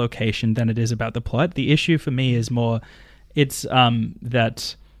about the location than it is about the plot. The issue for me is more it's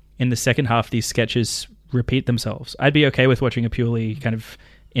that in the second half these sketches repeat themselves. I'd be okay with watching a purely kind of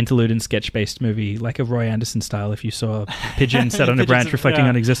interlude and sketch-based movie like a Roy Andersson style if you saw a pigeon set on a branch reflecting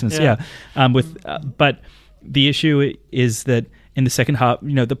on existence. But the issue is that in the second half,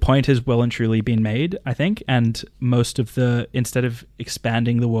 the point has well and truly been made, I think, and most of instead of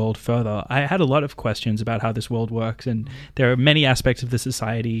expanding the world further, I had a lot of questions about how this world works, and there are many aspects of the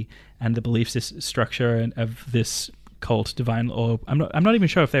society and the belief structure of this cult, divine, or I'm not even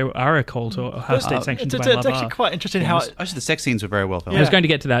sure if they are a cult or how state-sanctioned divine love It's actually quite interesting how actually the sex scenes were very well filmed. I was going to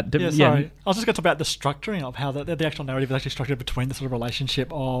get to that. I was just going to talk about the structuring of how the actual narrative is actually structured between the sort of relationship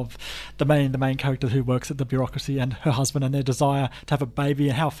of the main character who works at the bureaucracy and her husband and their desire to have a baby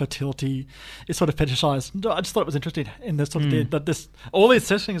and how fertility is sort of fetishized. I just thought it was interesting in this sort of all these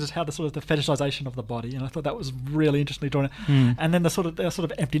such things is how the sort of the fetishization of the body, and I thought that was really interestingly drawn. And then the sort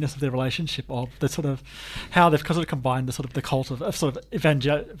of emptiness of their relationship, of the sort of how they've sort of combined the sort of the cult of sort of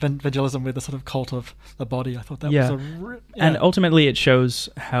evangelism with the sort of cult of the body. I thought that was and ultimately it shows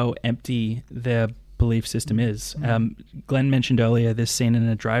how empty their belief system is. Glenn mentioned earlier this scene in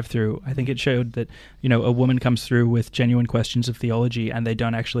a drive-through. I think it showed that a woman comes through with genuine questions of theology and they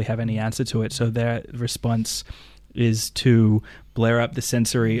don't actually have any answer to it, so their response is to blare up the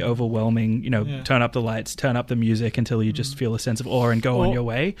sensory, overwhelming, turn up the lights, turn up the music until you just feel a sense of awe and go on your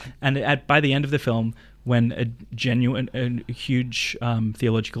way. And by the end of the film, when a huge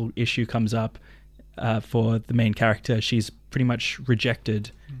theological issue comes up for the main character, she's pretty much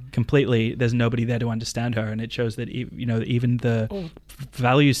rejected completely. There's nobody there to understand her, and it shows that even the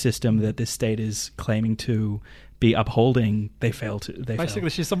value system that this state is claiming to be upholding, they fail. Basically,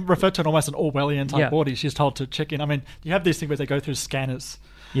 she's referred to almost an Orwellian type body. She's told to check in. I mean, you have these things where they go through scanners.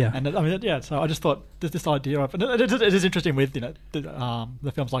 Yeah, and so I just thought this idea of, and it is interesting with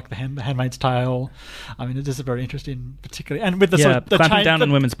the films like The Handmaid's Tale. I mean, it is a very interesting, particularly, and with the sort of the clamping down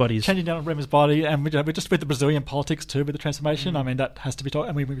on women's bodies, changing down on women's body, and we're just with the Brazilian politics too, with the transformation. I mean, that has to be talked.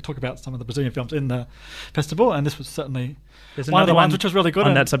 And we talk about some of the Brazilian films in the festival, and this was certainly one of the ones which was really good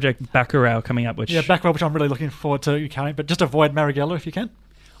on that subject. Bacurau coming up, Bacurau, which I'm really looking forward to carrying, but just avoid Marighella if you can.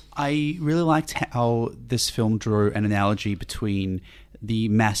 I really liked how this film drew an analogy between the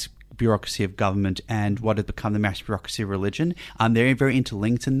mass bureaucracy of government and what had become the mass bureaucracy of religion. They're very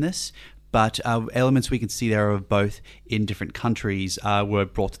interlinked in this, but elements we can see there of both in different countries were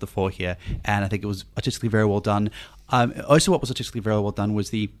brought to the fore here, and I think it was artistically very well done. Also, what was artistically very well done was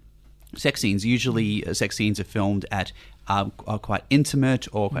the sex scenes. Usually, sex scenes are filmed at are quite intimate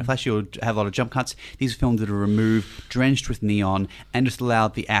or quite flashy or have a lot of jump cuts. These are films that are removed, drenched with neon, and just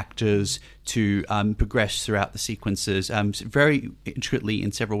allowed the actors to progress throughout the sequences very intricately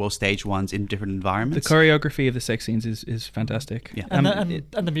in several well-staged ones in different environments. The choreography of the sex scenes is fantastic. Yeah. And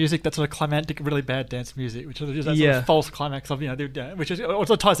the music, that sort of climactic, really bad dance music, which is that sort of false climax of, which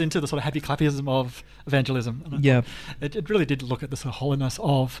also ties into the sort of happy clappism of evangelism. And it really did look at the sort of holiness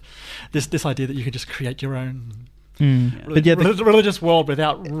of this idea that you could just create your own religious world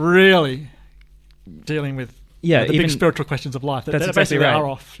without really dealing with the big spiritual questions of life. That's exactly right. Are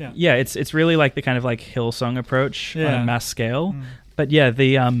off. Yeah, it's really like the kind of like Hillsong approach on a mass scale. But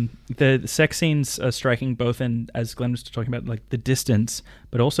the sex scenes are striking both in, as Glenn was talking about, like the distance,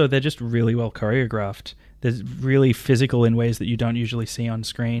 but also they're just really well choreographed. They're really physical in ways that you don't usually see on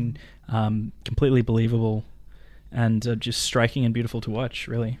screen. Completely believable. And just striking and beautiful to watch,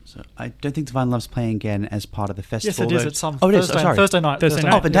 really. So I don't think Divine Love's playing again as part of the festival. Yes, it is. It's Thursday night.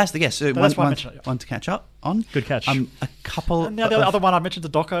 Oh, fantastic! Yes, so one to catch up on. Good catch. A couple. And the other one I mentioned, the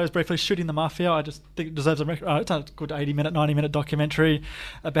doco, is briefly Shooting the Mafia. I just think it deserves it's a good 90-minute documentary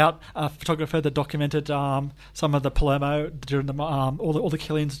about a photographer that documented some of the Palermo during the all the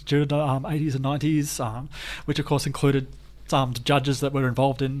killings during the 80s and 90s, which of course included the judges that were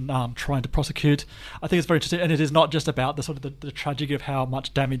involved in trying to prosecute. I think it's very interesting, and it is not just about the sort of the tragedy of how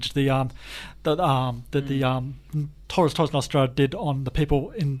much damage the Torres Nostra did on the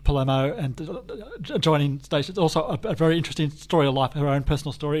people in Palermo and adjoining stations. Also, a very interesting story of life. Her own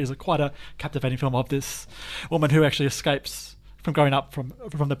personal story is quite a captivating film of this woman who actually escapes from growing up from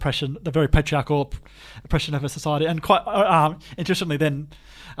oppression, the very patriarchal oppression of her society, and quite interestingly then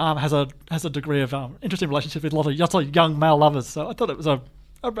has a degree of interesting relationship with a lot of young male lovers. So I thought it was a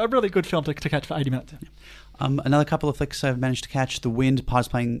really good film to catch for 80 minutes. Another couple of flicks I've managed to catch. The Wind,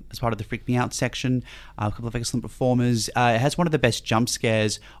 playing as part of the Freak Me Out section. A couple of excellent performers. It has one of the best jump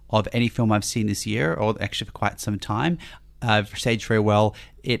scares of any film I've seen this year, or actually for quite some time. Staged very well.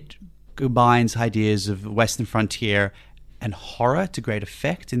 It combines ideas of Western frontier and horror to great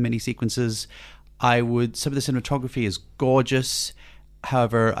effect in many sequences. Some of the cinematography is gorgeous.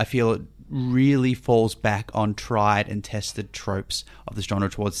 However, I feel it really falls back on tried and tested tropes of the genre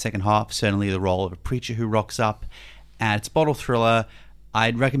towards the second half. Certainly the role of a preacher who rocks up. And it's a bottle thriller.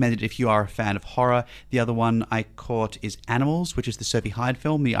 I'd recommend it if you are a fan of horror. The other one I caught is Animals, which is the Sophie Hyde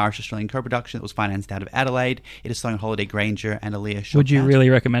film, the Irish-Australian co-production that was financed out of Adelaide. It is starring Holiday Granger and Aaliyah Shawkat. Would you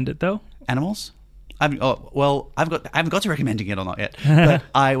really recommend it, though? Animals? I haven't got to recommending it or not yet. But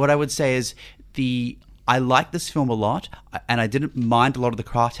what I would say is I like this film a lot, and I didn't mind a lot of the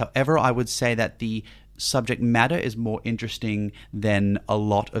craft. However, I would say that the subject matter is more interesting than a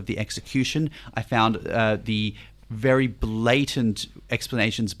lot of the execution. I found the very blatant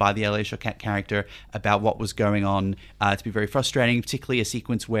explanations by the Aaliyah Shawkat character about what was going on to be very frustrating, particularly a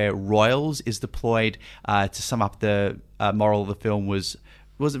sequence where Royals is deployed to sum up the moral of the film was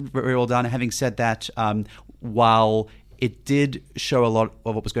very well done. Having said that, while it did show a lot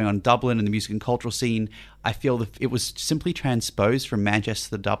of what was going on in Dublin and the music and cultural scene, I feel that it was simply transposed from Manchester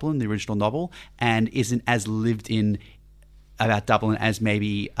to Dublin, the original novel, and isn't as lived in about Dublin as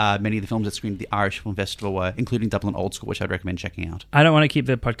maybe many of the films that screened at the Irish Film Festival were, including Dublin Old School, which I'd recommend checking out. I don't want to keep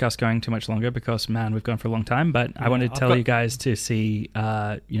the podcast going too much longer because, man, we've gone for a long time, but I want to tell you guys to see,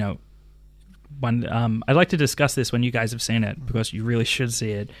 when I'd like to discuss this when you guys have seen it, because you really should see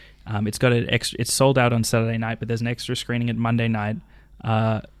it. It's sold out on Saturday night, but there's an extra screening at Monday night,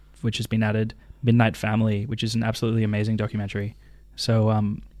 which has been added. Midnight Family, which is an absolutely amazing documentary.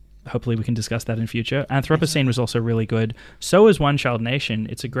 So hopefully we can discuss that in future. Anthropocene was also really good. So is One Child Nation.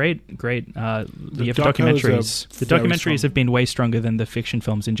 It's a great year for documentaries. The documentaries have been way stronger than the fiction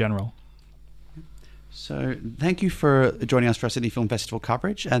films in general. So thank you for joining us for our Sydney Film Festival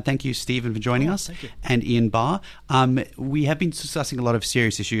coverage. And thank you, Stephen, for joining us. Thank you. And Ian Barr. We have been discussing a lot of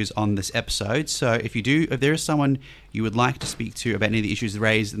serious issues on this episode. So if there is someone you would like to speak to about any of the issues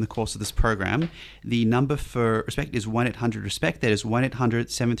raised in the course of this program, the number for Respect is 1-800-RESPECT. That is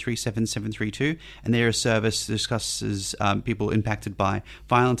 1-800-737-732. And they're a service that discusses people impacted by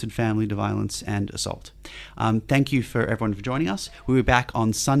violence and family violence and assault. Thank you for everyone for joining us. We'll be back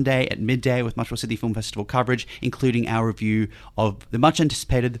on Sunday at midday with much more Sydney Film Festival coverage, including our review of the much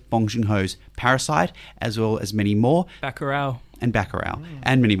anticipated Bong Joon-ho's Parasite, as well as many more. Bacurau. And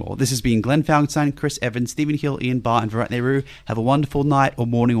many more. This has been Glenn Falkenstein, Chris Evans, Stephen Hill, Ian Barr, and Virat Nehru. Have a wonderful night or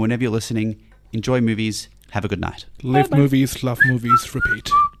morning or whenever you're listening. Enjoy movies. Have a good night. Live movies, love movies, repeat.